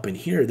region, and up in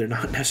here, they're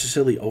not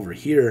necessarily over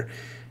here.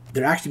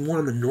 they're actually more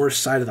on the north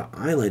side of the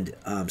island,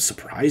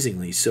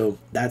 surprisingly. So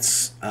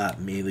that's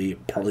mainly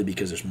partly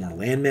because there's more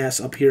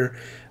landmass up here.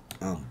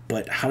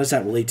 But how does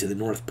that relate to the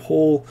North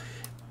Pole?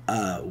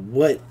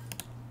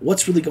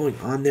 What's really going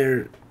on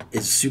there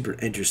is super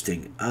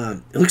interesting.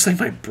 It looks like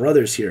my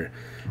brother's here.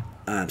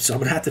 So I'm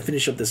going to have to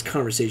finish up this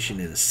conversation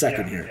in a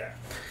second here.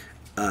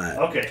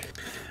 Okay.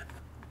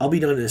 I'll be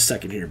done in a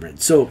second here,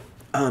 Brent. So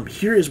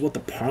here is what the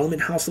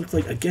Parliament House looked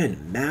like.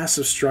 Again,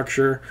 massive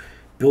structure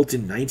built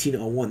in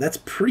 1901. That's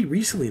pretty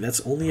recently.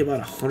 That's only about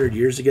 100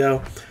 years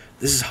ago.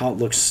 This is how it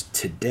looks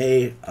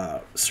today.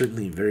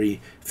 Certainly very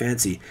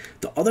fancy.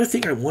 The other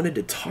thing I wanted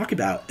to talk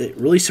about that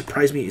really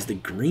surprised me is the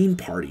Green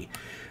Party.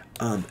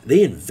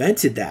 They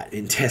invented that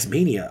in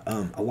Tasmania.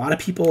 A lot of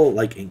people,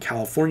 like in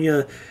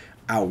California,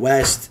 out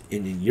west,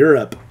 and in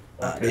Europe,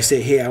 they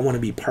say, "Hey, I want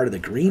to be part of the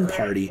Green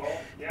Party,"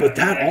 but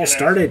that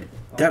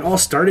all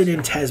started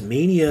in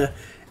Tasmania,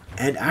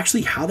 and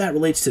actually how that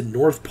relates to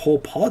North Pole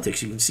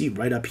politics. You can see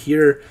right up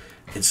here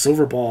in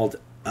Silverbald,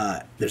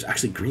 there's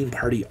actually Green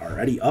Party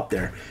already up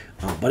there,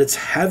 but it's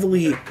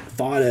heavily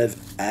thought of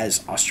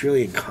as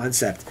Australian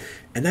concept.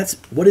 And that's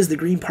what is the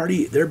Green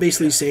Party? They're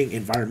basically saying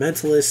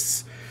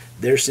environmentalists.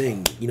 They're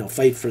saying,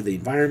 fight for the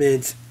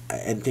environment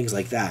and things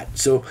like that.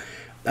 So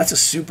that's a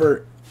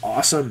super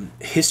awesome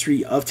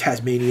history of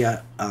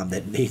Tasmania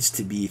that needs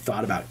to be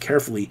thought about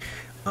carefully,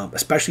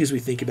 especially as we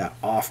think about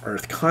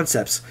off-Earth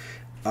concepts.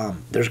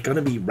 There's going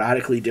to be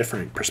radically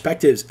different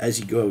perspectives as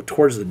you go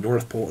towards the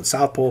North Pole and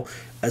South Pole,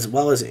 as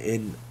well as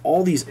in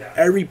all these,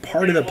 every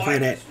part of the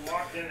planet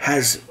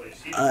has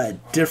some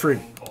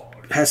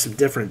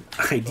different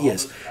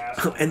ideas.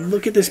 And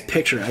look at this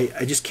picture.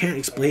 I just can't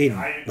explain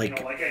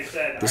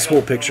this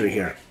whole picture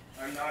here.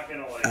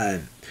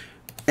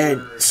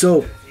 And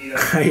so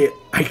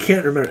I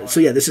can't remember. So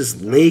yeah, this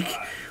is Lake.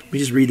 Let me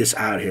just read this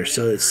out here.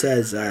 So it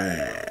says,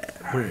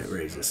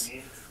 where is this?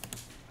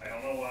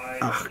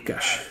 Oh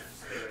gosh.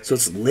 So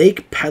it's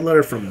Lake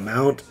Peddler from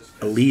Mount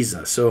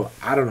Eliza. So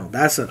I don't know.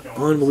 That's an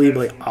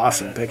unbelievably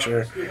awesome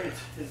picture.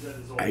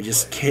 I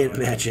just can't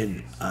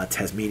imagine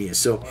Tasmania.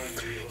 So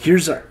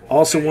here's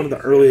also one of the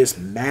earliest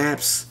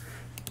maps.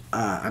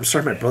 I'm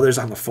sorry, my brother's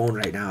on the phone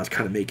right now. It's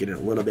kind of making it a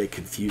little bit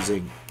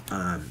confusing.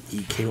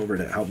 He came over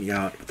to help me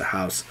out with the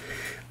house.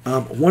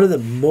 One of the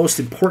most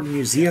important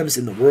museums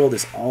in the world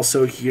is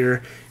also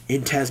here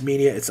in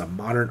Tasmania. It's a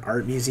modern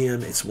art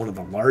museum. It's one of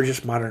the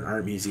largest modern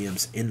art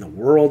museums in the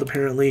world,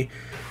 apparently.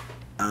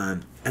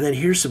 And then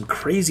here's some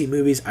crazy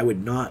movies. I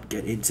would not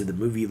get into the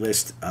movie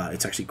list.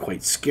 It's actually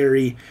quite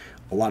scary.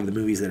 A lot of the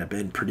movies that have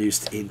been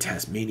produced in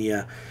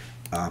Tasmania.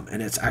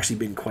 And it's actually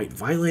been quite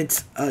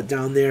violent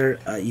down there.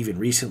 Even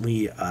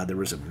recently, there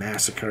was a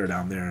massacre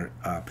down there.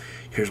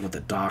 Here's what the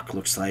dock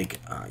looks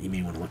like. You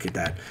may want to look at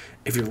that.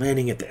 If you're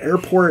landing at the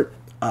airport,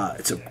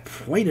 it's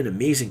quite an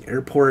amazing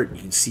airport.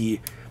 You can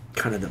see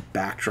kind of the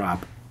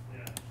backdrop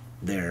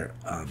there.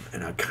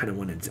 And I kind of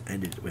wanted to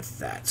end it with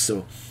that.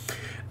 So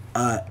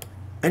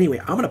anyway,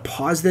 I'm going to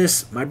pause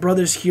this. My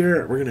brother's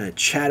here. We're going to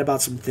chat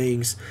about some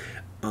things.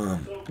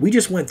 We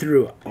just went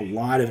through a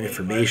lot of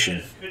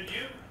information.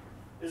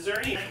 Is there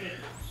any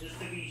just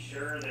to be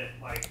sure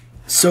that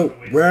so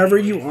wherever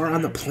you are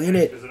on the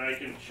planet,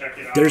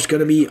 there's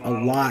going to be a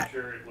lot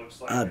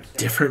of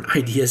different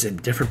ideas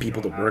and different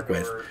people to work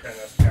with.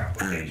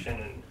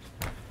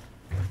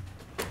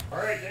 All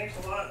right, thanks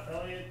a lot,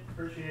 Elliot.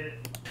 Appreciate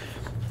it.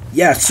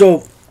 Yeah,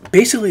 so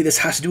basically this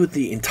has to do with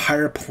the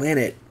entire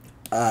planet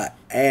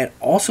and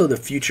also the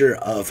future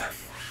of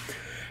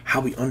how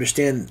we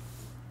understand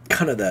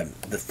kind of the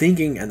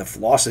thinking and the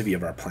philosophy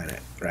of our planet,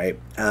 right?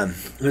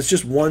 It's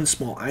just one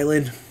small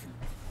island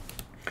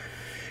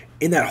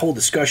in that whole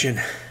discussion,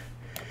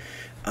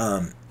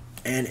 and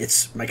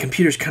it's my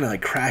computer's kind of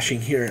like crashing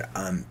here,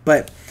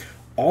 but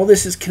all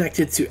this is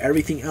connected to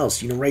everything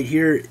else. Right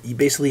here you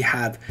basically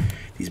have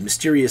these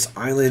mysterious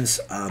islands,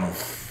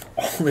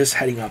 all this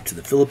heading up to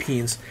the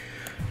Philippines.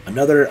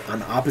 Another on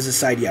the opposite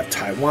side, you have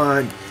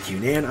Taiwan,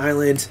 Yunnan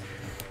Island.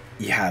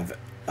 You have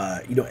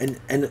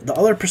and the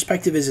other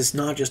perspective is it's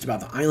not just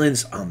about the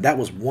islands. That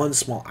was one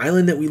small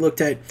island that we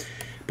looked at,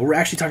 but we're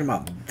actually talking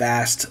about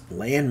vast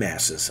land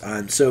masses.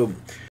 So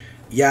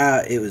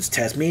yeah, it was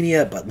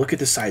Tasmania, but look at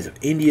the size of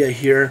India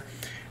here,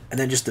 and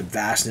then just the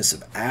vastness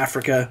of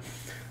Africa,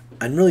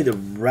 and really the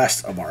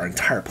rest of our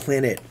entire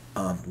planet,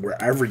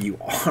 wherever you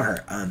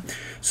are.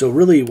 So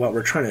really what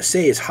we're trying to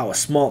say is how a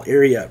small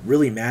area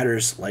really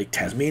matters, like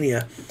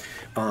Tasmania,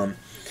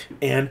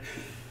 and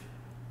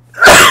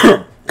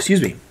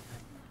excuse me,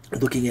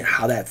 looking at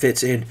how that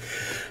fits in.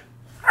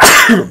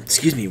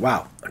 Excuse me.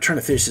 Wow, I'm trying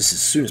to finish this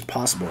as soon as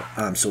possible,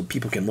 so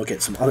people can look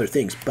at some other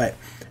things.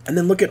 And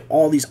then look at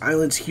all these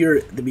islands here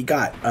that we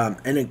got.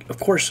 And of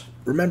course,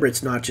 remember,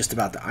 it's not just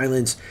about the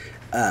islands,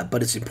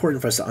 but it's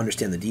important for us to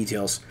understand the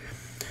details.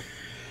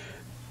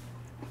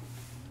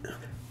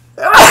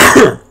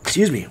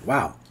 Excuse me.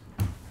 Wow,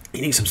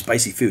 eating some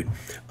spicy food.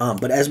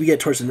 But as we get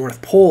towards the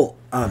North Pole,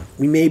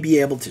 we may be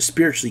able to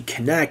spiritually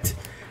connect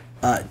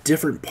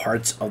different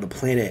parts of the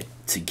planet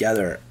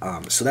together.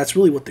 So that's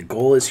really what the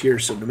goal is here.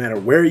 So no matter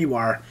where you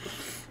are,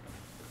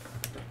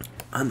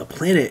 on the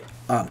planet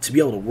to be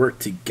able to work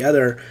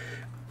together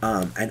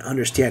and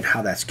understand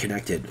how that's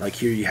connected. Like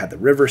here you have the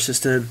river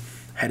system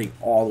heading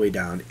all the way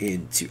down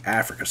into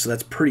Africa. So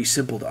that's pretty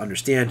simple to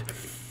understand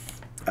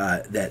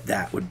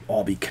that would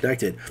all be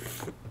connected.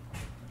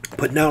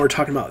 But now we're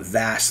talking about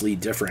vastly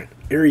different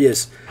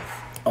areas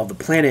of the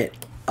planet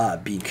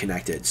being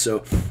connected.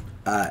 So,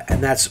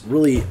 and that's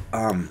really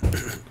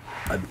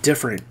a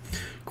different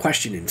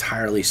question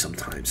entirely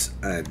sometimes.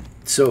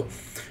 So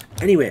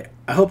anyway,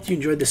 I hope you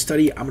enjoyed this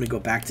study. I'm going to go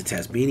back to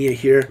Tasmania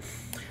here,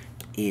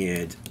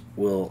 and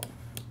we'll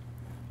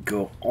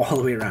go all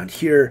the way around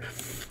here,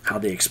 how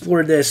they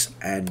explored this,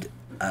 and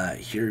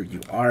here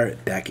you are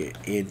back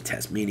in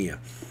Tasmania.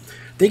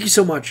 Thank you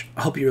so much.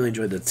 I hope you really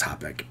enjoyed the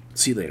topic.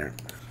 See you later.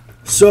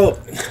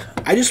 So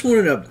I just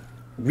wanted to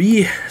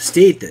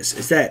restate this,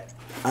 is that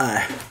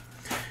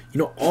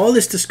all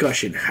this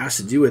discussion has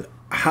to do with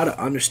how to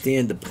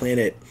understand the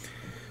planet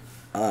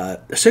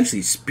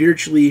essentially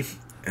spiritually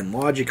and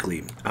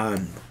logically.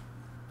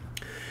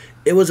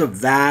 It was a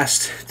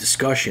vast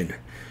discussion,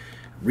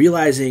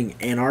 realizing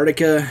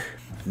Antarctica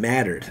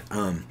mattered.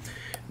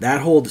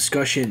 That whole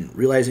discussion,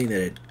 realizing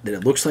that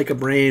it looks like a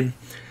brain,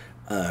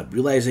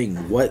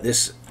 realizing what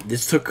this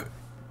took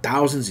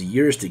thousands of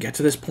years to get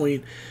to this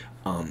point,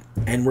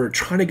 and we're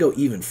trying to go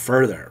even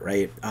further,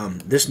 right?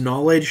 This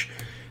knowledge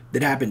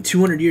that happened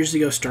 200 years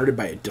ago started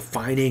by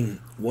defining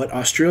what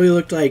Australia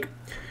looked like,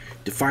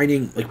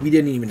 defining, like, we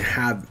didn't even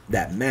have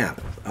that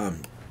map.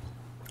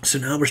 So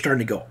now we're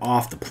starting to go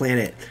off the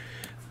planet.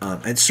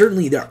 And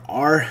certainly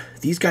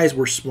these guys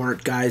were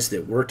smart guys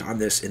that worked on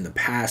this in the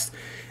past,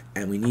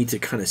 and we need to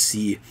kind of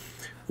see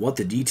what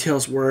the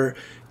details were.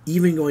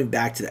 Even going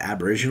back to the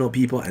Aboriginal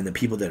people and the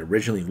people that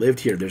originally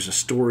lived here, there's a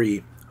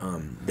story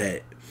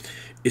that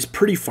is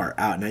pretty far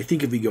out. And I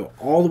think if we go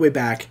all the way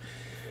back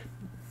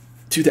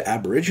to the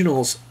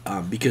Aboriginals,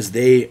 because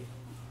they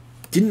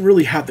didn't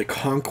really have the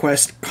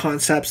conquest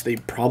concepts,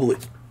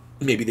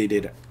 maybe they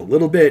did a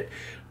little bit,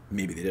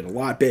 maybe they did a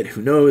lot bit,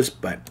 who knows,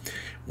 but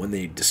when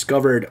they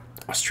discovered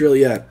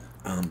Australia,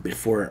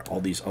 before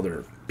all these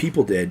other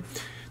people did,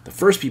 the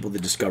first people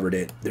that discovered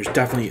it, there's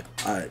definitely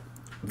a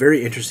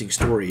very interesting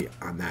story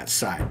on that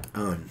side.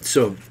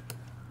 So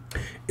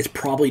it's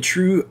probably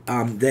true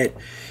that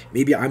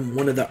maybe I'm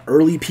one of the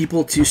early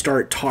people to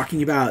start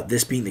talking about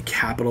this being the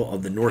capital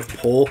of the North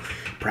Pole.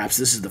 Perhaps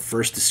this is the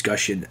first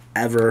discussion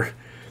ever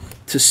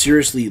to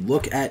seriously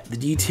look at the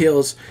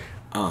details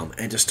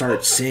and to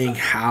start saying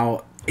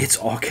how it's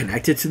all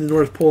connected to the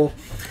North Pole.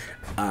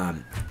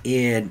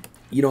 And,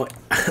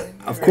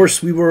 of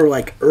course, we were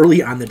like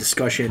early on the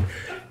discussion,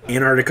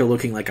 Antarctica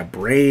looking like a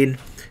brain.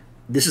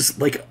 This is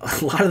like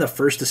a lot of the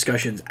first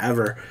discussions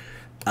ever.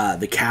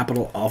 The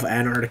capital of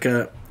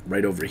Antarctica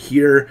right over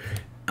here.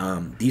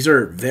 These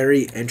are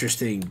very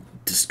interesting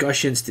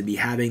discussions to be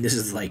having. This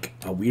is like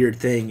a weird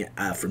thing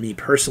for me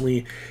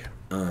personally,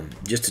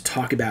 just to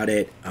talk about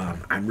it.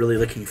 I'm really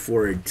looking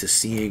forward to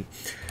seeing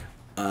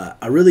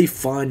a really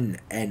fun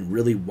and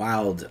really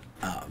wild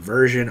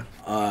version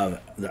of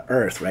the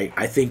Earth, right?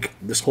 I think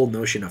this whole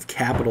notion of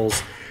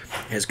capitals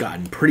has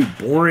gotten pretty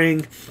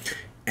boring,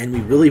 and we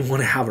really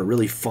want to have a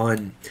really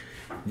fun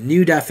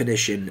new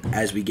definition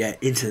as we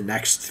get into the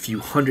next few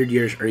hundred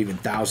years or even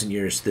 1,000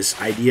 years.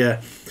 This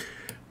idea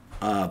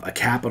of a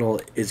capital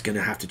is going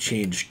to have to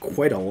change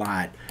quite a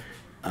lot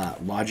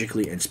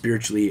logically and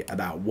spiritually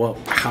about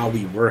how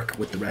we work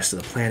with the rest of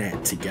the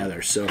planet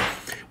together. So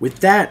with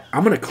that,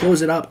 I'm going to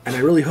close it up, and I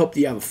really hope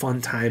that you have a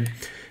fun time.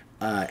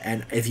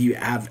 And if you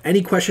have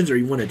any questions or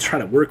you want to try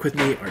to work with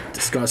me or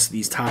discuss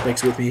these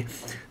topics with me,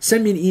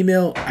 send me an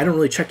email. I don't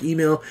really check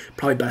email.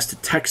 Probably best to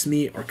text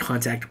me or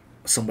contact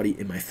somebody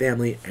in my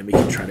family, and we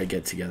can try to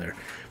get together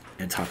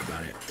and talk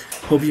about it.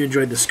 Hope you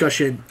enjoyed the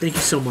discussion. Thank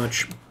you so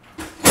much.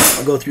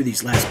 I'll go through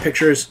these last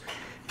pictures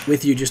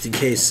with you just in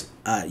case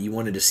you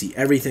wanted to see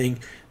everything.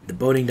 The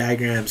boating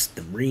diagrams,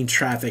 the marine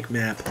traffic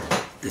map.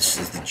 This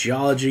is the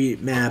geology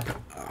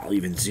map. I'll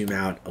even zoom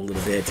out a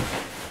little bit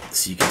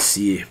so you can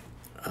see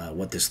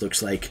what this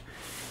looks like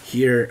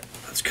here.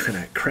 It's kind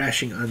of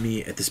crashing on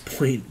me at this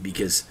point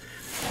because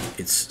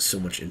it's so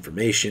much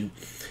information.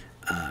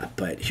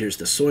 But here's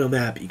the soil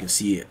map. You can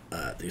see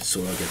the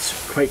soil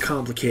gets quite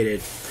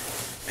complicated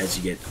as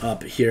you get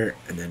up here,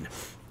 and then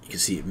you can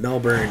see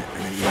Melbourne,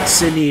 and then you got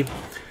Sydney,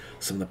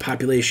 some of the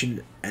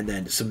population, and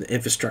then some of the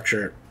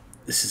infrastructure.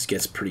 This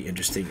gets pretty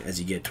interesting as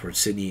you get towards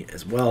Sydney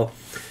as well.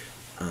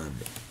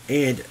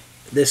 And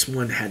this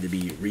one had to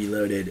be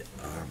reloaded,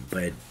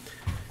 but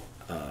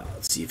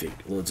let's see if it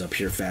loads up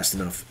here fast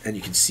enough. And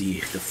you can see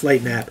the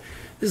flight map.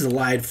 This is a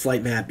live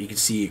flight map. You can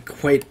see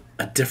quite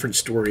a different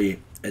story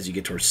as you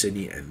get towards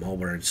Sydney and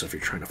Melbourne. So if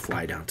you're trying to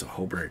fly down to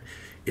Hobart,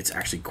 it's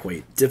actually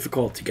quite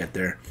difficult to get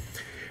there.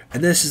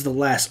 And this is the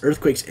last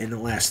earthquakes in the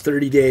last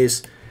 30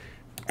 days.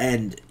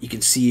 And you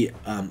can see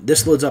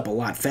this loads up a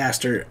lot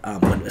faster,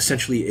 but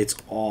essentially it's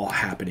all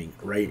happening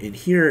right in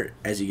here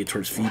as you get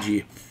towards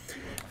Fiji,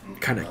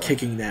 kind of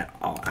kicking that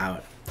all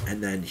out.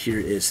 And then here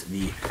is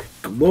the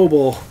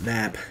global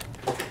map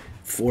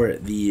for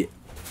the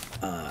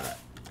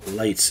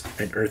lights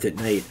and Earth at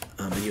night.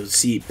 And you'll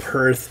see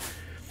Perth,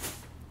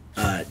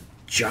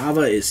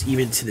 Java is,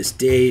 even to this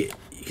day,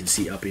 you can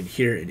see up in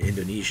here in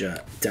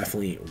Indonesia,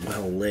 definitely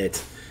well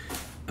lit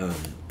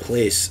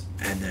place,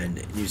 and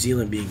then New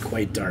Zealand being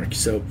quite dark.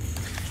 So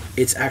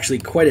it's actually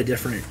quite a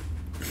different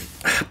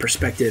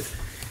perspective.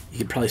 You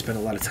could probably spend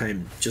a lot of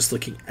time just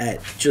looking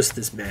at just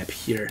this map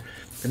here.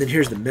 And then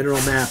here's the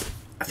mineral map.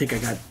 I think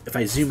if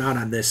I zoom out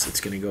on this,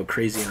 it's going to go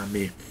crazy on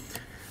me.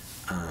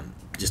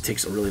 It just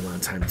takes a really long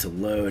time to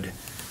load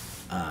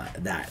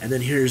that. And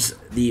then here's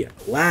the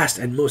last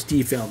and most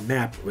detailed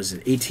map, was in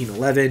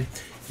 1811.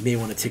 You may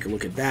want to take a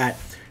look at that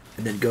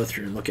and then go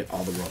through and look at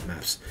all the world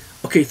maps.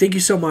 Okay, thank you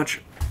so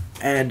much.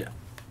 And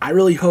I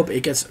really hope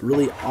it gets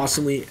really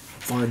awesomely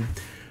fun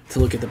to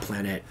look at the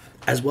planet,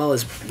 as well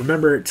as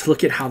remember to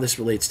look at how this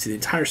relates to the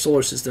entire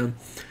solar system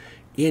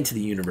and to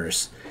the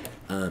universe.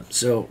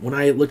 So when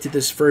I looked at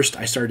this first,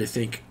 I started to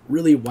think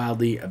really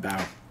wildly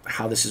about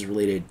how this is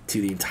related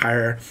to the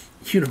entire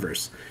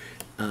universe.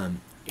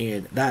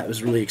 And that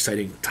was a really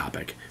exciting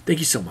topic. Thank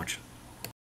you so much.